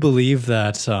you believe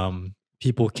that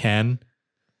people can,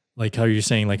 like how you're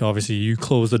saying, like obviously you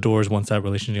close the doors once that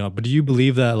relationship up, but do you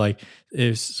believe that, like,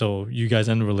 if so you guys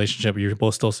end a relationship, you're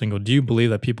both still single, do you believe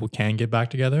that people can get back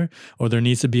together, or there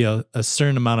needs to be a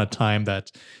certain amount of time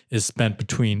that is spent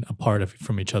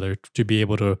from each other to be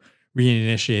able to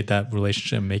reinitiate that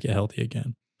relationship and make it healthy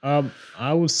again?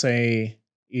 I would say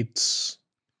it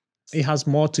has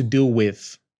more to do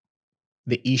with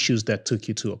the issues that took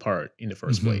you two apart in the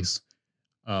first Mhm. place.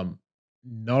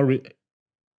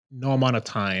 No amount of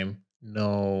time,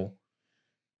 no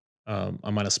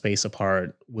amount of space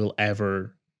apart will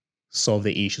ever solve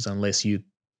the issues unless you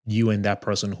and that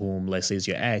person, whom let's say is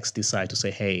your ex, decide to say,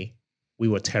 hey, we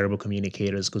were terrible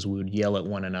communicators because we would yell at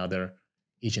one another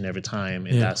each and every time,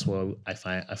 and Yeah. that's why I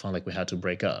found like we had to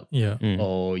break up. Yeah. Mm.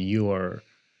 Or you are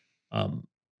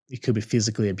it could be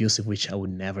physically abusive, which I would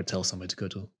never tell somebody to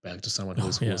go back to someone who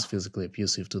yeah. was physically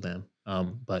abusive to them.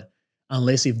 But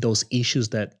unless if those issues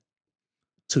that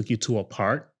took you two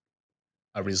apart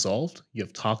are resolved, you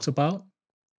have talked about,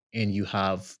 and you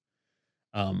have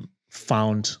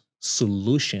found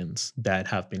solutions that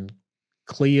have been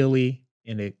clearly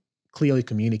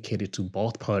communicated to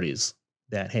both parties,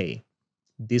 that hey,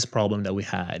 this problem that we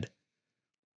had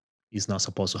is not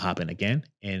supposed to happen again,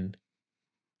 and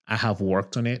I have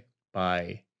worked on it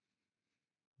by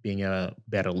being a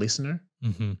better listener.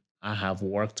 Mm-hmm. I have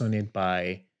worked on it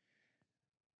by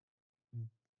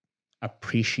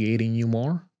appreciating you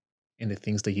more in the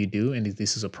things that you do. And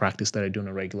this is a practice that I do on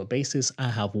a regular basis. I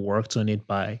have worked on it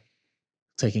by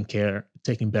taking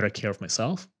better care of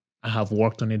myself. I have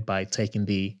worked on it by taking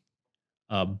the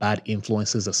bad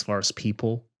influences as far as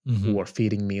people Mm-hmm. who are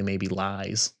feeding me maybe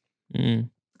lies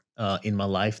Mm. in my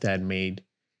life that made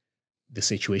the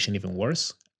situation even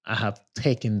worse. I have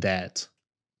taken that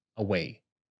away,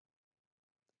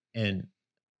 and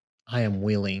I am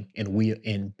willing,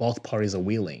 and both parties are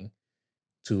willing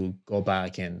to go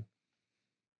back and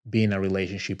be in a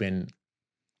relationship and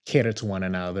cater to one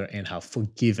another and have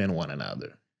forgiven one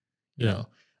another. You Yeah.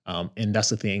 know, and that's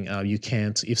the thing. You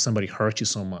can't, if somebody hurt you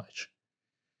so much,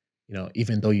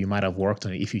 even though you might have worked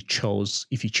on it, if you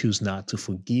choose not to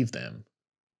forgive them,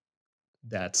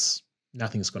 that's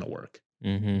nothing's going to work.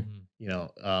 Mm-hmm.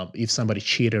 If somebody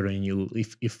cheated on you,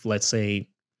 if let's say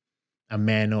a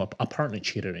man or a partner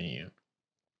cheated on you,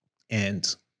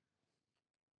 and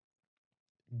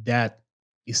that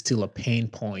is still a pain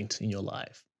point in your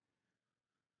life,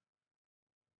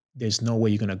 there's no way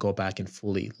you're going to go back and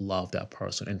fully love that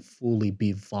person and fully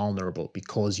be vulnerable,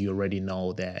 because you already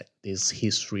know that there's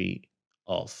history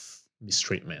of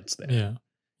mistreatments there. Yeah.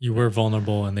 You were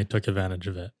vulnerable and they took advantage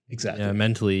of it. Exactly. Yeah,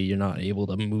 mentally you're not able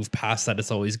to move past that.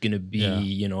 It's always going to be,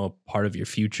 Yeah. a part of your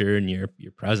future and your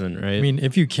present, right? I mean,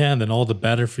 if you can, then all the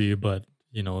better for you. But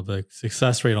the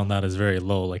success rate on that is very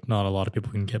low. Like, not a lot of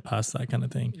people can get past that kind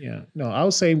of thing. Yeah. No, I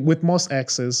would say with most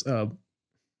exes,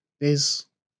 there's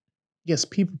yes,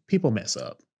 people mess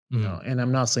up. Mhm. And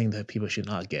I'm not saying that people should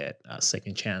not get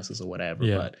second chances or whatever.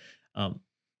 Yeah. But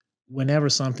whenever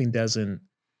something doesn't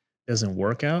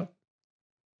work out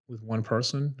with one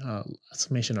person, as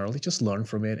I mentioned earlier, just learn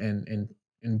from it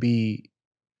and be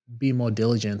more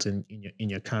diligent in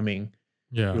your coming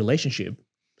Yeah. relationship,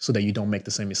 so that you don't make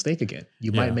the same mistake again.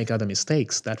 You Yeah. might make other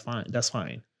mistakes. That's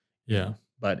fine. Yeah.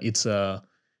 But it's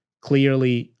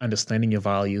clearly understanding your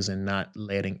values and not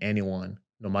letting anyone,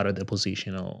 no matter their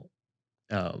position or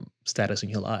status in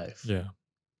your life. Yeah.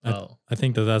 Oh, I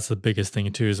think that's the biggest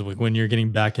thing too, is like when you're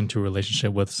getting back into a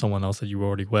relationship with someone else that you were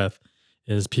already with,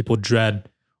 is people dread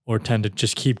or tend to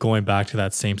just keep going back to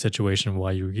that same situation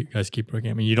while you guys keep working.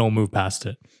 I mean, you don't move past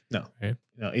it. no, Right.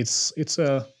 it's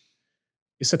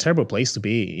a terrible place to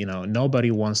be. Nobody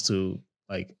wants to,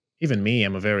 like, even me,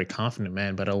 I'm a very confident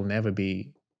man, but I'll never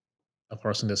be a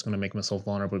person that's going to make myself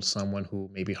vulnerable to someone who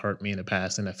maybe hurt me in the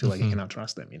past, and I feel like I Mhm. cannot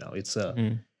trust them. It's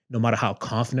Mm. no matter how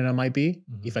confident I might be,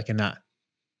 Mhm. if I cannot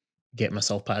get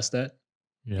myself past that,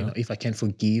 Yeah. if I can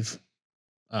forgive,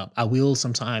 I will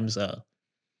sometimes. I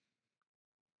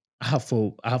have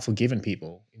forgiven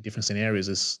people in different scenarios.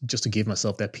 Is just to give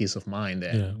myself that peace of mind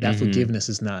that Yeah. that Mhm. forgiveness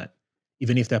is not,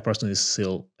 even if that person is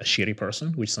still a shitty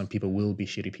person, which some people will be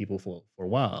shitty people for a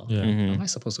while. Yeah. Mhm. Am I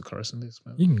supposed to curse in this?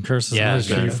 You can curse as Yeah, much as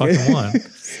sure. you fucking want.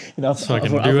 I've, Fucking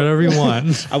do whatever you want.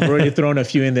 I've already thrown a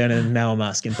few in there, and now I'm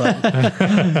asking.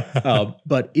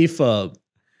 But if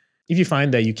you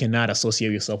find that you cannot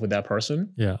associate yourself with that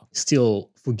person, Yeah.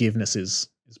 still forgiveness is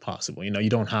possible. You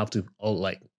don't have to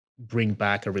bring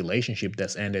back a relationship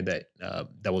that's ended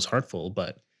that was hurtful,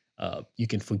 but you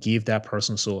can forgive that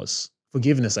person. So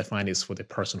forgiveness, I find, is for the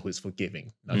person who is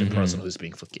forgiving, not the person Mhm. who is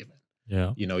being forgiven.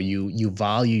 Yeah. You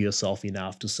value yourself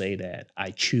enough to say that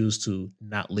I choose to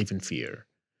not live in fear.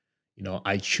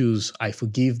 I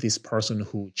forgive this person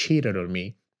who cheated on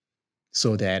me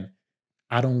so that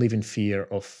I don't live in fear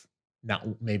of not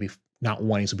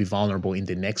wanting to be vulnerable in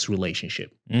the next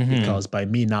relationship. Mhm. Because by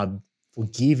me not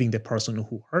forgiving the person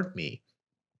who hurt me,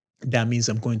 that means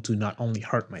I'm going to not only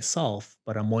hurt myself,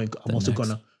 but I'm also going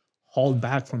next. to hold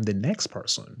back from the next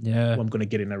person Yeah. who I'm going to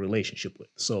get in a relationship with.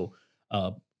 So,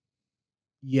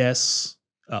 yes,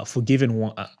 forgiving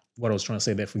one. What I was trying to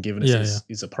say, that forgiveness Yeah,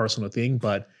 is a personal thing,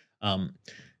 but um,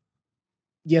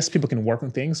 yes, people can work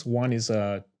on things. One is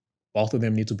both of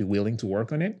them need to be willing to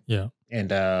work on it, Yeah. and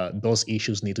those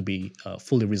issues need to be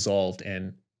fully resolved.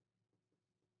 And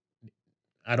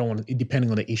I don't want to, depending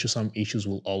on the issue, some issues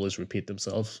will always repeat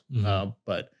themselves. Mhm.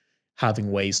 But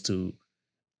having ways to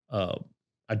uh,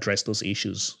 address those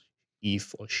issues,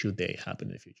 if or should they happen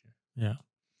in the future. Yeah.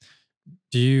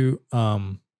 Do you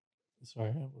sorry,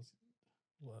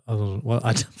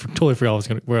 I totally forgot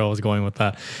where I was going with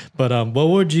that. But what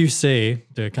would you say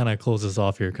to kind of close this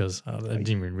off here? Because I didn't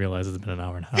even realize it's been an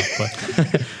hour and a half.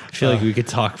 But I feel like we could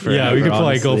talk forever. yeah, we could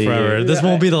probably go honestly. forever. This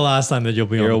won't be the last time that you'll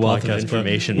be You're on the a wealth of podcast. but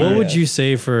information, what man. would you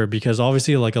say because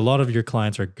obviously like a lot of your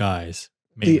clients are guys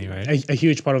mainly, right? A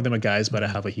huge part of them are guys, but I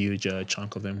have a huge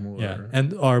chunk of them who Yeah, are.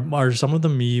 and are some of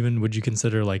them even? Would you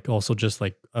consider like also just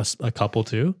like a couple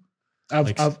too?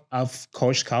 I've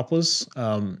coached couples.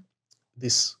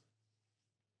 This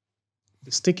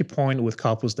the sticky point with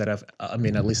couples that I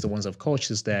mean, at least the ones I've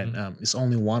coached, is that it's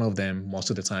only one of them most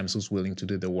of the times who's willing to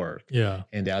do the work, Yeah,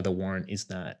 and the other one is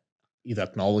not either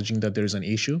acknowledging that there's an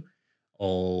issue,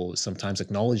 or sometimes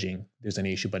acknowledging there's an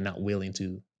issue but not willing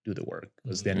to do the work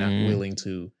because they're not willing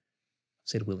to. I've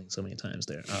said willing so many times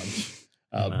there,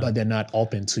 but they're not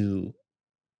open to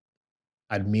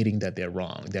admitting that they're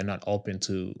wrong. They're not open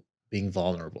to being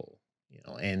vulnerable,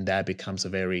 and that becomes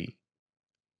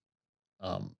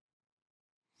um,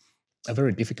 a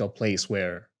very difficult place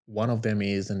where one of them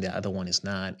is and the other one is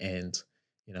not. And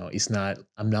it's not,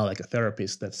 I'm not like a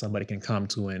therapist that somebody can come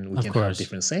to and we Of can course. have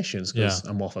different sessions, because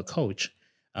I'm more of a coach.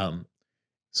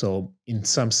 So in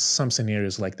some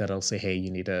scenarios like that, I'll say, hey, you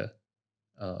need a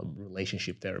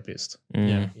relationship therapist.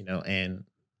 Yeah. And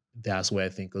that's where I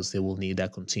think, because they will need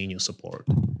that continuous support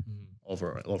Mhm.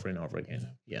 over and over again.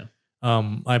 Yeah.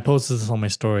 I posted this on my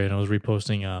story and I was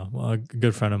reposting a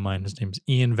good friend of mine. His name's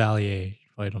Ian Valier.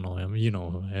 If I don't know him, you know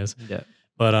who he is. Yeah.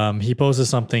 But he posted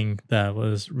something that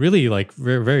was really like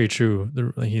very, very true.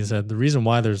 He said the reason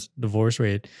why there's divorce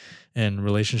rate and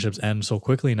relationships end so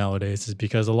quickly nowadays is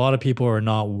because a lot of people are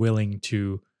not willing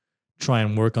to try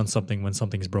and work on something when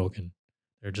something's broken.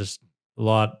 They're just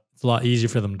it's a lot easier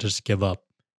for them to just give up,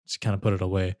 just kind of put it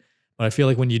away. But I feel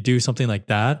like when you do something like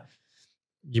that,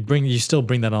 you still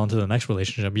bring that on to the next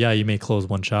relationship. Yeah, you may close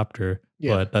one chapter,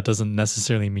 Yeah. but that doesn't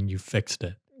necessarily mean you fixed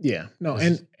it. Yeah. No,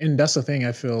 This and that's the thing.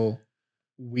 I feel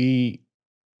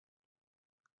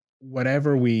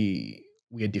whatever we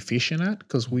are deficient at,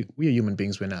 because we are human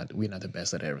beings, we're not the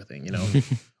best at everything,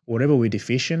 whatever we're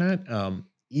deficient at,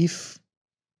 if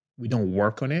we don't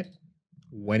work on it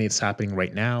when it's happening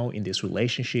right now in this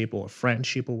relationship or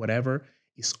friendship or whatever,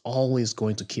 it's always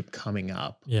going to keep coming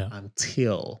up Yeah.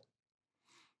 until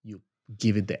you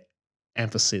give it the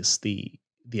emphasis, the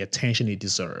attention it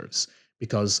deserves.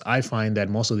 Because I find that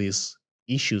most of these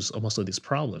issues or most of these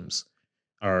problems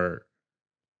are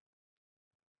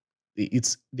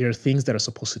there are things that are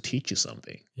supposed to teach you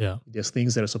something. Yeah. There's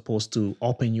things that are supposed to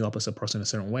open you up as a person in a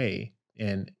certain way,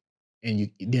 and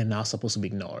they're not supposed to be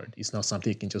ignored. It's not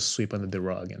something you can just sweep under the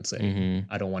rug and say, Mhm.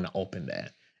 I don't want to open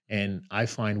that. And I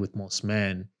find with most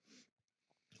men,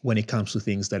 when it comes to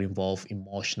things that involve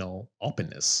emotional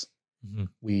openness, Mhm.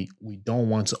 we don't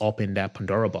want to open that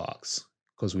Pandora box,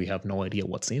 because we have no idea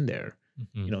what's in there.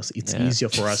 Mhm. You know, so it's Yeah. easier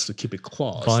for us to keep it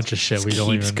closed. bunch of shit we Just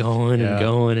don't keeps even going yeah. and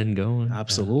going and going.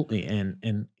 Absolutely, and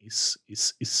it's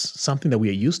something that we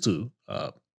are used to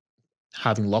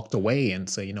having locked away and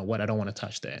say, you know what, I don't want to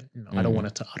touch that. You know, I don't Mhm.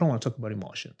 want to. I don't want to talk about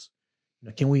emotions. You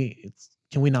know, can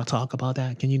we not talk about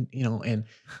that? Can you know? And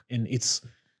it's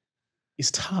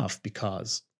tough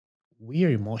because we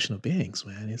are emotional beings,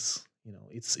 man. It's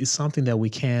it's something that we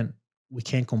can't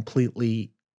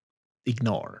completely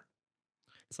ignore.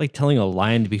 It's like telling a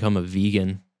lion to become a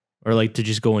vegan or like to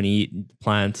just go and eat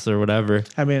plants or whatever.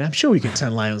 I mean, I'm sure we can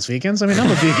turn lions vegans. I mean,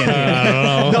 I'm a vegan. I don't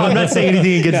know. No, I'm not saying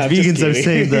anything against No, I'm just vegans. I'm kidding.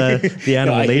 saying the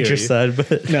animal I hear nature you. side.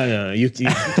 But No.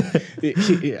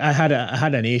 I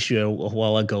had an issue a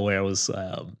while ago where I was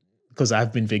because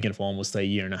I've been vegan for almost a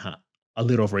year and a half, a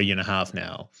little over a year and a half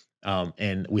now,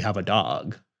 and we have a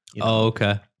dog. You know, oh,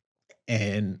 okay.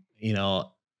 and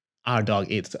our dog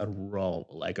eats a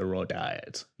raw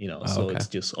diet. You know, so okay. it's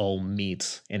just all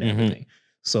meat and Mhm. everything.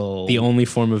 So The only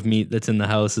form of meat that's in the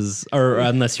house is, or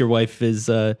unless your wife is,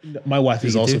 my wife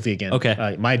is vegan also too? vegan.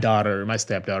 Okay. My daughter, my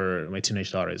stepdaughter, my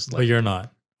teenage daughter is But like, you're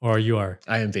not, or you are.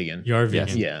 I am vegan. You are Yes.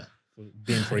 vegan. Yeah,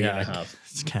 been for a year and a I half.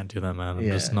 just can't do that, man. I'm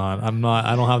Yeah. just not. I'm not.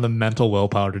 I don't have the mental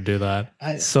willpower to do that.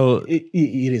 so it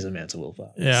is a mental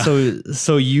willpower. Yeah.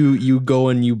 so you go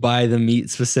and you buy the meat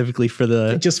specifically for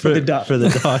the Just for the dog. for the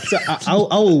dog. So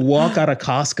I will walk out of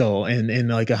Costco and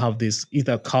like I have this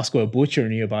either Costco or butcher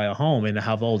nearby a home and I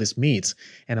have all this meats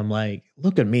and I'm like,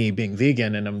 look at me being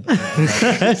vegan and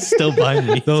I'm Still buying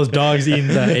meat. Those dogs eating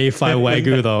the A5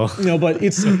 Wagyu though. but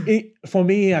for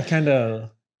me I kind of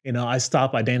I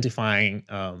stop identifying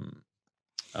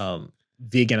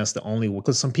vegan as the only one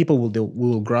because some people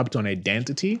will grab to an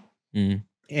identity Mm.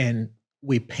 and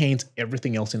we paint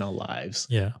everything else in our lives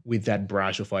Yeah. with that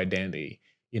brush of identity,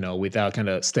 without kind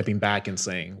of stepping back and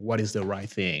saying, what is the right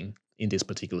thing in this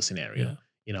particular scenario?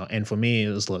 And for me, it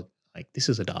was like this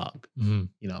is a dog. Mhm.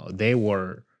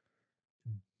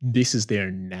 This is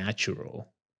their natural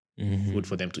Mhm. food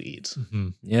for them to eat.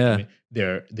 Mhm. Yeah. I mean,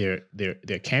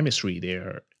 their chemistry,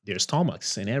 their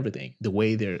stomachs and everything, the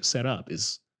way they're set up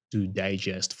is to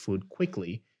digest food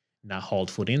quickly, not hold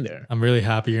food in there. I'm really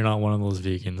happy you're not one of those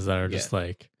vegans that are Yeah. just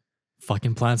like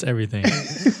fucking plants everything.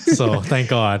 So thank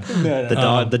God.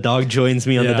 The dog joins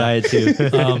me on the yeah. diet too.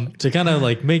 To kind of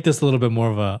like make this a little bit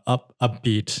more of a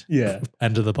upbeat Yeah.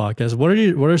 end of the podcast.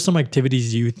 What are some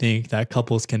activities you think that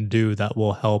couples can do that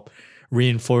will help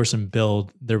reinforce and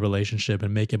build their relationship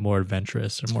and make it more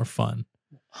adventurous or more fun?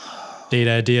 Date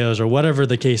ideas or whatever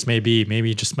the case may be. Maybe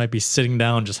you just might be sitting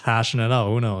down just hashing it out.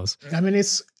 Who knows? I mean,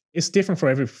 it's different for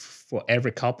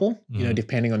every couple, Mhm.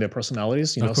 Depending on their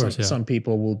personalities. Of course, yeah. Some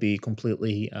people will be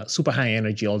completely super high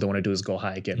energy. All they want to do is go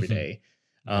hike every Mhm. day.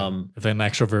 If an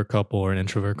extrovert couple or an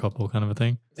introvert couple kind of a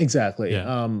thing. Exactly.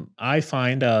 Yeah. I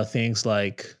find things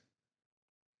like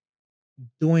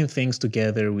doing things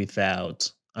together without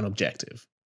an objective.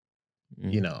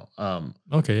 Mm.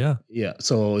 Okay, yeah. Yeah.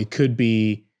 So it could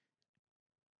be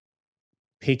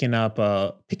pick up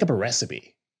a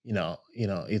recipe.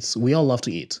 It's we all love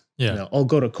to eat. Yeah. Or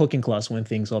go to cooking class when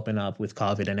things open up with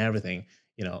COVID and everything.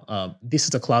 This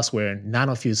is a class where none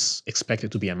of you is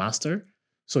expected to be a master.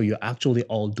 So you're actually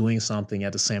all doing something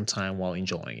at the same time while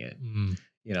enjoying it. Mm,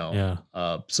 Yeah.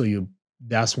 yeah.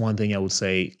 That's one thing I would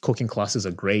say. Cooking classes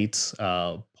are great.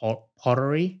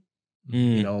 Pottery,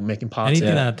 Mm. making pots.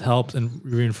 Anything that helps and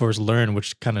reinforce learn,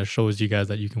 which kind of shows you guys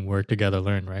that you can work together,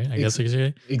 learn, right? I guess you could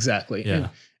say. Exactly. Yeah.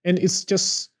 And it's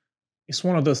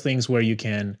one of those things where you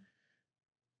can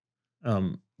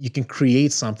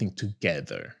create something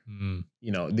together. Mm,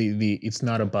 It's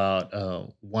not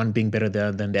about one being better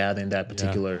than the other in that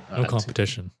particular. no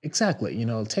competition. Exactly.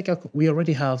 We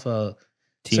already have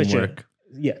Teamwork.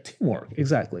 Teamwork.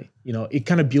 Exactly. It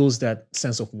kind of builds that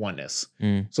sense of oneness.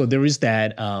 Mm. So there is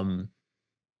that.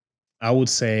 I would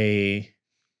say,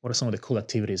 what are some of the cool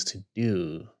activities to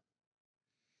do?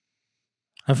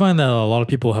 I find that a lot of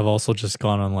people have also just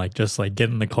gone on just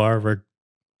get in the car, we're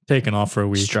taking off for a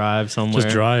week. Just drive somewhere.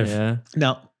 drive. Yeah.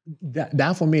 Now,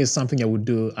 that for me is something I would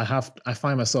do. I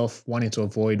find myself wanting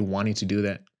to do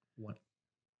that,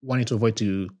 wanting to avoid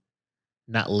to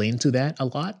not lean to that a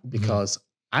lot because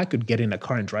I could get in a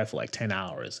car and drive for like 10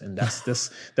 hours, and that's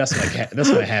my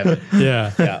habit.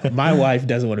 Yeah. Yeah, my wife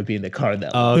doesn't want to be in the car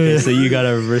that Oh, long. okay. So you got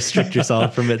to restrict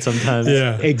yourself from it sometimes.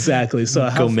 Yeah. Exactly. So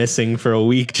I Go have, missing for a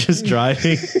week just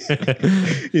driving.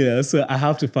 so I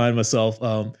have to find myself,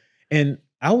 and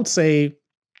I would say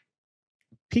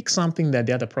pick something that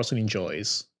the other person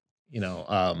enjoys,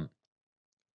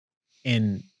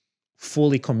 and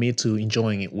fully commit to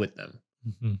enjoying it with them.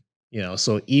 Mhm.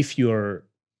 So if you're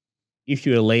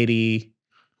a lady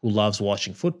who loves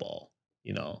watching football,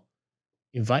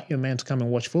 invite your man to come and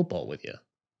watch football with you.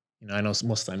 I know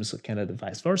most times it's kind of the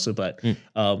vice versa, but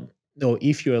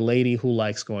if you're a lady who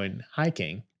likes going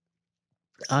hiking,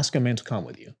 ask your man to come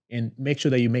with you and make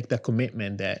sure that you make that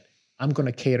commitment that I'm going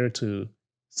to cater to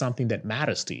something that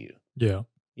matters to you. Yeah.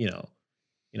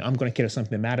 I'm going to cater to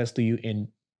something that matters to you, and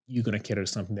you're going to cater to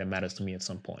something that matters to me at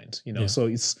some point. Yeah. So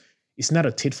it's not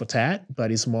a tit for tat,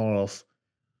 but it's more of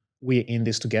we're in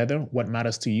this together. What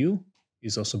matters to you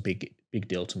is also big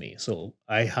deal to me. So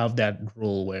I have that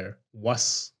rule where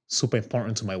what's super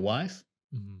important to my wife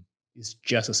is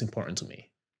just as important to me.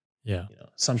 Yeah.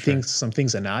 Some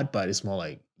things are not, but it's more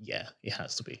like, yeah, it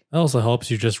has to be. It also helps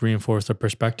you just reinforce the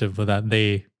perspective that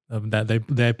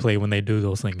they play when they do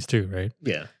those things too, right?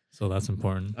 Yeah. So that's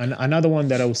important. And another one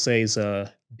that I would say is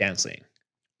dancing.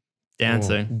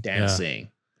 Dancing.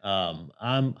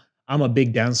 I'm a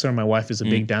big dancer. My wife is a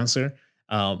big dancer.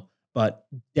 But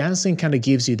dancing kind of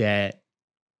gives you that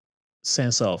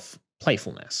sense of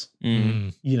playfulness.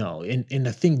 And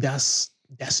I think that's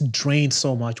drained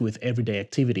so much with everyday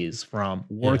activities, from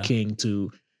working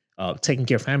to taking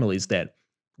care of families, that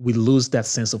we lose that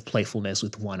sense of playfulness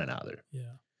with one another.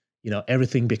 Yeah.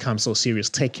 Everything becomes so serious.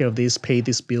 Take care of this, pay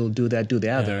this bill, do that, do the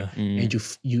other, and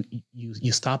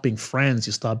you stop being friends.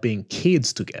 You stop being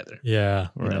kids together. Yeah.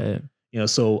 Right.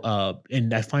 So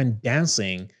and I find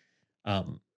dancing,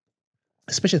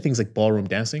 especially things like ballroom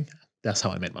dancing. That's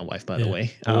how I met my wife, by the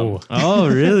way. Oh,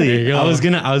 There really? you go. I was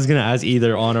gonna ask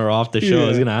either on or off the show. I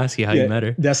was gonna ask you how you met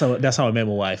her. That's how I met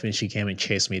my wife, and she came and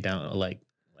chased me down like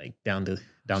down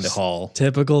the hall.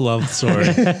 Typical love story.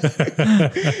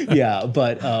 Yeah,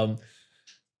 but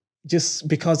just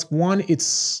because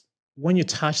it's when you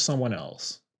touch someone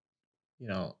else,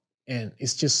 and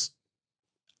it's just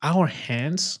our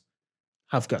hands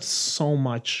have got so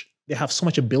much. They have so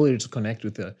much ability to connect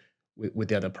with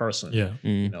the other person.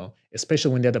 Yeah.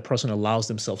 Especially when the other person allows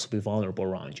themselves to be vulnerable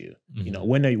around you.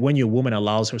 When your woman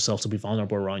allows herself to be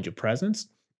vulnerable around your presence,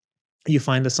 you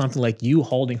find that something like you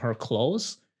holding her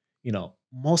close.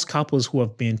 Most couples who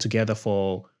have been together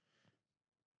for,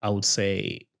 I would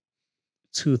say,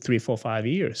 2, 3, 4, 5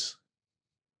 years,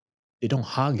 they don't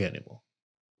hug anymore.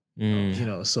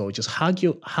 So just hug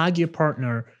your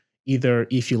partner. Either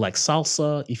if you like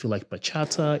salsa, if you like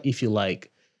bachata, if you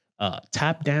like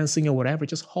tap dancing or whatever,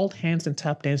 just hold hands and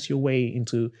tap dance your way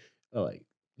into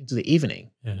the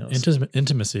evening. Yeah.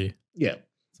 Intimacy. Yeah,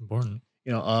 It's important.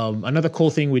 Another cool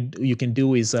thing you can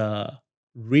do is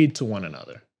read to one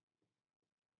another.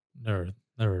 Never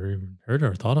even heard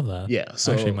or thought of that. Yeah,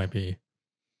 so actually, it might be.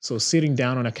 So sitting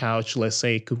down on a couch, let's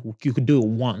say you could do it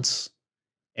once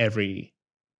every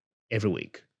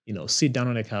week. Sit down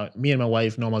on a couch. Me and my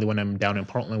wife, normally when I'm down in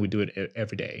Portland, we do it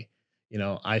every day.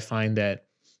 I find that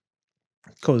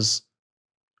because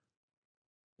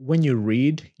when you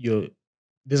read,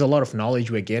 there's a lot of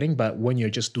knowledge we're getting, but when you're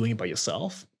just doing it by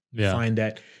yourself, you find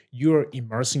that you're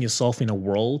immersing yourself in a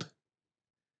world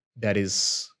that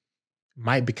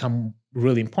might become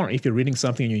really important. If you're reading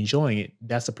something and you're enjoying it,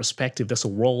 that's a perspective, that's a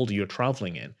world you're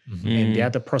traveling in. And the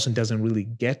other person doesn't really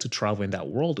get to travel in that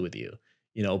world with you.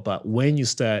 But when you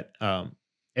start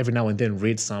every now and then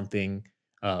read something,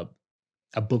 a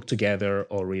book together,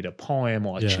 or read a poem,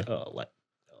 or like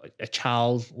a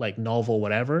child like novel,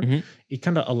 whatever, it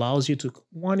kind of allows you to,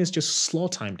 one is just slow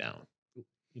time down,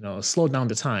 slow down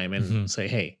the time and say,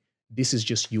 hey, this is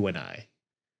just you and I.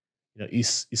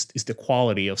 It's the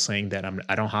quality of saying that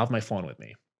I don't have my phone with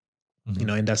me.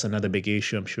 And that's another big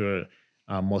issue I'm sure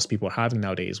most people are having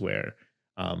nowadays, where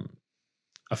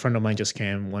a friend of mine just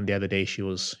came one the other day.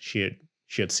 She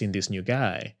had seen this new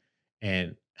guy,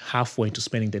 and halfway into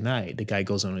spending the night, the guy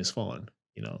goes on his phone.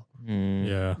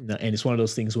 Yeah. And it's one of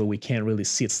those things where we can't really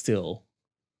sit still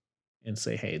and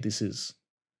say, hey, this is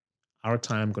our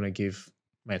time. I'm going to give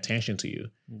my attention to you.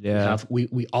 Yeah.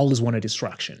 We always want a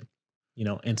distraction,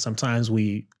 and sometimes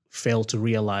we fail to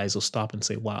realize or stop and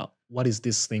say, wow, what is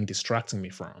this thing distracting me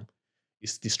from?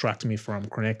 It's distracting me from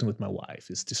connecting with my wife.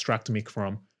 It's distracting me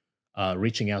from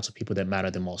reaching out to people that matter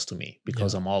the most to me,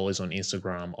 because I'm always on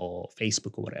Instagram or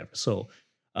Facebook or whatever. So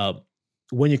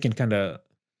when you can kind of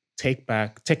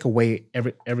take away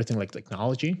everything like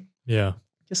technology,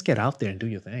 just get out there and do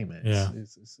your thing, man.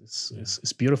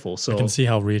 It's beautiful. So I can see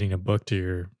how reading a book to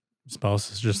your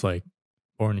spouse is just like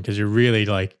boring, because you're really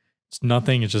like, it's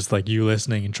nothing. It's just like you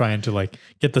listening and trying to like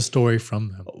get the story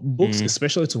from them. Books,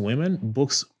 especially to women,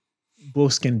 books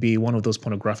can be one of those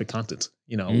pornographic content.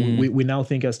 We now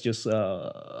think as just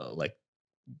like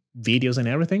videos and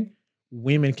everything.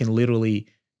 Women can literally,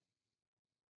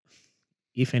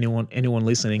 if anyone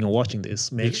listening or watching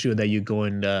this, make sure that you go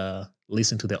and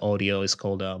listen to the audio. It's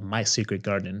called My Secret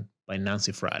Garden by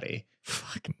Nancy Friday.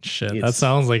 Fucking shit. That It's-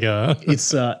 sounds like a.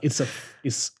 It's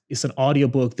an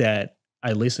audiobook that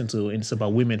I listen to, and it's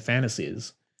about women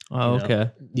fantasies. Oh, you know?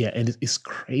 okay. Yeah, and it's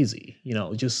crazy.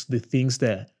 Just the things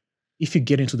that if you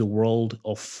get into the world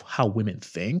of how women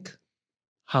think,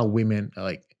 how women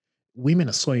are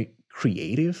so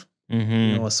creative,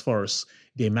 Mm-hmm. as far as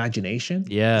the imagination.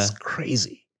 Yeah. It's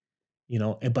crazy.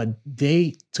 But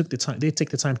they take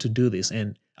the time to do this.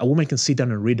 And a woman can sit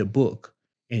down and read a book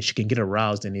and she can get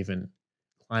aroused and even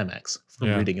climax from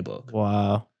Yeah. reading a book.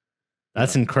 Wow.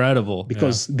 That's incredible.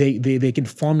 Because they can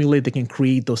formulate, they can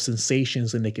create those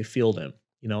sensations and they can feel them,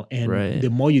 and Right. the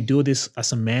more you do this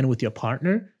as a man with your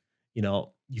partner,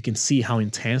 you can see how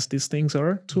intense these things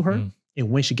are to her. Mhm. And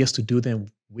when she gets to do them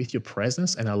with your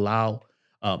presence and allow,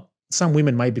 some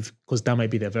women might be, because that might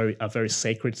be a very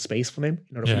sacred space for them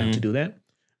in order for them Yeah. to do that.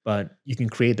 But you can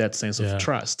create that sense Yeah. of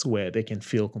trust where they can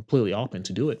feel completely open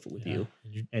to do it with Yeah.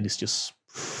 you. And it's just,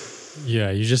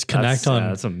 You just connect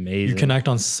That's on. amazing. You connect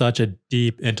on such a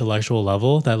deep intellectual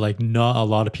level that like not a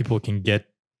lot of people can get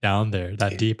down there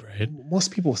that deep, right?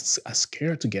 most people are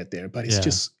scared to get there, but it's Yeah.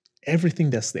 just everything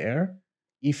that's there.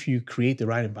 If you create the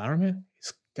right environment,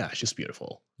 it's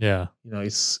beautiful. Yeah.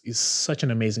 It's such an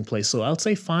amazing place. So I would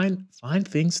say find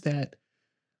things that,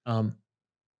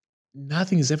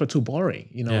 nothing is ever too boring.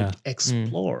 Yeah.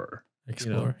 Explore.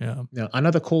 Explore. Yeah. Now,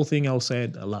 another cool thing I'll say,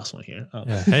 the last one here.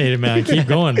 Yeah. Hey man, keep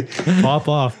going. Pop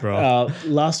off, bro.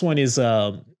 Last one is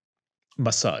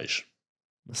massage.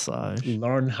 Massage.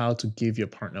 Learn how to give your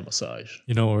partner a massage.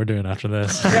 You know what we're doing after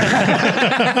this.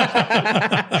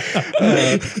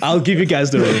 I'll give you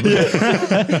guys the room.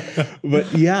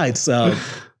 But yeah, it's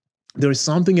there's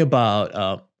something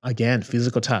about again,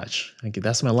 physical touch. Okay,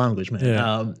 that's my language, man.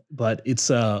 Yeah. But it's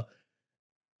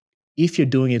if you're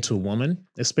doing it to a woman,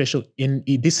 especially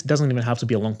this doesn't even have to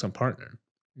be a long-term partner.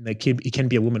 Like it can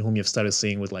be a woman whom you've started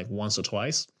seeing with like once or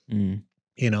twice. Mm.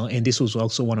 And this was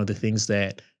also one of the things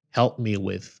that helped me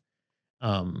with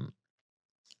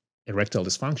erectile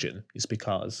dysfunction, is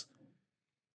because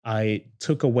I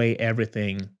took away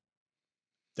everything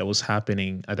that was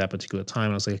happening at that particular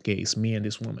time. I was like, okay, it's me and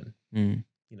this woman. Mm.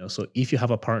 So if you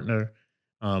have a partner,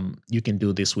 you can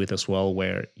do this with as well,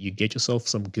 where you get yourself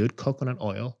some good coconut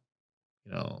oil.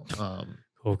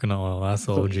 Coconut oil, that's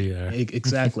the OG there.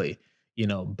 Exactly.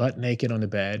 Butt naked on the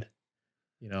bed.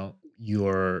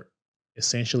 You're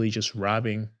essentially just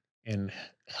rubbing and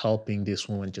helping this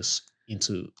woman just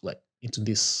into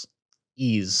this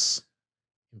ease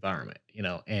environment.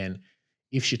 And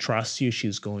if she trusts you,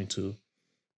 she's going to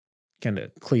kind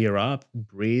of clear up,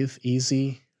 breathe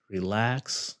easy,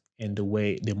 relax. And the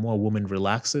more a woman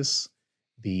relaxes,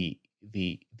 the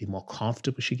more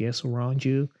comfortable she gets around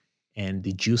you, and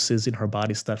the juices in her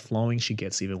body start flowing. She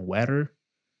gets even wetter.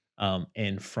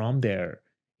 And from there,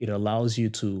 it allows you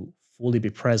to fully be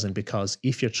present, because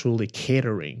if you're truly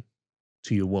catering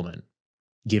to your woman,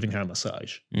 giving her a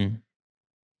massage,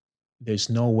 there's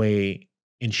no way,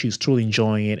 and she's truly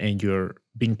enjoying it, and you're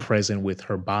being present with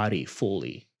her body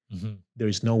fully. Mhm.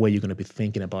 There's no way you're going to be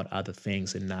thinking about other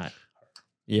things and not,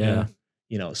 Yeah.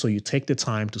 so you take the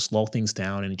time to slow things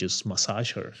down and just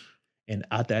massage her. And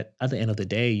at the end of the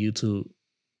day, you two,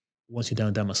 once you're done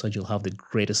with that massage, you'll have the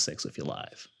greatest sex of your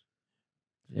life.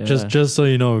 Yeah. Just so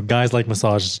you know, guys like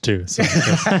massages too. So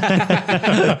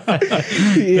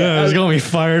Yeah, it's gonna be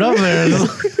fired up there.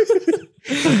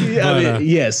 Yeah, But,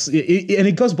 yes, and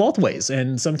it goes both ways.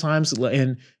 And sometimes,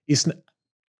 and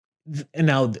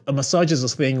now a massage is a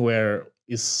thing where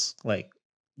it's like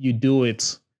you do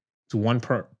it to one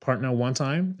partner one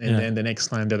time, and Yeah. then the next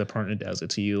time the other partner does it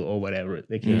to you, or whatever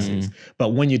the case is. But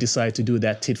when you decide to do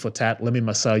that tit for tat, let me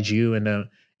massage you, and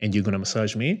you're gonna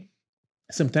massage me.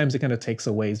 Sometimes it kind of takes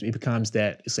away. It becomes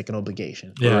that it's like an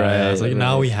obligation. Yeah, Right, yeah, it's like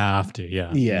now right. we have to.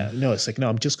 Yeah. Yeah, no, it's like, no,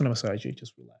 I'm just gonna massage you.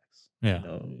 Just relax.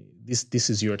 Yeah. This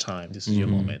is your time. This is your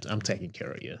Mhm. moment. I'm taking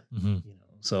care of you. Mhm.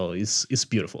 So it's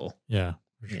beautiful. Yeah.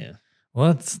 Yeah.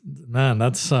 Well, that's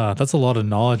a lot of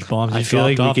knowledge bombs. I You feel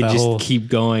like dropped we off could that just whole- keep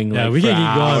going. Yeah, like, we for can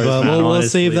keep going, hours, but man, we'll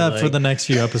save honestly, that for like- the next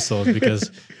few episodes, because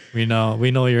we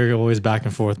know you're always back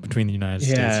and forth between the United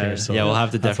States Yeah. here. So Yeah, we'll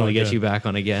have to that's all definitely get good. you back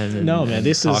on again. And, No, man, and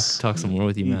this talk, is- talk some more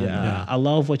with you, man. Yeah. I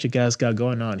love what you guys got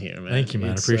going on here, man. Thank you,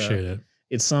 man. It's, Appreciate it.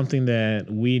 It's something that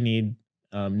we need,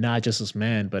 not just as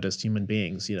men, but as human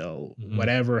beings. Mhm.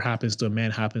 Whatever happens to a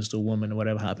man happens to a woman.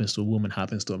 Whatever happens to a woman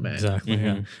happens to a man. Exactly.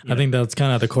 Mhm. Yeah. I think that's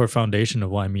kind of the core foundation of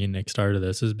why me and Nick started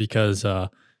this, is because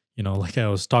you know, like I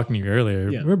was talking to you earlier,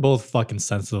 Yeah. we're both fucking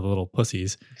sensitive little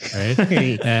pussies, right?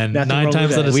 Hey, And nothing wrong 9 with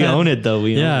times that. out of We 10, own it though.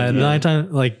 We yeah, own and it. 9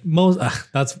 times, like most,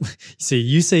 that's, see,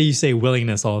 you say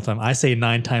willingness all the time. I say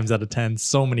 9 times out of 10,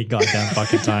 so many goddamn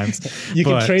fucking times. You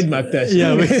can But- trademark that.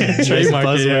 Yeah, we can Nice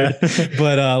trademark it, yeah. buzzword.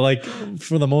 But like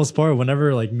for the most part,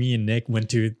 whenever like me and Nick went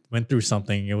through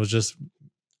something, it was just,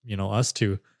 you know, us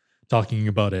two talking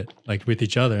about it like with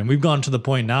each other. And we've gotten to the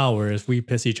point now where if we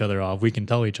piss each other off, we can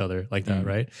tell each other like that,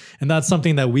 right? And that's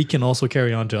something that we can also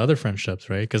carry on to other friendships,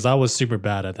 right? Because I was super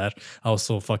bad at that. I was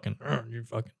so fucking, you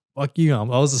fucking, fuck you. I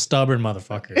was a stubborn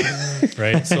motherfucker,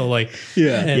 right? So like,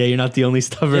 Yeah. and- Yeah, you're not the only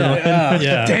stubborn one.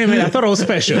 Yeah. Damn it! I thought I was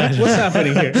special. What's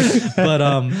happening here? But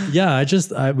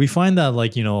yeah, we find that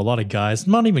like, you know, a lot of guys,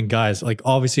 not even guys, like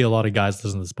obviously a lot of guys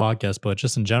listen to this podcast, but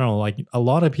just in general, like a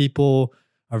lot of people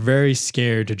are very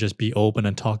scared to just be open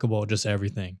and talk about just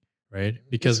everything, right?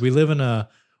 Because we live in a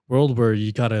world where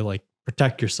you gotta like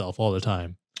protect yourself all the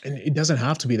time. And it doesn't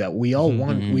have to be that. We all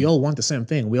want the same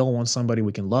thing. We all want somebody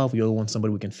we can love. We all want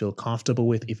somebody we can feel comfortable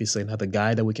with. If it's another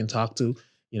guy that we can talk to,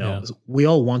 you know, we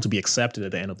all want to be accepted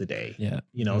at the end of the day. Yeah.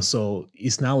 You know, so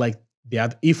it's not like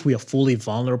if we are fully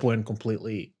vulnerable and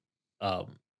completely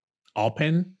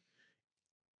open,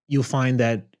 you'll find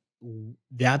that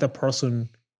the other person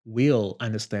will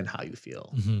understand how you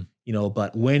feel. Mhm. You know,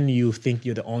 but when you think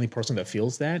you're the only person that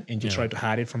feels that and you Yeah. try to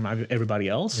hide it from everybody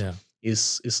else, Yeah.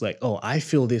 it's like, oh, I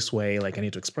feel this way, like I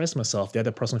need to express myself. The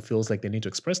other person feels like they need to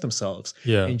express themselves,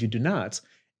 Yeah. and you do not.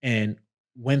 And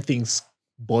when things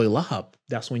boil up,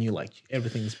 that's when you like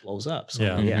everything just blows up. So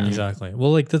Yeah, exactly.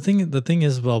 Well, like the thing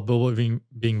is about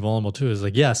being vulnerable too is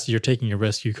like, yes, you're taking a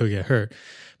risk, you could get hurt.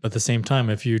 But at the same time,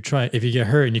 if you get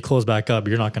hurt and you close back up,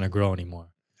 you're not going to grow anymore.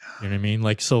 You know what I mean?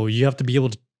 Like, so you have to be able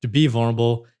to be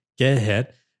vulnerable, get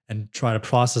hit, and try to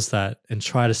process that and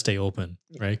try to stay open,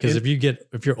 right? Because if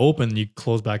you're open and you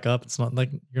close back up, it's not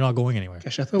like you're not going anywhere.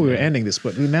 Gosh, I thought we were ending this,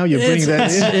 but now you're bringing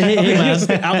that. Hey, man. Here's the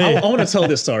thing. I want to tell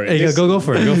this story. Hey, This- go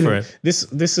for it. Go for it. This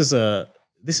is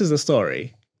the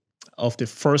story of the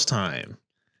first time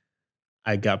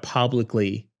I got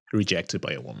publicly rejected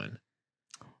by a woman.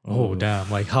 Oh,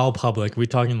 damn. Like how public? We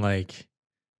talking like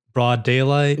broad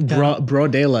daylight?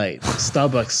 Broad daylight,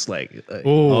 Starbucks, like.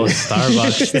 Oh,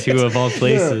 Starbucks, two of all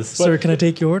places. Sir, can I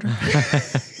take your order?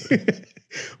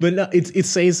 But no, it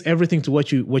says everything to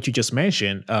what you just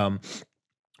mentioned.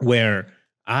 Where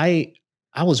I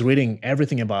was reading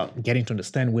everything about getting to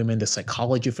understand women, the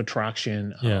psychology of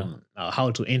attraction,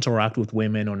 how to interact with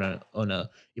women on a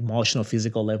emotional,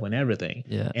 physical level, and everything.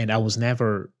 Yeah. And I was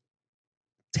never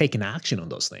taking action on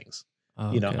those things.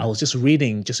 Oh, You know, okay. I was just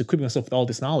reading, just equipping myself with all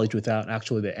this knowledge without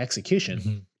actually the execution.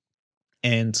 Mhm.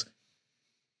 And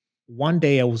one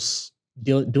day I was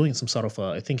doing some sort of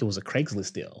I think it was a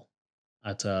Craigslist deal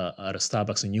at a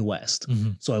Starbucks in New West.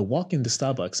 Mhm. So I walk in the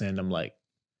Starbucks and I'm like,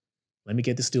 let me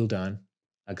get this deal done.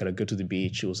 I gotta go to the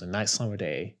beach. It was a nice summer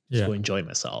day. Just Yeah. go enjoy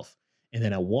myself. And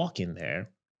then I walk in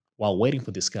there while waiting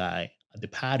for this guy at the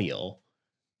patio.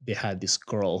 They had this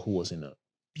girl who was in a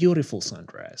beautiful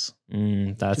sundress,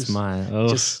 That's just- mine. Oh,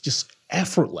 just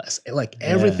effortless. Like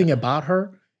everything about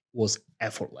her was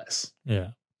effortless.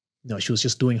 Yeah. You know, she was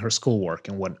just doing her schoolwork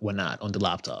and whatnot on the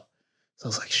laptop. So I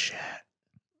was like, shit.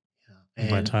 Yeah.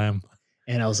 My time.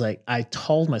 And I was like, I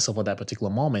told myself at that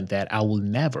particular moment that I will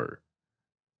never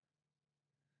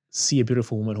see a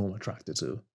beautiful woman who I'm attracted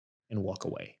to and walk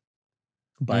away.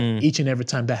 But each and every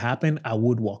time that happened, I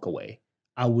would walk away.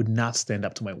 I would not stand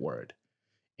up to my word.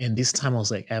 And this time I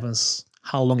was like, Evans,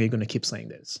 how long are you going to keep saying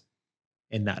this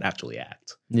and not actually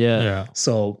act? yeah. Yeah.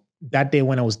 So that day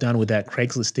when I was done with that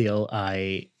Craigslist deal,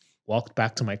 I walked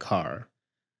back to my car,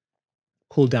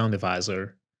 pulled down the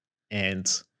visor, and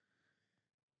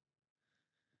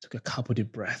took a couple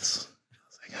deep breaths. I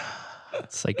was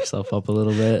like, Psych yourself up a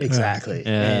little bit. exactly.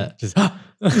 Yeah. Just I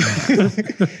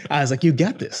was like, you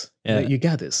got this. Yeah. You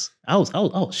got this. I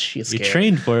was shit You scared.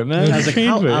 trained for it, man. I was You like,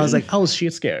 trained for it. I was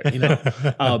shit scared, you know.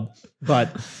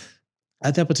 But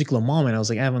at that particular moment, I was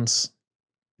like, Evans,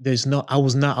 I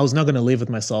was not going to live with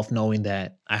myself knowing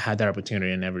that I had that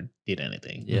opportunity and never did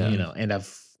anything. Yeah. You know, and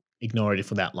I've ignored it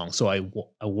for that long. So I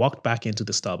walked back into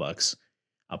the Starbucks,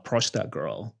 approached that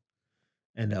girl,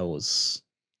 and I was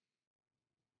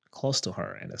close to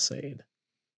her, and I said,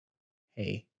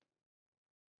 "Hey,"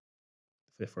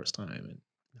 for the first time, and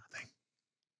nothing,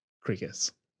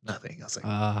 crickets, nothing.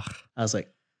 I was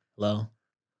like, "Hello,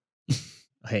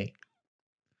 hey,"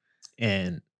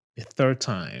 and the third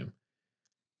time,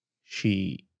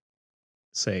 she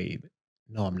said,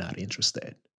 "No, I'm not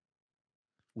interested,"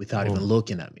 without even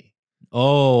looking at me.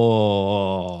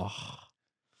 oh.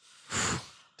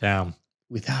 damn.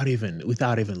 Without even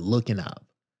looking up.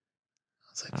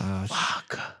 was like, Oh,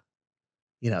 fuck.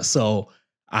 So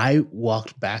I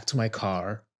walked back to my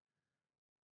car.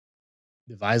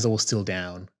 The visor was still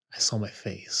down. I saw my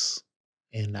face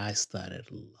and I started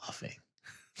laughing.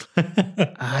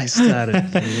 I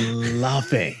started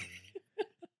laughing.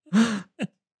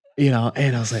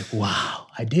 And I was like, wow,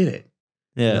 I did it.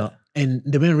 yeah. And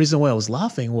the main reason why I was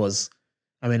laughing was,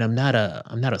 I'm not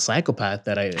a psychopath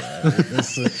that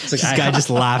it's like This guy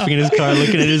just laughing in his car,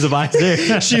 looking at his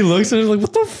visor. She looks at her like,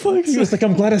 what the fuck? He was like,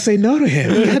 I'm glad I say no to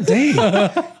him. God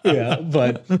dang.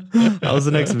 But I was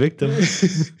the next victim.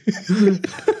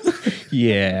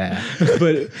 yeah.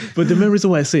 But the main reason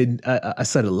why I said I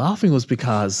started laughing was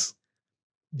because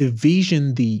the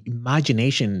vision, the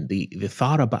imagination, the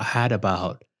thought I had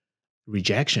about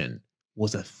rejection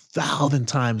was 1,000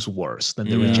 times worse than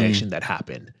the rejection that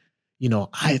happened.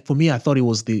 For me, I thought it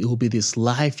would be this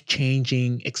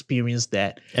life-changing experience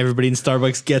that Everybody in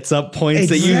Starbucks gets up,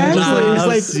 points at you, Exactly.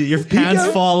 laughs, It's like, your pants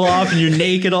fall off, and you're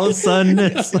naked all of a sudden.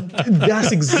 It's like,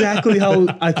 that's exactly how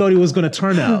I thought it was going to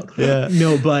turn out. Yeah.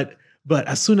 But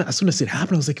as soon as it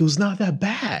happened, I was like, it was not that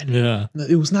bad. Yeah.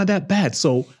 It was not that bad.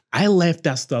 So I left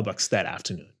that Starbucks that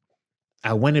afternoon.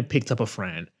 I went and picked up a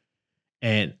friend,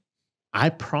 and I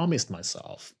promised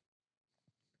myself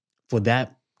before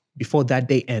that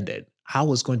day ended, I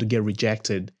was going to get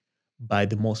rejected by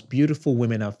the most beautiful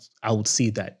women I would see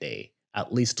that day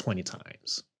at least 20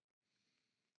 times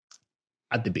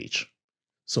at the beach.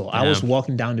 So I was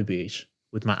walking down the beach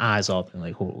with my eyes open,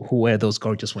 like, who are those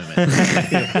gorgeous women?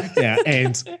 Yeah.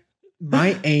 And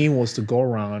my aim was to go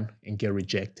around and get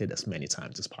rejected as many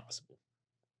times as possible.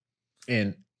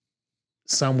 And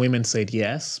some women said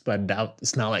yes, but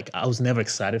it's not like I was never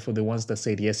excited for the ones that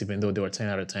said yes, even though they were 10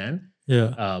 out of 10.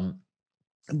 Yeah.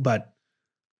 But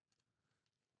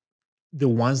the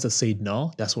ones that said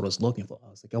no, that's what I was looking for. I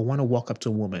was like, I want to walk up to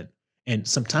a woman, and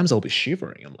sometimes I'll be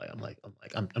shivering.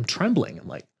 I'm trembling. I'm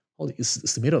like, holy, it's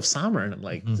the middle of summer, and I'm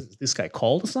like, is this guy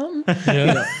cold or something?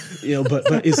 Yeah. But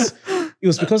it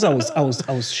was because I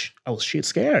was shit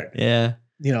scared. yeah.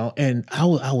 And I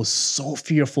was so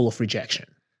fearful of rejection.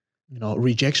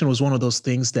 Rejection was one of those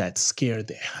things that scared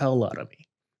the hell out of me.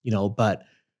 But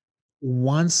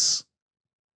once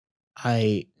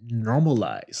I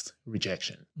normalized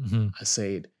rejection, I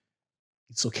said,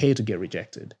 it's okay to get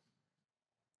rejected.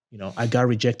 I got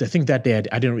rejected. I think that day I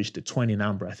didn't reach the 20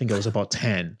 number. I think I was about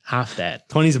 10, half that.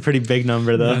 20 is a pretty big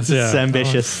number, though. That's- It's yeah.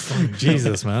 ambitious. Oh,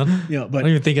 Jesus, man. I But don't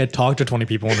even think I talked to 20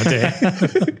 people in a day.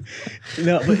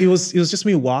 but it was just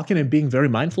me walking and being very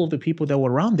mindful of the people that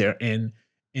were around there. And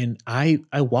I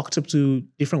walked up to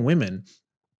different women,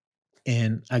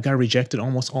 and I got rejected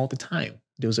almost all the time.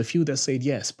 There was a few that said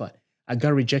yes, but I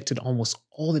got rejected almost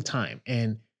all the time.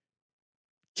 And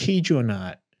kid you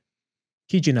not,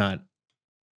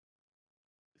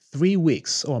 3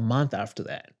 weeks or a month after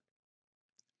that,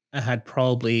 I had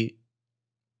probably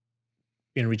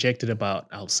been rejected about,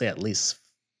 I would say, at least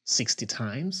 60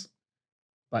 times.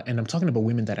 And I'm talking about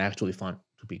women that I actually found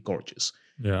to be gorgeous.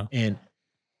 Yeah. And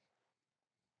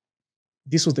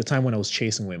this was the time when I was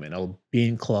chasing women. I would be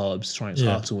in clubs, trying to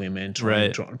talk to women.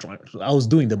 Right. I was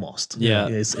doing the most. Yeah.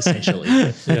 Essentially.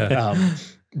 Yeah.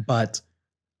 But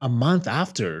a month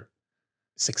after,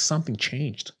 it's like something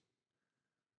changed.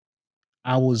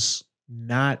 I would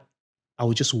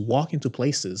just walk into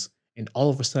places, and all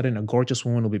of a sudden a gorgeous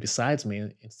woman will be beside me,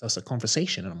 and it starts a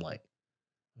conversation. And I'm like,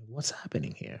 what's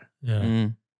happening here? Yeah.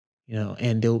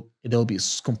 And they'll be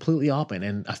completely open.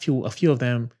 And a few of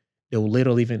them, they'll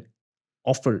literally even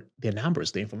offer their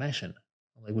numbers, the information.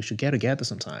 I'm like, we should get together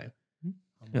sometime.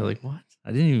 You're like, what?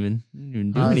 I didn't even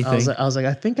do anything. I was like,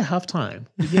 I think I have time.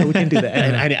 Yeah, we can do that.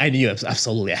 And I knew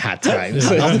absolutely I had time.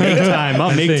 So, I'll make time.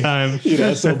 I'll make time.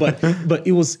 but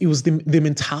it was the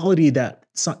mentality that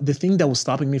the thing that was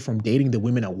stopping me from dating the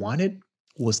women I wanted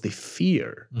was the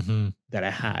fear that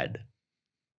I had.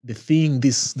 The thing,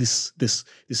 this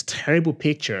terrible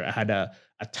picture I had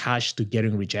attached to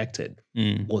getting rejected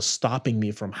was stopping me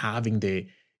from having the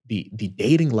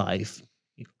dating life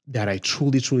that I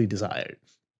truly desired.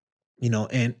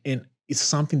 And it's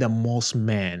something that most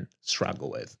men struggle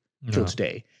with till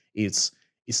today. It's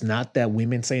not that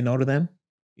women say no to them.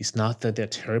 It's not that they're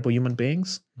terrible human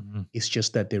beings. It's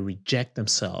just that they reject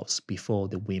themselves before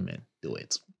the women do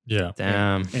it. Yeah.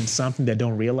 Damn. And something they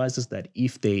don't realize is that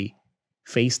if they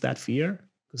face that fear,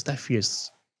 because that fear is,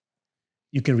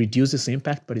 you can reduce its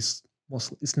impact, but it's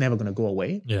never going to go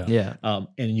away. Yeah. Yeah.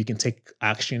 And you can take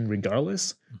action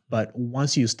regardless. But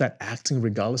once you start acting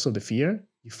regardless of the fear,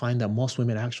 you find that most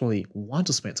women actually want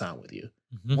to spend time with you.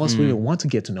 Most women want to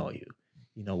get to know you.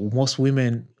 Most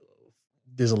women,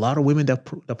 there's a lot of women that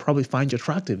probably find you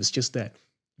attractive. It's just that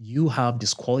you have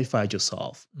disqualified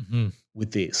yourself Mm-hmm.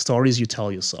 with the stories you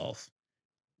tell yourself,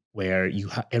 where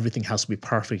everything has to be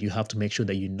perfect. You have to make sure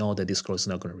that you know that this girl is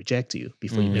not going to reject you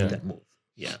before you make Yeah. that move.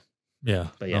 Yeah. Yeah.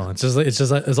 But yeah. No,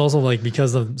 it's also like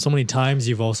because of so many times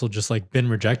you've also just like been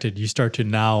rejected, you start to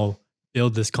now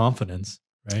build this confidence,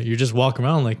 right? You just walk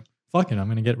around like, fucking, I'm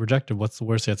gonna get rejected. What's the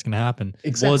worst that's gonna happen?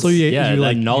 Exactly. So you that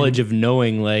like knowledge of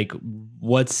knowing like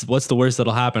what's the worst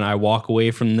that'll happen. I walk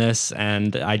away from this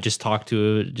and I just talk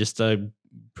to just a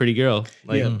pretty girl,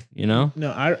 like Yeah. you know.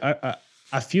 No, I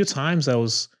a few times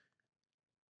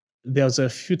there was a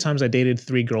few times I dated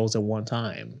 3 girls at one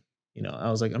time. You know,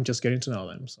 I was like, I'm just getting to know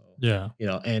them. So, Yeah. you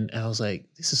know, and I was like,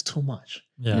 this is too much.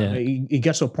 Yeah. Yeah. It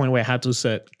gets to a point where I had to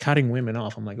start cutting women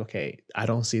off. I'm like, okay, I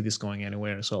don't see this going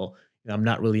anywhere. So, you know, I'm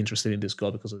not really interested in this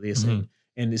girl because of this. And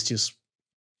it's just,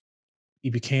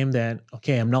 it became that,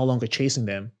 okay, I'm no longer chasing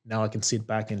them. Now I can sit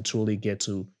back and truly get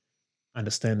to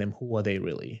understand them. Who are they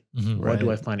really? Mhm. What do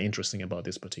I Right. find interesting about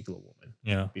this particular woman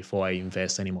Yeah. before I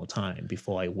invest any more time,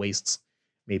 before I waste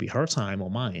maybe her time or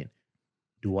mine?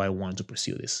 Do I want to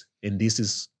pursue this? And this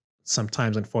is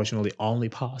sometimes, unfortunately, only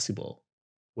possible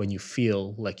when you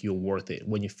feel like you're worth it,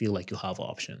 when you feel like you have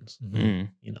options, Mhm. Mm.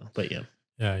 you know. But yeah,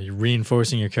 Yeah. You're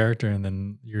reinforcing your character, and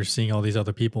then you're seeing all these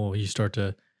other people.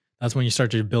 That's when you start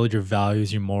to build your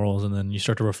values, your morals, and then you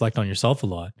start to reflect on yourself a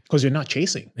lot. because you're not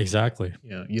chasing. Exactly.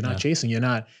 You know, you're not Yeah. chasing.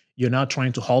 You're not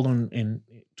trying to hold on and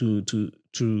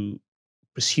to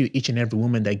pursue each and every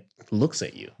woman that looks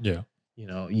at you. Yeah. You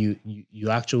know, you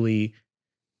actually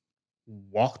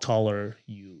walk taller.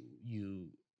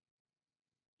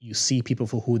 You see people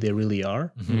for who they really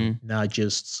are, Mhm. Mm. not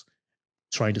just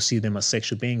trying to see them as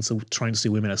sexual beings. So trying to see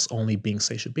women as only being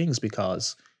sexual beings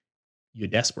because you're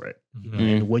desperate. You know?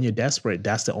 Mhm. And when you're desperate,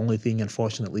 that's the only thing,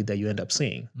 unfortunately, that you end up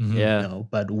seeing. Mhm. Yeah. You know?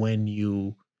 But when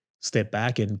you step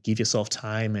back and give yourself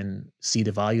time and see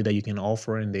the value that you can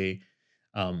offer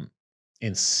um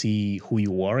and see who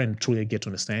you are and truly get to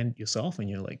understand yourself, and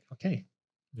you're like, okay,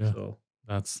 Yeah. so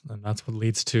That's what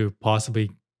leads to possibly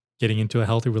getting into a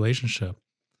healthy relationship.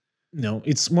 no,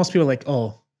 it's most people are like,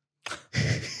 oh.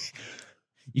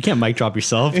 You can't mic drop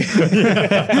yourself. Did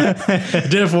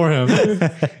it for him.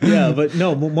 Yeah, but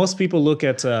no, most people look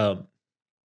at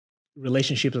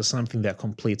relationships as something that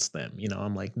completes them. You know,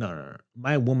 I'm like, no.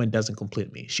 My woman doesn't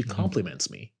complete me. She Mhm. compliments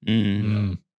me. Mm.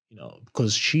 Mm. You know,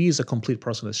 because she's a complete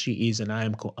person as she is, and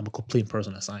I'm a complete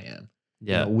person as I am.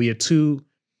 You Yeah. know, we are two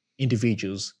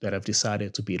individuals that have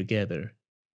decided to be together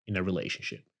in a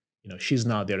relationship. You know, she's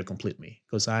not there to complete me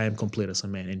because I am complete as a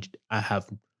man, and I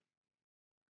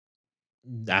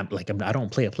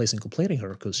don't play a place in completing her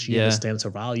because she Yeah. understands her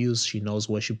values. She knows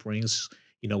what she brings.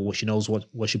 You know, what she knows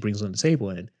what she brings on the table,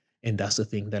 and that's the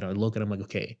thing that I look at. I'm like,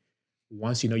 okay,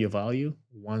 once you know your value,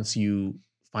 once you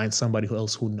find somebody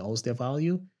else who knows their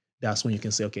value, that's when you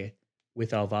can say, okay,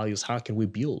 with our values, how can we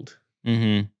build,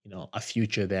 Mm-hmm. you know, a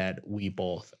future that we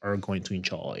both are going to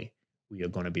enjoy, we are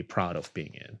going to be proud of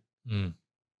being in. Mm.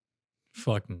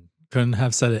 Fucking couldn't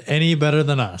have said it any better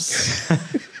than us.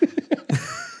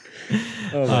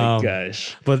 Oh my Um,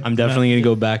 gosh. But I'm definitely gonna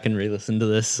go back and re-listen to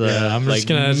this. Yeah, I'm like just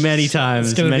gonna many times.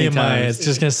 It's gonna many be times. It's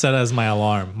just gonna set as my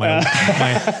alarm. My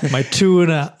 2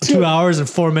 hours and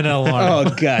 4 minute alarm.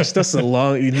 Oh gosh, that's a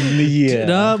long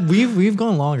yeah. We've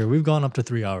gone longer. We've gone up to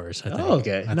 3 hours. I think. Oh,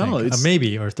 okay. I No, think. it's-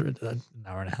 maybe an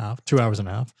hour and a half, 2 hours and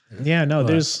a half. Yeah, no,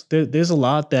 But- there's a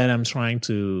lot that I'm trying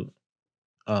to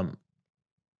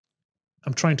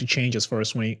change as far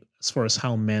as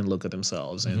how men look at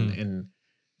themselves, and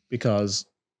because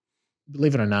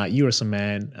believe it or not, you as a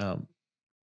man,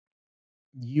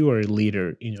 you are a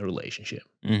leader in your relationship,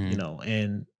 Mhm. you know,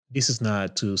 and this is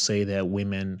not to say that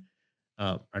women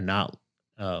are not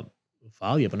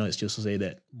valuable. No, it's just to say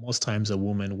that most times a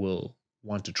woman will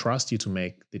want to trust you to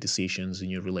make the decisions in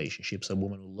your relationships. A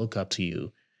woman will look up to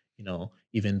you, you know,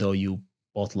 even though you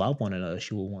both love one another,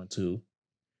 she will want to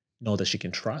know that she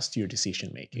can trust your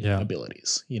decision making Yeah.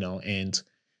 abilities, you know, and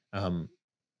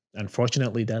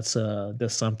unfortunately that's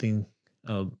something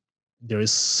there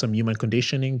is some human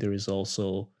conditioning, there is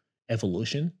also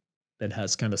evolution that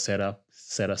has kind of set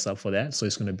us up for that. So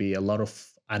it's going to be a lot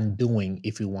of undoing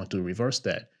if we want to reverse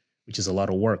that, which is a lot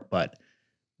of work, but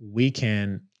we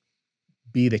can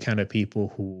be the kind of people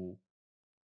who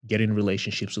get in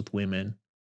relationships with women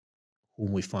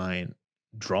whom we find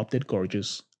drop dead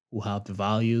gorgeous, who have the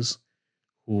values,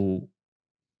 who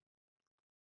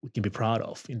we can be proud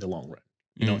of in the long run.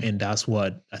 You know, and that's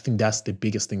what I think, that's the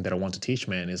biggest thing that I want to teach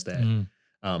men, is that Mm.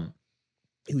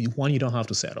 one, you don't have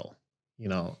to settle. You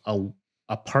know,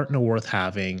 a partner worth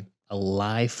having, a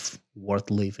life worth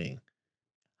living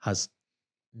has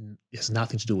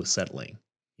nothing to do with settling.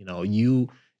 You know,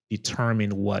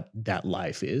 determine what that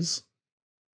life is,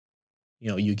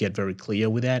 you get very clear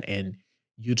with that, and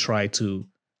you try to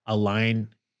align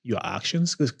your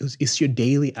actions, because it's your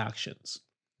daily actions.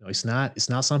 It's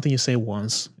not something you say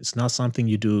once. It's not something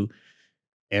you do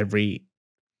every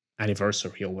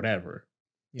anniversary or whatever.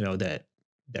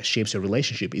 That shapes your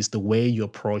relationship. It's the way you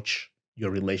approach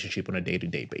your relationship on a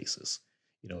day-to-day basis.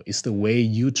 It's the way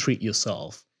you treat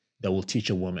yourself that will teach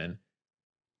a woman,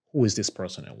 who is this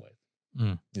person I'm with.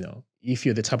 Mm. If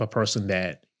you're the type of person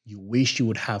that you wish you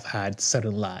would have had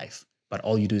certain life, but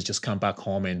all you do is just come back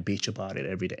home and bitch about it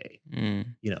every day,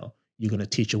 you're going to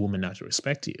teach a woman not to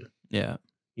respect you. Yeah.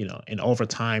 And over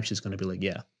time, she's going to be like,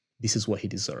 yeah, this is what he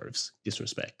deserves,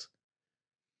 disrespect.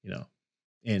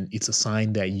 And it's a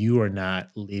sign that you are not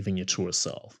living your truer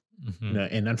self. Mhm.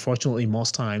 And unfortunately,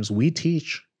 most times we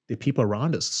teach the people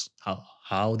around us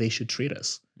how they should treat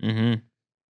us. Mm-hmm.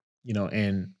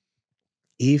 And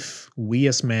if we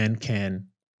as men can,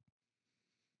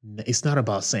 it's not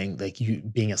about saying like you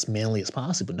being as manly as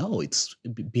possible. No, it's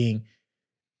being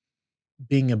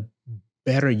a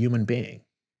better human being,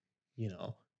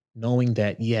 knowing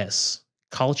that, yes,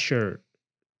 culture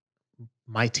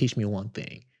might teach me one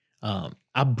thing.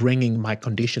 Upbringing might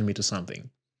condition me to something,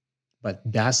 but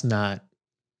that's not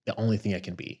the only thing I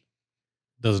can be.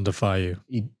 Doesn't defy you.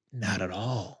 Not at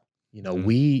all. Mm.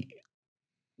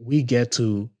 We get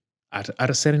to, at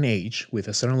a certain age, with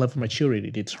a certain level of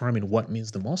maturity, determine what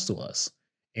means the most to us.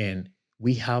 And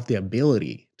we have the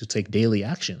ability to take daily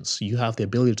actions. You have the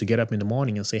ability to get up in the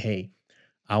morning and say, hey,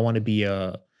 I want to be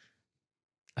a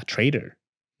trader.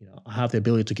 I have the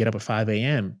ability to get up at 5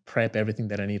 a.m., prep everything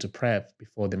that I need to prep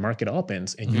before the market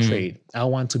opens, and you Mhm. trade. I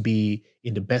want to be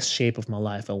in the best shape of my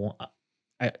life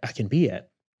I can be at.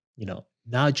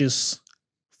 Not just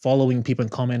following people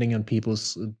and commenting on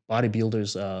people's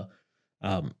bodybuilders'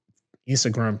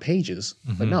 Instagram pages,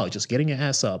 but Mhm. no, just getting your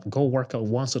ass up, go work out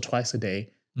once or twice a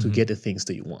day to Mhm. get the things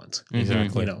that you want.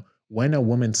 Exactly. When a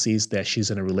woman sees that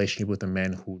she's in a relationship with a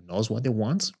man who knows what they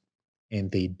want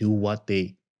and they do what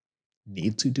they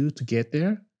need to do to get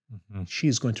there, Mhm.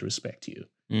 she's going to respect you.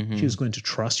 Mm-hmm. She's going to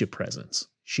trust your presence.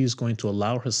 She's going to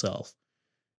allow herself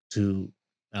to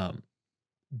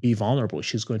be vulnerable.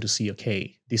 She's going to see,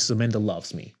 okay, this is a man that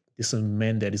loves me. This is a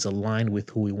man that is aligned with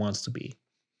who he wants to be.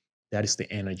 That is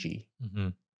the energy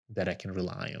Mhm. that I can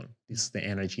rely on. This is the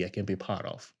energy I can be part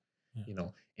of. Yeah.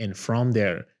 And from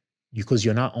there, because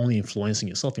you're not only influencing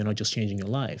yourself, you're not just changing your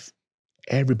life.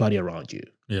 Everybody around you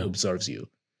Yeah. who observes you,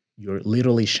 you're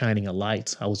literally shining a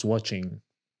light. I was watching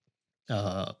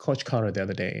Coach Carter the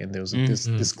other day, and there was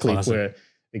this clip Classic. where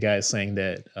the guy is saying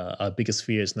that our biggest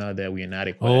fear is not that we are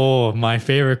inadequate. Oh, my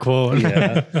favorite quote.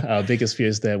 Yeah, our biggest fear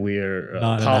is that we're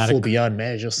Not powerful inadequate. beyond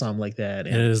measure, something like that.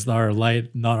 It is our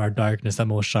light, not our darkness, that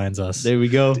most shines us. There we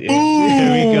go. There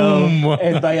we go.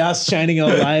 And by us shining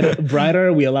our light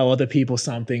brighter, we allow other people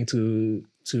something to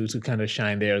kind of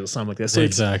shine there or something like that. So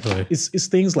Exactly. it's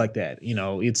things like that.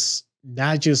 It's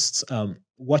not just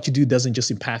what you do doesn't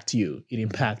just impact you; it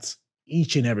impacts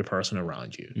each and every person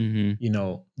around you.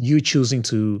 Mm-hmm. You choosing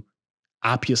to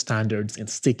up your standards and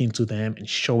sticking to them and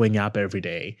showing up every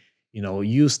day.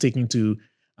 You sticking to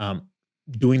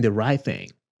doing the right thing,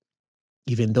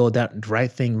 even though that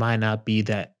right thing might not be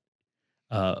that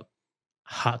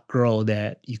hot girl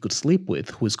that you could sleep with,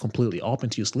 who is completely open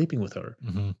to you sleeping with her.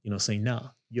 Mhm. Saying, no,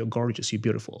 you're gorgeous, you're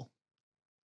beautiful,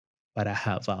 but I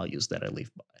have values that I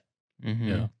live by. Mm-hmm.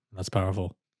 Yeah, that's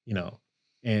powerful.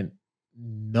 And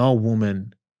no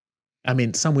woman. I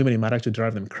mean, some women, it might actually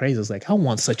drive them crazy. It's like, I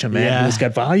want such a man Yeah. who's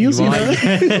got values. You You want- know?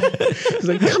 It's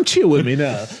like, come chill with me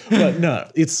now. But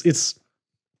no, it's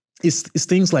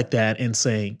things like that, and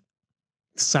saying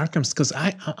because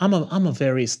I'm a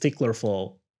very stickler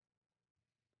for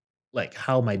like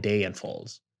how my day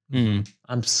unfolds. Mm-hmm.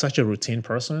 I'm such a routine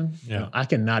person. Yeah. I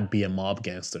cannot be a mob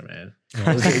gangster, man.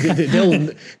 Yeah.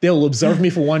 They'll observe me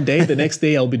for one day. The next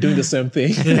day, I'll be doing the same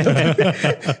thing.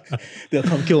 They'll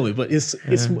come kill me. But it's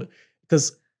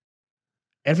because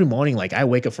every morning, like I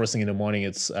wake up first thing in the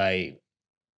morning. I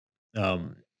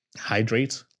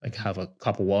hydrate, like have a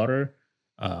cup of water.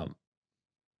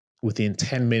 Within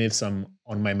 10 minutes, I'm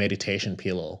on my meditation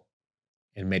pillow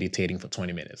and meditating for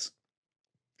 20 minutes.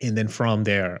 And then from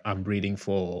there, I'm reading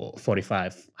for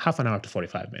half an hour to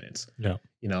 45 minutes. Yeah.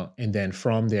 And then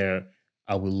from there,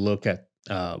 I will look at,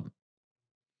 I'll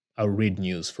read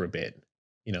news for a bit,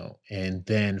 and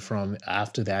then from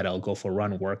after that, I'll go for a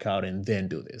run workout and then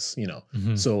do this,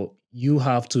 Mhm. So you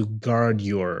have to guard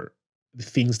the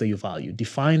things that you value,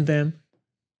 define them,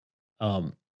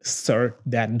 start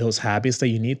those habits that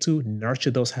you need to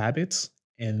nurture those habits,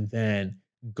 and then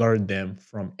guard them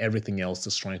from everything else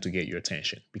that's trying to get your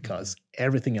attention, because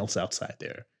everything else outside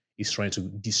there is trying to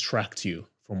distract you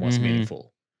from what's Mhm.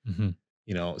 meaningful. Mhm.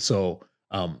 So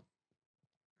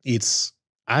it's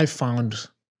I found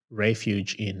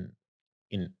refuge in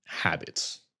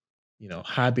habits.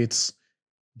 Habits,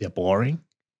 they're boring.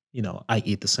 I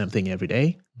eat the same thing every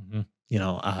day. Mhm.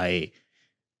 I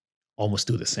almost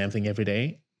do the same thing every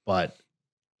day, but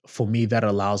for me, that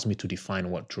allows me to define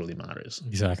what truly matters.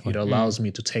 Exactly. It allows me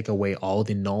to take away all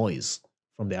the noise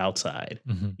from the outside,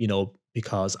 Mhm.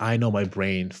 because I know my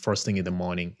brain first thing in the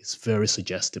morning is very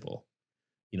suggestible.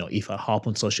 If I hop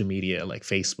on social media like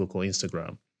Facebook or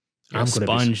Instagram, You're a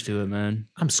sponge to it, man.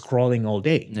 I'm scrolling all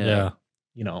day. Yeah.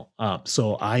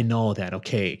 So I know that,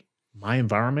 okay, my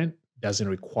environment doesn't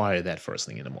require that first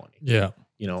thing in the morning. Yeah.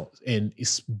 And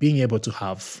it's being able to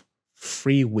have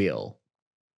free will,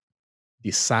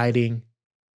 deciding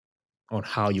on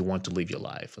how you want to live your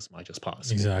life as much as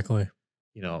possible. Exactly.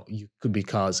 You could,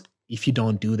 because if you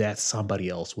don't do that, somebody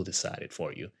else will decide it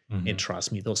for you. Mhm. And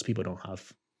trust me, those people don't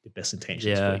have the best intentions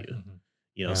Yeah. for you. Mhm.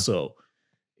 Yeah. So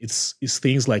it's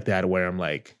things like that where I'm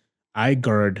like, I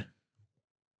guard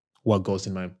what goes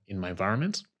in my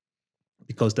environment,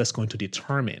 because that's going to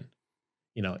determine,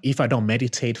 if I don't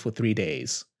meditate for 3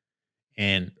 days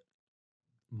and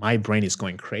my brain is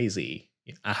going crazy,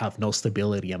 I have no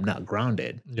stability, I'm not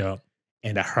grounded, Yeah.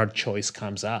 and a hard choice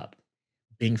comes up,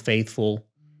 being faithful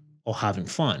or having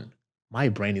fun, my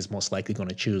brain is most likely going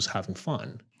to choose having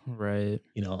fun, Right.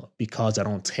 because I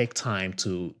don't take time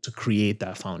to create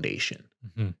that foundation.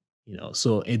 Mhm.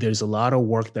 So there's a lot of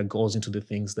work that goes into the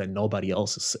things that nobody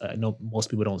else is, most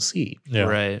people don't see, Yeah.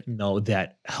 Right.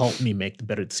 that help me make the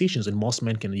better decisions. And most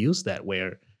men can use that,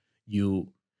 where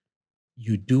you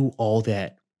do all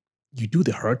that, you do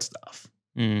the hard stuff.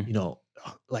 Mm.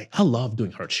 Like I love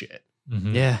doing hard shit.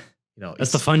 Mhm. Yeah.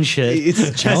 That's the it's- fun shit.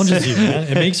 It Challenges you, man.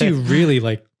 It makes you really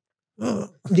like.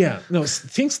 Yeah, no,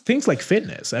 things like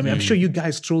fitness. I mean, I'm Mm. sure you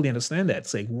guys truly understand that.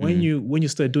 It's like when Mm. you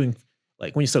start doing,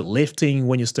 like when you start lifting,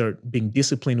 when you start being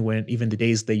disciplined, when even the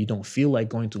days that you don't feel like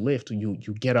going to lift, you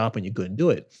get up and you go and do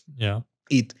it. Yeah.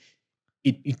 It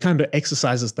kind of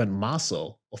exercises that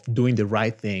muscle of doing the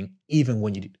right thing, even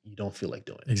when you don't feel like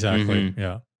doing it. Exactly. Mhm.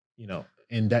 Yeah.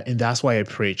 And that's why I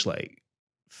preach, like,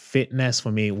 fitness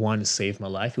for me. One, it saved my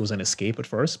life. It was an escape at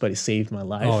first, but it saved my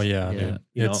life. Oh yeah, Yeah. dude.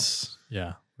 You know? It's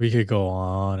yeah. We could go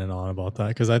on and on about that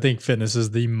because I think fitness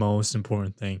is the most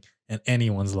important thing in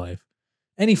anyone's life.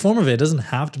 Any form of it. It doesn't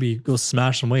have to be go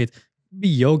smash some weights. Be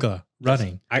yoga,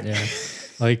 running. Yeah.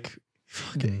 Like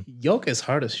fucking. Yoga is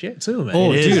hard as shit too, man.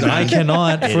 Oh, It is, dude, I man.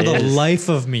 cannot It for the is. life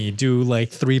of me do like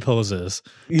 3 poses.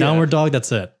 Yeah. Downward dog,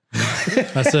 that's it.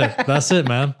 That's it. That's it,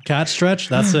 man. Cat stretch,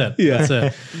 that's it. Yeah.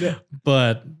 That's it.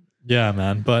 But yeah,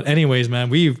 man. But anyways, man,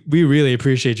 we really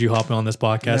appreciate you hopping on this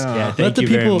podcast. Yeah. Yeah, Let thank the you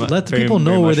very people mu- let the very- people very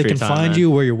know where much they for can your time, find man. you,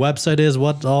 where your website is,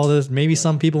 what all this. Maybe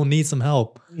some people need some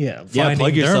help. Yeah. Yeah, finding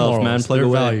plug their yourself, man. morals, Plug their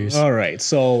away. values. All right.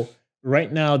 So right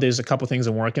now, there's a couple things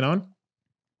I'm working on.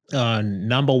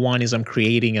 Number one is I'm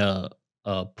creating a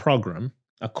program,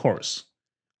 a course,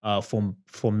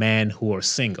 for men who are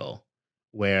single,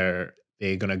 where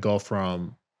they're gonna go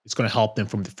from. It's gonna help them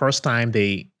from the first time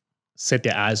they set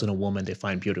their eyes on a woman they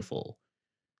find beautiful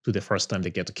to the first time they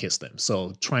get to kiss them.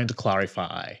 So trying to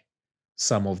clarify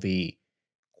some of the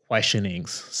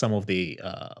questionings, some of the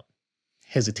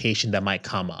hesitation that might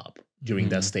come up during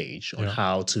that Mhm. stage on Yeah.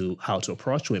 how to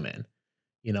approach women.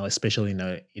 Especially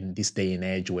in this day and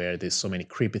age where there's so many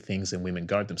creepy things and women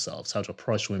guard themselves, how to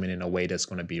approach women in a way that's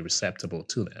going to be receptible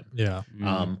to them. Yeah.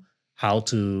 How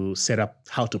to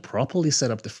properly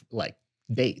set up the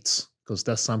dates, because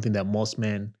that's something that most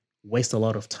men waste a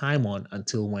lot of time on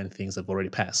until when things have already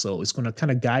passed. So it's going to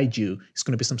kind of guide you. It's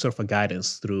going to be some sort of a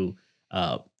guidance through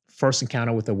first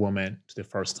encounter with a woman to the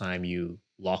first time you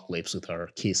lock lips with her,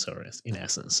 kiss her, in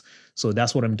essence. So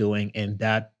that's what I'm doing, and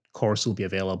that course will be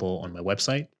available on my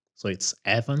website. So it's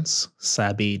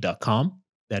evanssabby.com.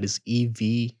 That is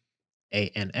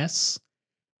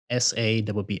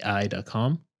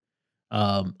EVANSSABBI.com.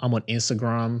 I'm on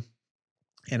Instagram,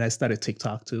 and I started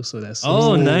TikTok too. So that's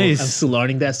Oh, nice. I'm still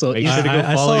learning that. So Make sure to go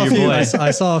I follow saw a your few. boy.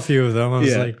 I saw a few of them. I was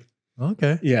Yeah. like,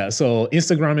 okay. yeah, so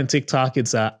Instagram and TikTok,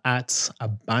 it's at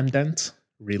Abundant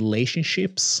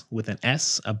Relationships with an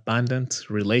S, Abundant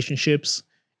Relationships.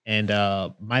 And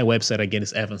my website, again,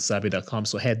 is evanssabby.com.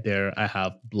 So head there. I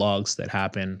have blogs that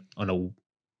happen on a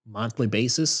monthly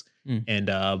basis. Mm. And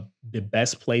the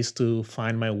best place to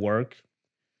find my work,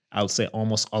 I would say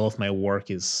most of my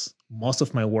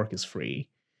work is free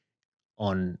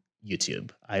on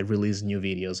YouTube. I release new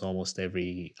videos almost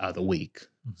every other week.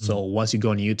 Mhm. So once you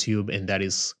go on YouTube, and that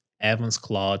is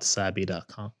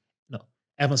evansclaudesabi.com. No,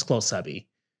 evansclaudesabi.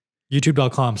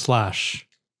 YouTube.com/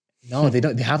 No, they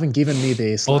haven't given me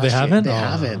the slash they yet. haven't? They Oh.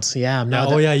 haven't. Yeah. Yeah,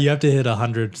 Now yeah, you have to hit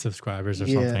 100 subscribers or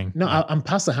something. No, I'm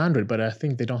past 100, but I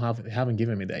think they haven't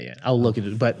given me that yet. I'll look at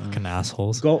it. But Fucking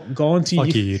assholes. go on to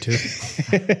Fuck you,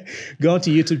 YouTube. go on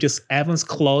to YouTube, just Evans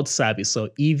Claude Sabi. So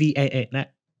EVANS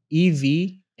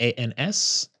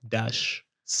dash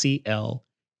CLAUDE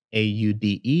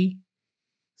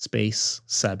space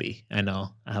Sabi. I know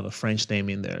I have a French name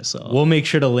in there, so We'll make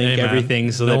sure to link Hey, man.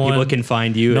 everything so No that people one- can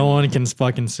find you. No one can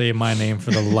fucking say my name for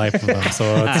the life of them,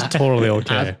 so it's totally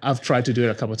okay. I've tried to do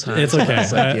it a couple times. It's okay.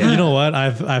 It's like, yeah. You know what?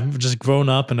 I've just grown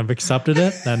up and I've accepted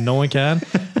it that no one can.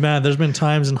 Man, there's been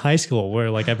times in high school where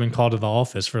like I've been called to the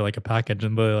office for like a package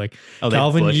and they're like, Oh, they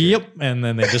Calvin, push it. yep, and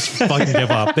then they just fucking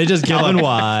give up. They just give Calvin, up.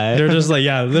 why? They're just like,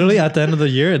 yeah, literally at the end of the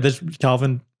year, this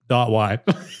Calvin.y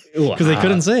because they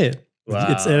couldn't say it. Wow.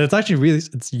 It's actually really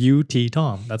it's UT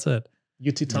Tom. That's it.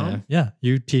 UT Tom. Yeah,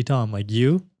 UT Tom, like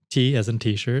UT as in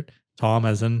t-shirt, Tom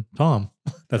as in Tom.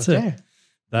 That's Okay. it.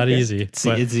 That easy.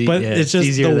 But it's it's just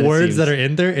easier than the it words seems. that are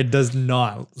in there. It does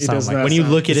not It sound does like not When you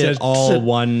sound- look at It's it just- all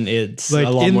one, it's like a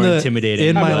lot in more the intimidating.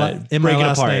 in my but in my break it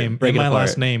last apart, name. break In it my apart.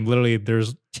 last name, literally,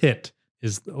 there's tit.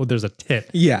 There's a tit.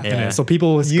 Yeah. in Yeah. it. So people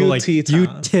always go like UT you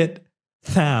Tom. tit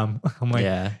tham. I'm like,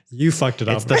 Yeah, you fucked it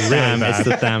up. it's the really tham. bad. It's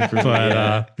the tham for me.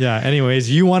 But Yeah.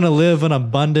 anyways, you want to live an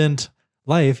abundant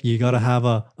life, you got to have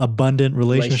a abundant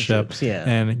relationship. Relationships, yeah.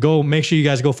 And go make sure you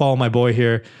guys go follow my boy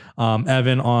here,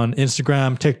 Evan, on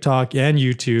Instagram, TikTok, and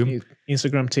YouTube.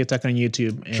 Instagram, TikTok, and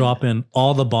YouTube. And Dropping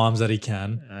all the bombs that he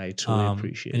can. I truly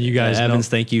appreciate And it. you guys know Evans,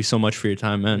 thank you so much for your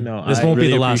time, man. No, this I won't be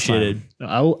really the last appreciate time. it.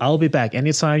 No, I'll be back.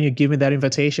 Anytime you give me that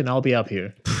invitation, I'll be up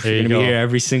here. There You're you gonna be go. here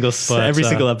every single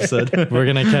episode. We're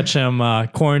gonna catch him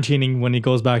quarantining when he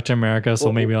goes back to America.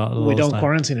 So maybe we don't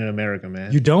quarantine in America,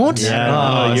 man. You don't?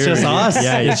 Yeah, Oh, it's you're- just us.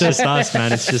 Yeah, it's just us,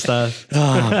 man. It's just us.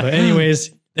 But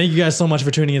anyways, thank you guys so much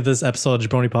for tuning into this episode of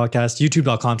Jabroni Podcast.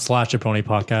 YouTube.com/Jabroni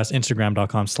Podcast.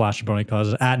 Instagram.com/Jabroni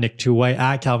Podcast. At Nick Two-Way.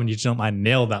 At Calvin YouTube. I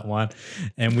nailed that one.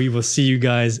 And we will see you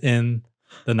guys in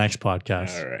the next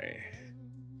podcast. All right.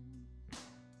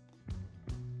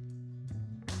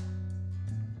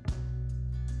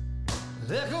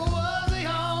 Liquor was the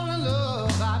only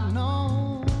love I'd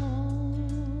known.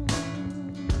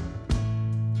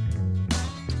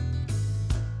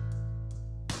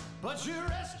 But you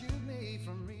rescued